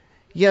mean,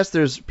 yes,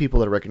 there's people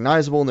that are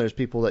recognizable, and there's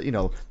people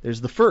that,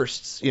 there's the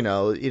firsts,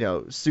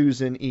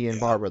 Susan, Ian,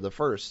 Barbara, the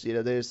first.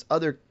 There's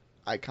other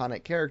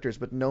iconic characters,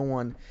 but no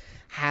one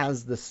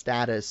has the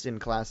status in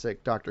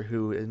classic Doctor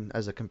Who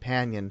as a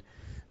companion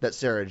that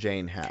Sarah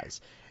Jane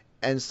has.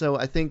 And so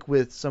I think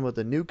with some of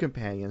the new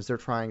companions, they're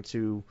trying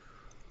to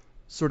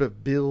sort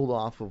of build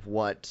off of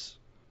what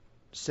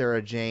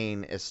Sarah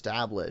Jane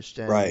established.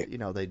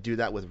 And, they do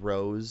that with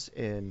Rose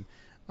in,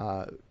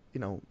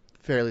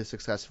 fairly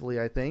successfully,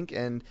 I think.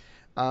 And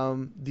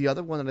the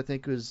other one that I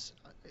think was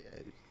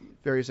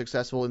very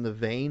successful in the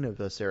vein of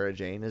the Sarah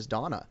Jane is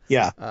Donna.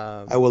 Yeah,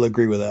 I will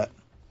agree with that.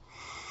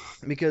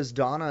 Because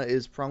Donna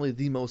is probably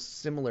the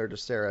most similar to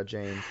Sarah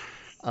Jane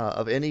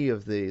of any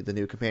of the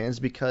new companions,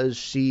 because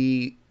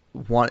she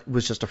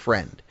was just a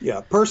friend.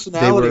 Yeah,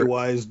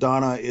 personality-wise,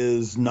 Donna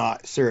is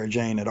not Sarah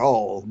Jane at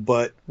all,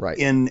 but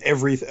in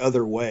every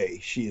other way,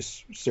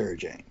 she's Sarah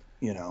Jane.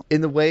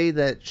 In the way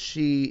that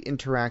she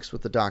interacts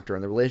with the Doctor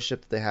and the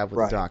relationship that they have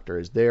with the Doctor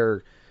is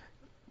they're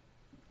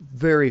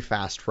very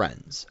fast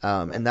friends.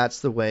 And that's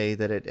the way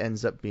that it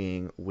ends up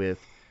being with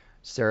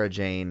Sarah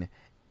Jane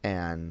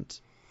and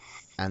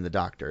the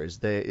Doctor.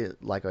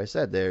 Like I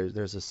said,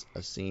 there's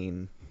a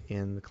scene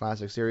in the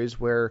classic series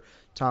where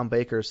Tom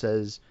Baker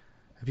says,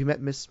 "Have you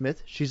met Miss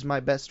Smith? She's my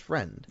best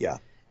friend." Yeah.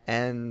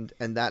 And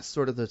that's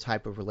sort of the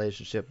type of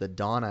relationship that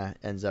Donna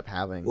ends up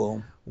having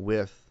Well,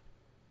 with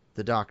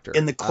the Doctor.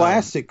 in the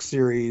classic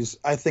series,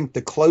 I think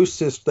the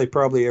closest they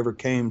probably ever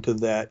came to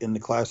that in the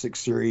classic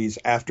series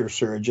after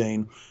Sarah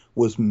Jane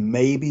was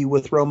maybe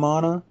with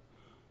Romana,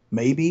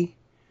 maybe.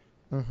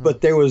 Mhm.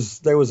 But there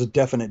was a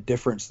definite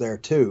difference there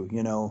too,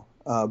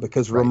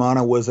 because Right.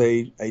 Romana was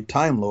a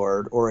Time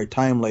Lord or a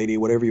Time Lady,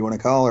 whatever you want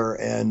to call her,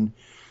 and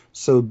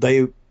so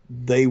they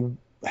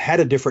had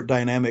a different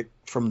dynamic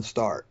from the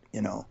start,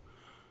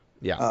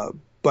 Yeah.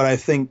 But I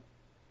think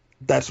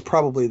that's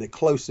probably the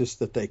closest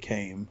that they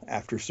came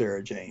after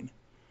Sarah Jane,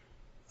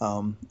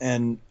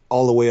 and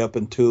all the way up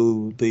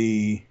into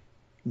the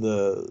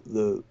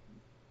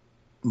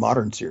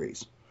modern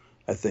series,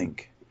 I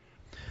think.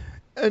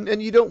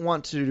 And you don't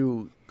want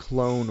to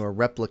clone or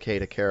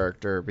replicate a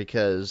character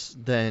because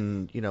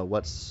then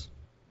what's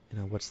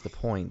the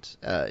point?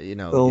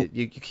 Well,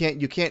 You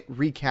can't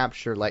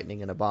recapture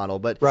lightning in a bottle,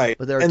 but right,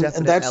 there are and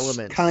definite that's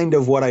elements. kind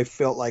of what I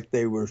felt like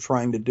they were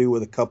trying to do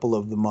with a couple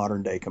of the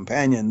modern day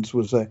companions.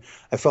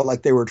 I felt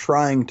like they were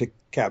trying to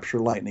capture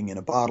lightning in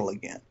a bottle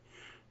again.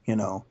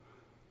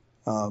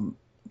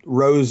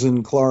 Rose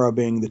and Clara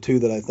being the two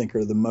that I think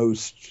are the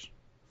most,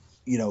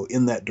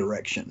 in that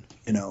direction.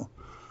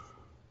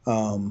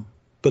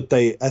 But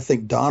I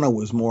think Donna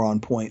was more on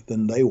point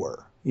than they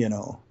were.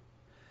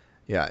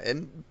 Yeah,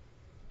 and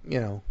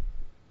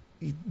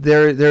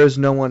there's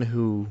no one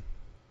who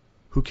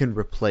can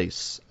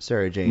replace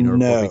Sarah Jane or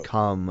No,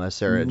 become a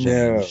Sarah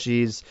Jane. no.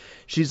 She's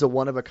a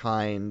one of a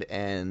kind,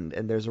 and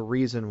there's a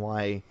reason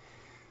why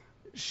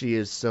she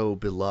is so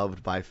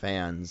beloved by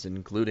fans,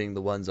 including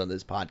the ones on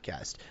this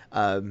podcast.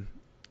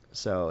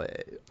 So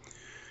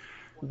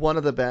one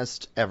of the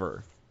best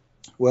ever.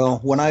 Well,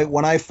 when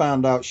I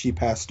found out she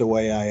passed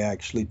away, I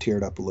actually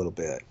teared up a little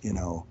bit.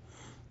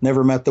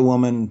 Never met the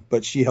woman,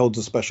 but she holds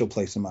a special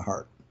place in my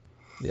heart.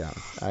 Yeah,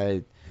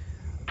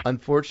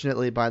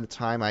 unfortunately, by the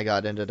time I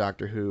got into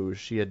Doctor Who,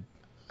 she had,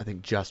 I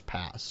think, just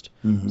passed.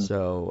 Mm-hmm.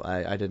 So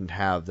I didn't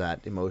have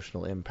that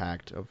emotional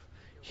impact of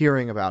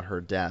hearing about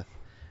her death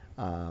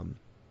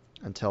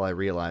until I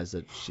realized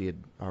that she had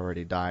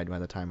already died by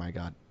the time I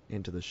got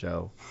into the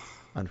show,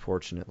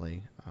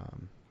 unfortunately.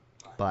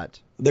 But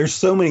there's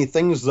so many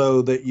things,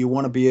 though, that you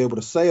want to be able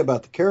to say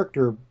about the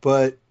character,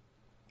 but,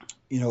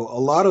 a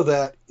lot of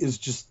that is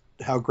just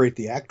how great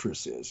the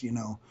actress is,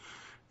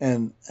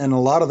 and a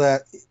lot of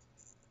that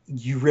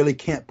you really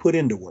can't put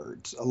into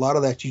words. A lot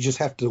of that you just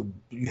have to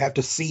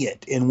see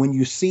it, and when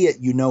you see it,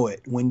 you know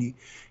it. When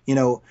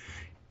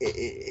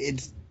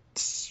it's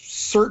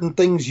certain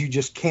things you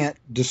just can't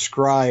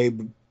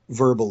describe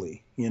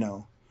verbally.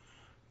 You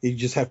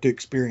just have to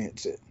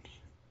experience it,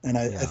 and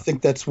I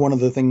think that's one of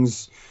the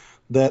things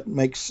that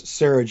makes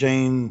Sarah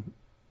Jane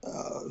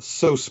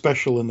so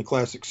special in the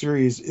classic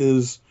series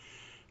is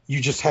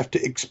you just have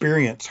to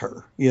experience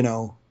her.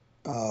 You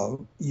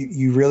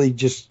really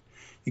just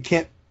you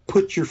can't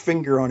put your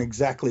finger on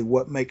exactly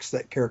what makes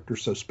that character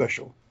so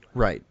special.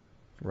 Right.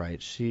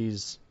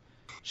 She's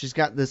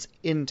got this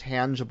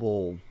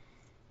intangible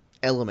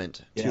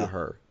element to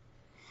her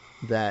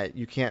that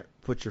you can't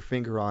put your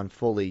finger on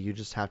fully. You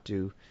just have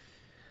to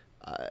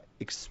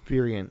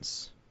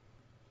experience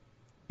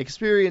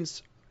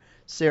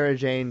Sarah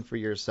Jane for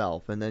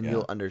yourself, and then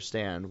you'll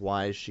understand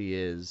why she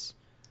is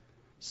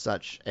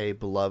such a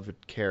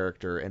beloved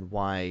character and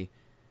why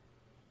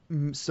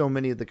so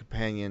many of the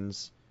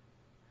companions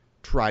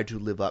try to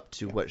live up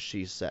to what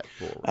she set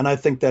forward. And I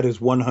think that is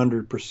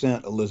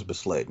 100% Elizabeth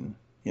Sladen,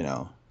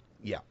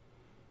 Yeah.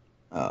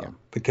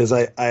 Because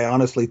I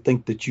honestly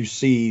think that you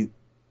see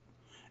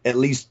at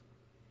least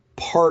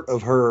part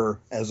of her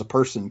as a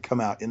person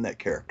come out in that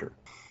character.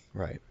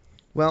 Right.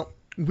 Well,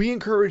 we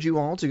encourage you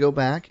all to go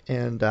back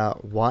and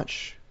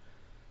watch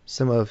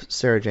some of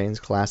Sarah Jane's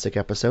classic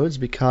episodes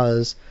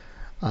because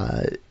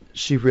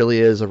she really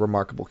is a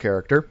remarkable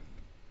character.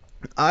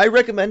 I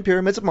recommend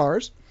Pyramids of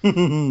Mars. So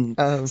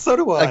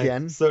do I.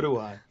 Again. So do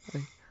I.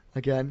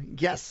 Again.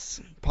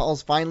 Yes.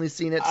 Paul's finally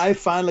seen it. I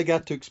finally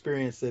got to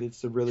experience it.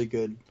 It's a really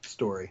good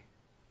story.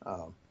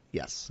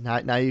 Yes.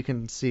 Now you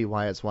can see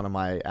why it's one of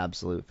my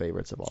absolute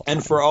favorites of all time.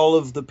 And for all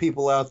of the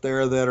people out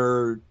there that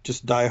are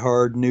just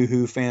diehard New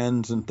Who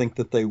fans and think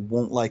that they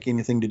won't like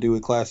anything to do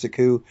with Classic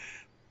Who,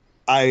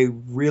 I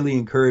really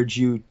encourage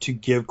you to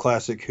give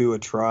Classic Who a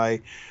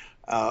try.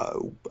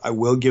 I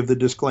will give the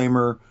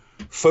disclaimer,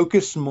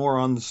 focus more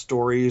on the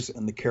stories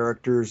and the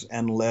characters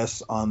and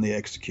less on the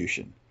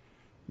execution.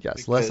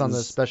 Yes, less on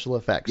the special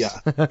effects.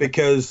 Yeah,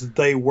 because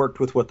they worked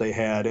with what they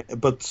had.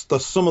 But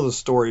some of the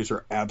stories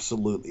are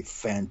absolutely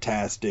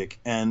fantastic.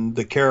 And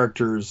the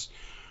characters,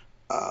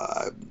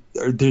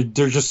 they're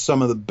just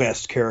some of the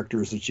best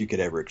characters that you could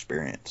ever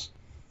experience.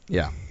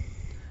 Yeah.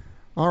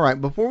 All right,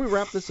 before we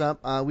wrap this up,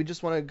 we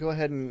just want to go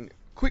ahead and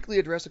quickly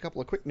address a couple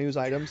of quick news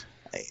items.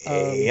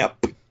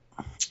 Yep.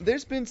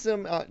 There's been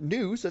some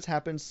news that's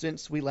happened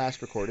since we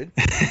last recorded.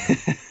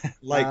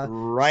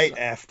 Right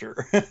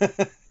after.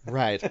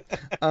 Right.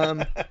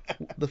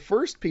 The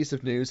first piece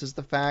of news is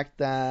the fact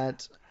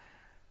that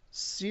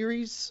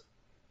Series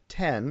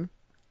 10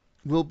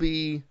 will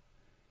be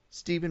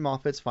Stephen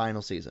Moffat's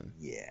final season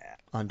Yeah.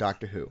 on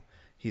Doctor Who.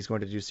 He's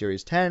going to do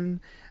series 10,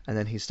 and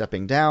then he's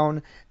stepping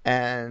down,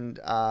 and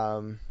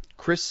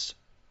Chris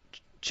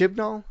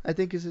Chibnall, I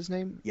think is his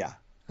name. Yeah,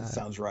 that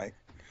sounds right.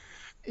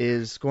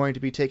 Is going to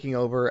be taking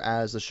over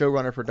as the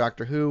showrunner for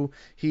Doctor Who.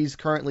 He's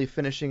currently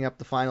finishing up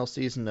the final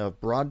season of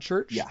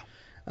Broadchurch,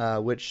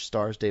 which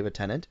stars David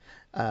Tennant.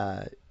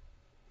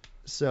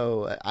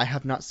 So I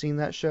have not seen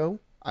that show.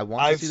 I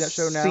want to see that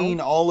show now. I've seen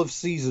all of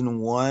season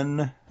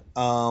 1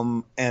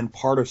 and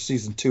part of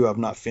season 2. I've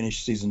not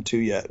finished season 2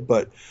 yet,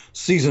 but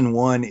season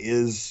 1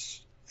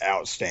 is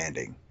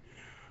outstanding.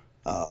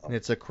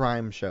 It's a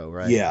crime show,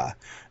 right? Yeah,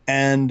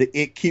 and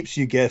it keeps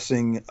you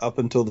guessing up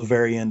until the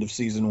very end of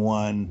season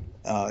 1.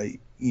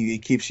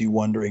 It keeps you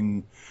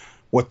wondering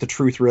what the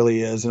truth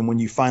really is, and when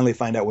you finally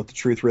find out what the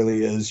truth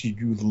really is,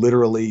 you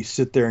literally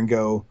sit there and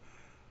go,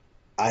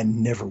 I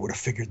never would have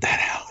figured that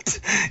out,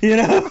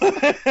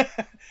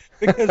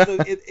 because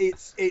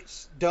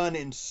it's done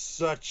in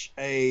such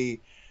a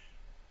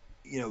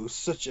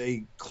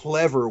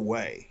clever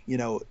way,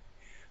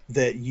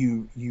 that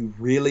you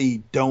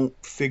really don't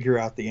figure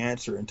out the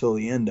answer until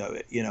the end of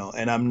it,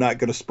 and I'm not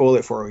going to spoil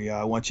it for you.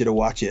 I want you to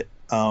watch it.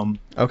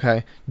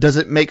 Okay. Does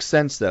it make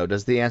sense though?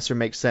 Does the answer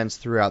make sense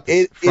throughout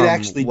it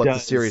actually what does.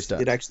 The series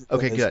does? It actually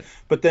okay, does. Good.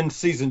 But then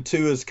season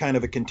 2 is kind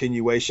of a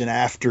continuation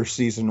after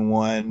season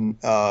 1.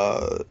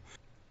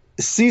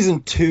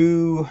 Season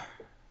 2,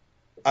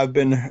 I've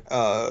been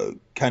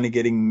kind of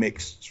getting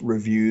mixed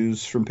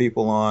reviews from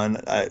people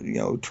on,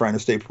 trying to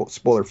stay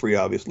spoiler free,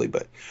 obviously,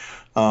 but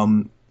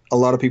a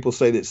lot of people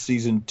say that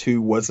season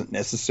 2 wasn't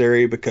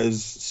necessary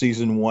because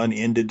season 1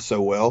 ended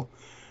so well.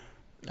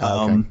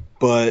 Okay.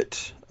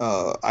 But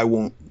I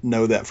won't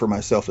know that for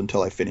myself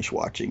until I finish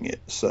watching it.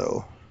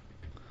 So.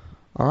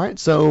 All right.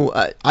 So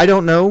I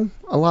don't know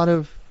a lot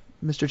of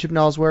Mr.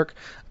 Chibnall's work.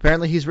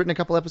 Apparently, he's written a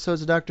couple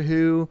episodes of Doctor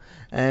Who,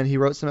 and he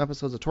wrote some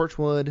episodes of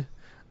Torchwood.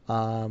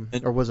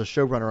 Or was a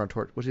showrunner on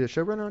Torch? Was he a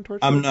showrunner on Torchwood?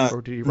 I'm not.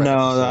 Or did he write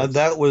episodes?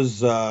 That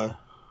was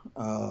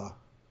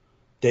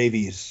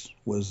Davies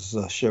was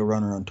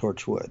showrunner on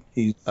Torchwood.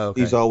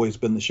 He's always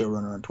been the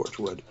showrunner on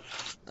Torchwood.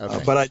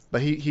 Okay.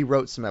 But he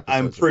wrote some episodes.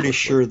 I'm pretty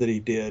sure that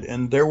he did,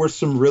 and there were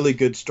some really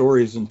good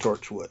stories in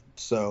Torchwood.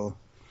 So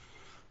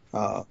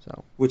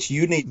which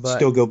you need to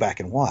still go back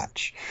and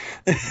watch.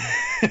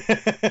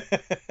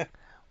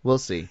 We'll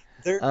see.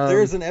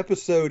 There's an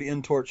episode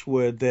in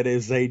Torchwood that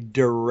is a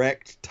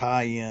direct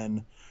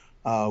tie-in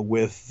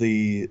with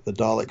the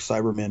Dalek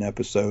Cybermen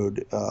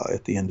episode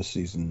at the end of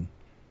season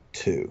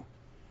 2.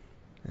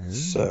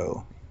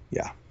 So,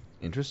 yeah.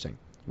 Interesting.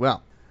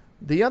 Well,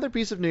 the other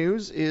piece of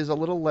news is a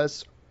little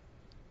less...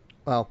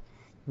 Well,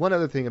 one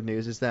other thing of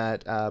news is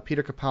that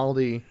Peter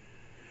Capaldi...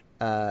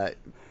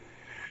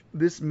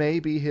 this may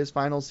be his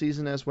final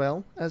season as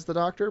well as the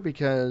Doctor,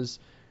 because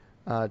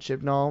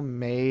Chibnall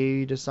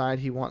may decide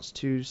he wants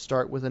to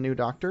start with a new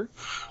Doctor,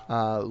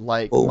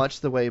 much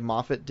the way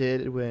Moffat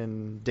did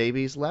when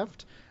Davies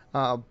left.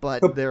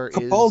 But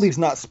Capaldi's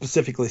not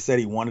specifically said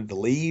he wanted to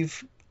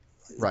leave,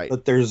 right?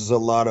 But there's a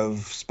lot of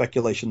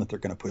speculation that they're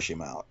going to push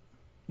him out.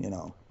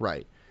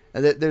 Right.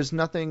 And there's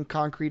nothing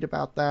concrete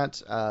about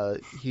that.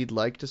 He'd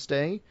like to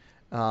stay.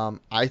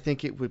 I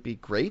think it would be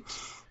great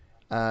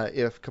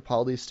if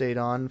Capaldi stayed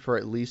on for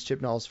at least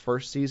Chibnall's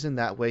first season.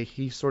 That way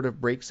he sort of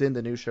breaks in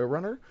the new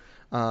showrunner.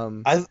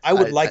 I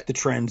would like the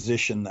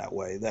transition that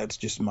way. That's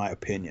just my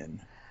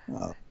opinion.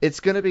 It's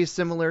going to be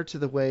similar to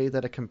the way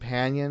that a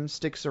companion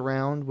sticks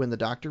around when the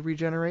Doctor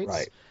regenerates.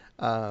 Right.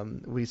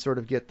 We sort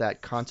of get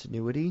that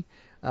continuity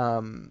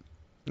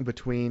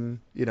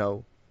between,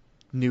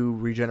 new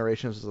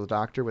regenerations of the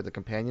Doctor with the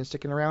companion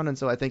sticking around, and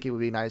so I think it would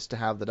be nice to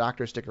have the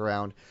Doctor stick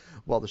around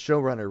while the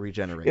showrunner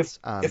regenerates.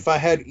 If I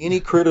had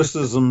any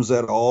criticisms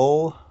at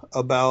all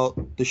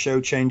about the show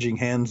changing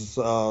hands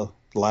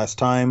last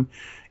time,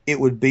 it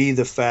would be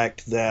the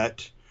fact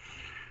that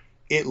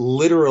it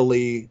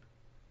literally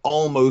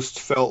almost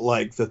felt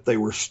like that they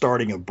were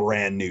starting a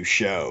brand new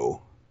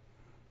show.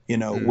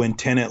 When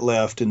Tennant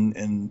left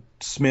and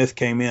Smith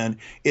came in,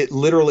 it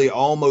literally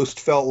almost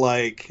felt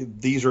like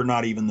these are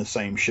not even the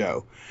same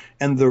show.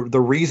 And the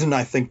reason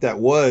I think that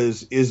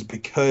is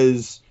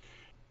because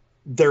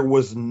there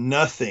was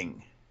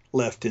nothing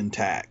left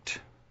intact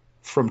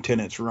from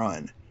Tennant's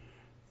run.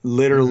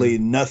 Literally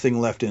nothing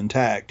left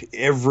intact.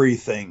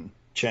 Everything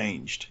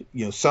changed.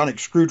 Sonic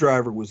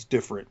Screwdriver was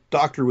different.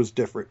 Doctor was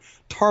different.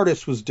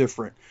 TARDIS was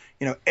different.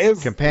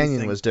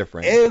 Companion was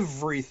different.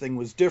 Everything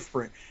was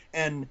different.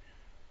 And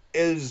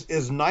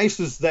as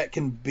nice as that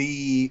can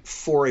be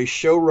for a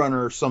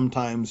showrunner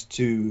sometimes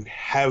to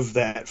have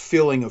that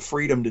feeling of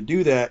freedom to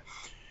do that,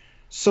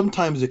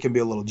 sometimes it can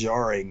be a little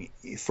jarring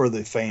for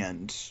the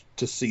fans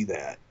to see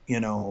that,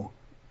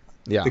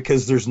 Yeah.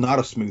 Because there's not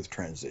a smooth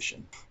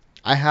transition.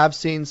 I have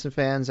seen some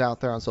fans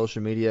out there on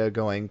social media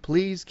going,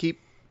 please keep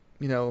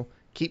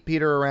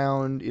Peter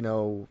around,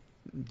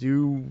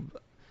 do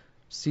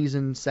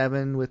season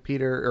 7 with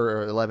Peter,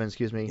 or 11,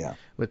 excuse me,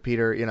 with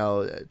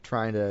Peter,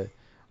 trying to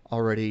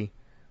already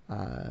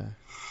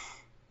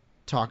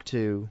talk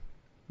to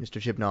Mr.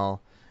 Chibnall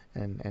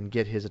and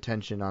get his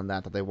attention on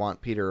that they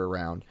want Peter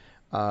around.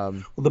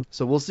 Well,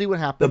 So we'll see what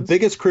the happens.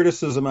 biggest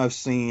criticism I've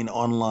seen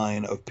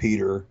online of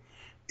Peter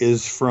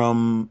is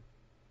from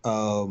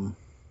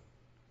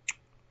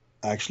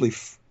actually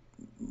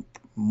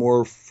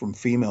more from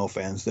female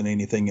fans than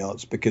anything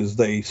else, because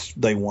they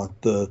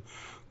want the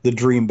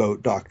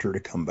Dreamboat Doctor to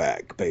come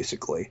back,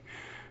 basically.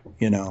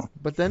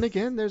 But then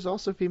again, there's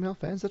also female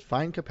fans that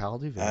find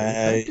Capaldi very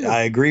effective.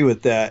 I agree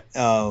with that.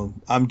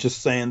 I'm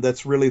just saying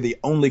that's really the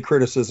only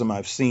criticism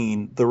I've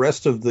seen. The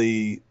rest of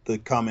the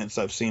comments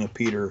I've seen of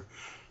Peter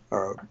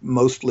are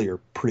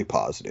pretty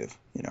positive.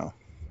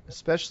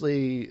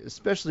 Especially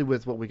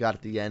with what we got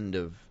at the end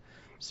of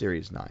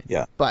Series 9.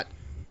 Yeah. But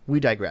we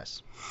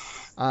digress.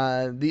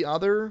 The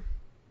other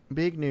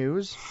big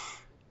news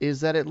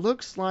is that it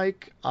looks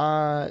like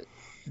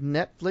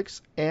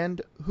Netflix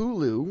and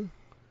Hulu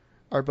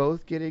are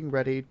both getting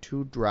ready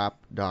to drop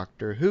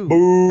Doctor Who at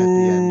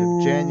the end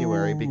of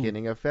January,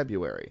 beginning of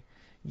February.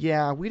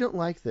 Yeah, we don't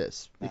like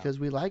this because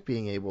we like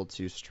being able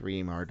to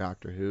stream our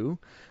Doctor Who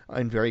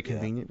in very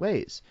convenient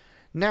ways.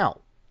 Now,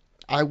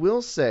 I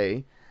will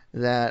say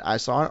that I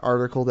saw an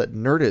article that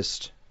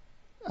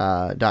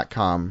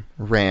Nerdist.com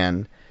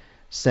ran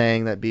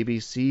saying that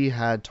BBC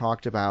had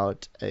talked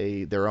about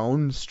their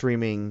own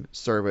streaming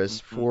service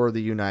for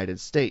the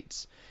United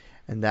States,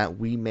 and that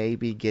we may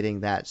be getting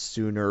that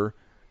sooner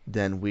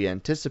than we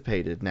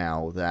anticipated,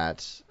 now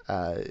that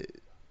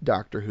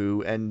Doctor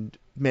Who and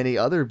many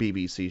other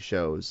BBC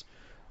shows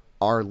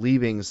are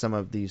leaving some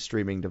of these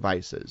streaming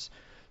devices.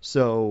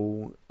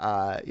 So,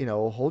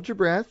 hold your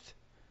breath.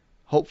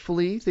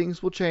 Hopefully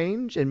things will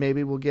change, and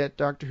maybe we'll get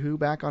Doctor Who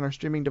back on our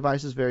streaming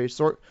devices very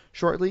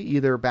shortly,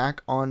 either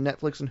back on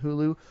Netflix and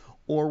Hulu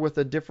or with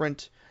a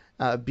different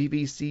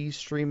BBC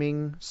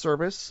streaming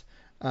service.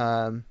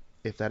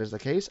 If that is the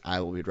case,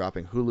 I will be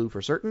dropping Hulu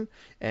for certain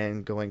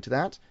and going to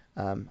that.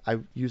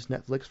 I've used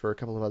Netflix for a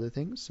couple of other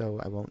things, so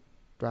I won't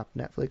drop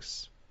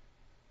Netflix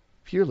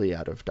purely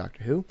out of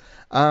Doctor Who.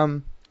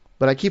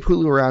 But I keep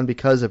Hulu around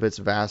because of its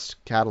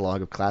vast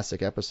catalog of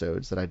classic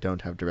episodes that I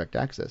don't have direct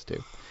access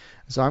to.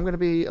 So I'm going to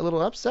be a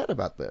little upset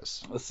about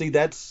this. See,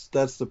 that's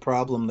the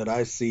problem that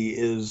I see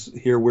is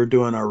here we're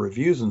doing our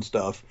reviews and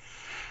stuff.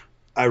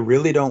 I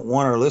really don't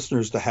want our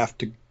listeners to have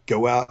to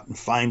go out and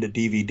find a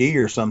DVD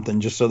or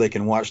something just so they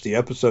can watch the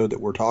episode that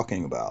we're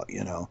talking about,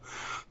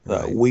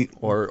 Right.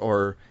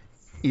 Or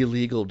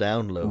illegal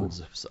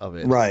downloads of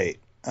it. Right.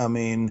 I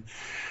mean,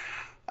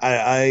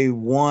 I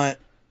want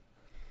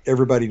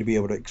everybody to be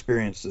able to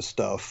experience this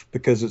stuff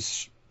because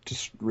it's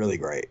just really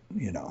great,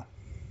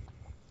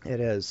 It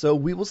is. So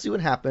we will see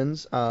what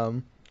happens.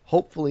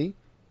 Hopefully,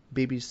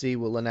 BBC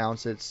will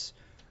announce its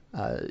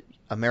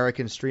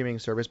American streaming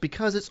service,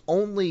 because it's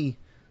only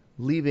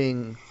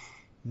leaving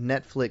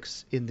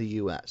Netflix in the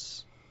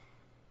U.S.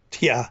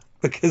 Yeah,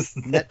 because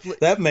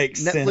that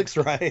makes sense,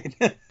 right?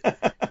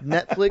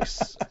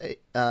 Netflix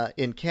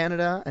in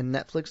Canada and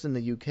Netflix in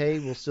the U.K.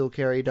 will still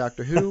carry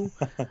Doctor Who,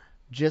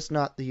 just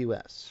not the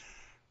U.S.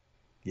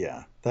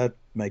 Yeah, that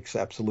makes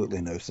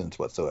absolutely no sense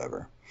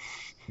whatsoever.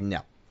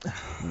 No.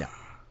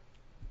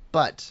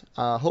 But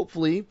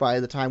hopefully by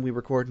the time we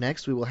record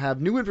next, we will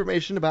have new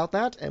information about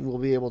that, and we'll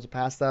be able to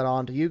pass that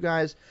on to you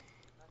guys.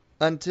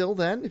 Until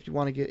then, if you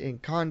want to get in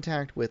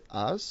contact with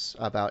us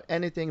about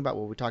anything about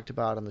what we talked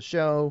about on the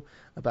show,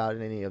 about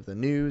any of the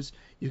news,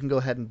 you can go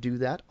ahead and do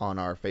that on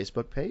our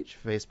Facebook page,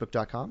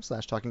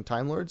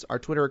 facebook.com/TalkingTimelords. Our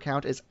Twitter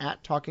account is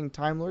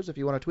 @TalkingTimelords if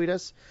you want to tweet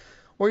us,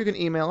 or you can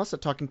email us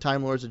at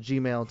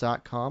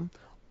talkingtimelords@gmail.com.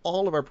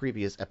 All of our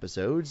previous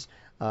episodes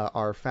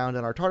are found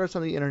on our TARDIS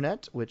on the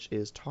internet, which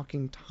is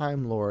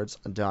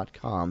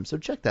talkingtimelords.com. So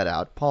check that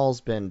out. Paul's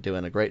been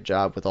doing a great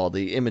job with all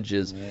the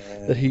images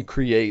that he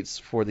creates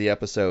for the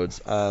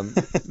episodes.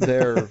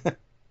 They're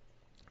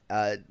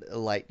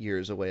light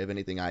years away of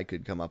anything I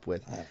could come up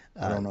with.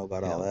 I don't know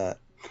about all that.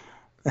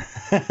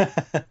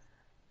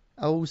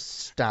 Oh,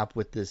 stop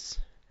with this.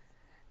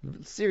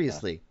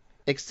 Seriously,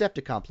 accept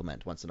a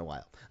compliment once in a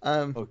while.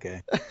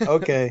 Okay.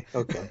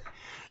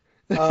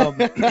 No,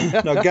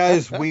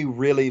 guys, we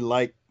really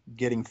like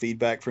getting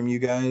feedback from you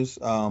guys.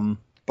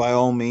 By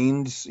all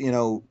means,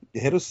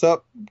 hit us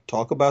up,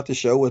 talk about the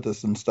show with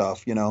us and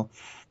stuff,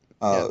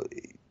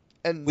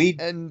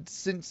 And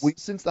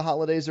since the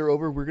holidays are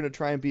over, we're going to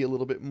try and be a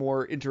little bit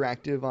more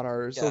interactive on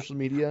our social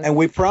media. And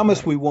we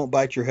promise we won't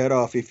bite your head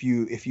off if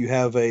you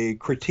have a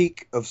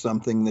critique of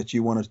something that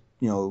you want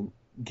to,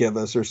 give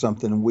us or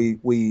something.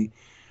 We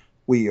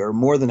are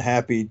more than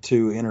happy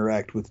to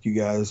interact with you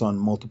guys on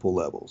multiple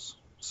levels.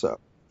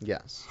 So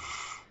yes.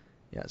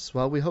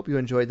 Well, we hope you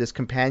enjoyed this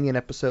companion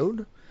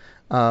episode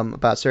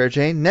about Sarah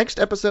Jane. Next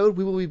episode,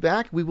 we will be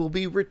back. We will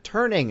be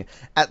returning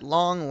at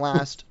long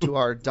last to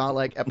our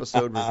Dalek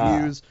episode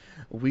reviews.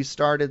 We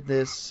started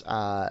this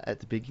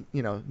at the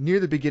near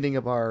the beginning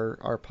of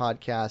our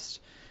podcast.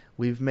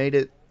 We've made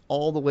it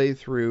all the way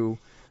through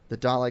the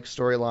Dalek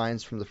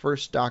storylines from the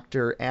first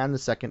Doctor and the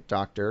second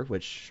Doctor,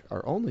 which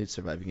are only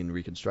surviving in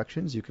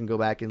reconstructions. You can go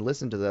back and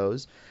listen to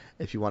those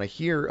if you want to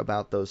hear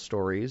about those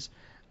stories.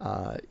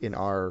 on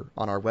our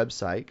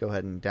website. Go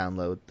ahead and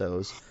download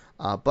those.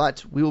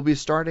 But we will be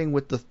starting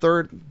with the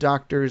Third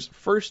Doctor's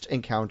first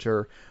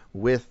encounter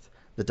with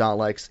the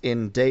Daleks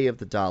in Day of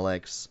the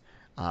Daleks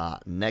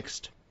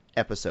next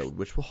episode,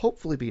 which will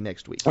hopefully be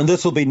next week. And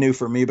this will be new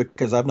for me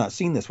because I've not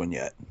seen this one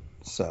yet.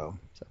 So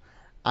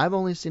I've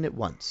only seen it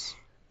once,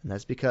 and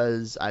that's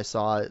because I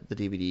saw the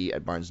DVD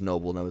at Barnes &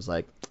 Noble, and I was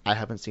like, I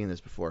haven't seen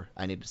this before.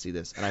 I need to see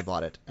this, and I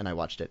bought it, and I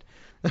watched it.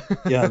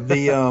 Yeah,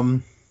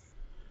 the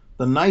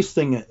nice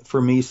thing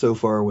for me so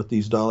far with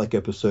these Dalek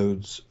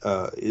episodes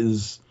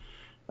is,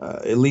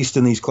 at least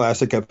in these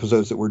classic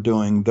episodes that we're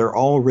doing, they're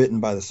all written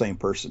by the same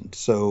person.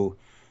 So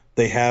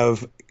they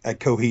have a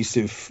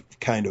cohesive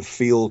kind of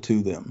feel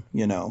to them,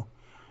 you know.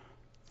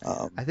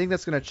 I think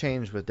that's going to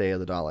change with Day of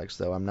the Daleks,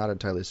 though. I'm not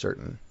entirely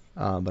certain,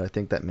 but I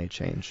think that may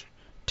change.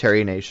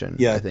 Terry Nation,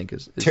 yeah, I think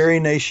is Terry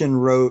Nation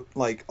wrote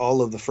like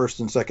all of the first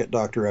and second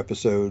Doctor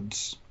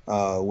episodes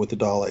with the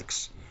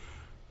Daleks,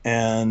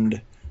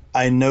 and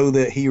I know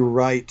that he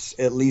writes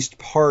at least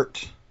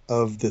part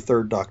of the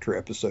Third Doctor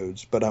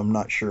episodes, but I'm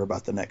not sure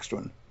about the next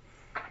one.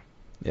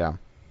 Yeah.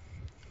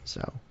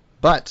 So,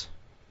 but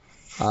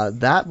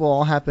that will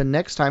all happen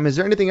next time. Is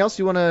there anything else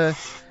you want to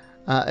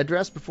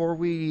address before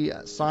we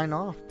sign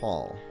off,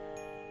 Paul?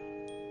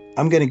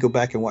 I'm going to go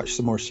back and watch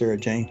some more Sarah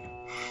Jane.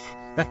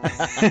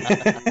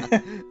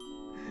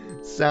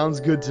 Sounds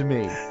good to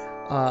me.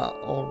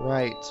 All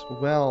right.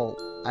 Well,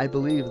 I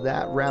believe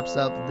that wraps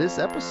up this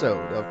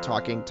episode of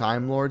Talking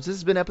Time Lords. This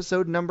has been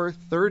episode number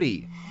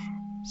 30.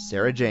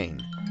 Sarah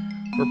Jane.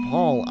 For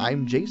Paul,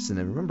 I'm Jason,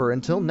 and remember,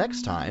 until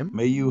next time...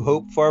 May you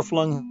hope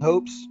far-flung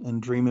hopes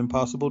and dream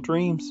impossible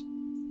dreams.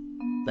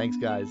 Thanks,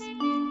 guys.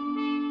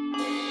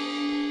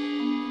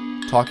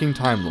 Talking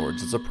Time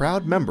Lords is a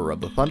proud member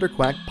of the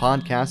Thunderquack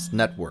Podcast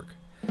Network.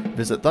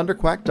 Visit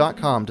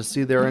thunderquack.com to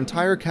see their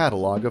entire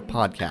catalog of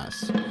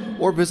podcasts,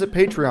 or visit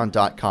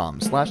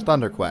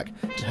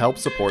patreon.com/thunderquack to help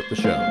support the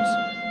shows.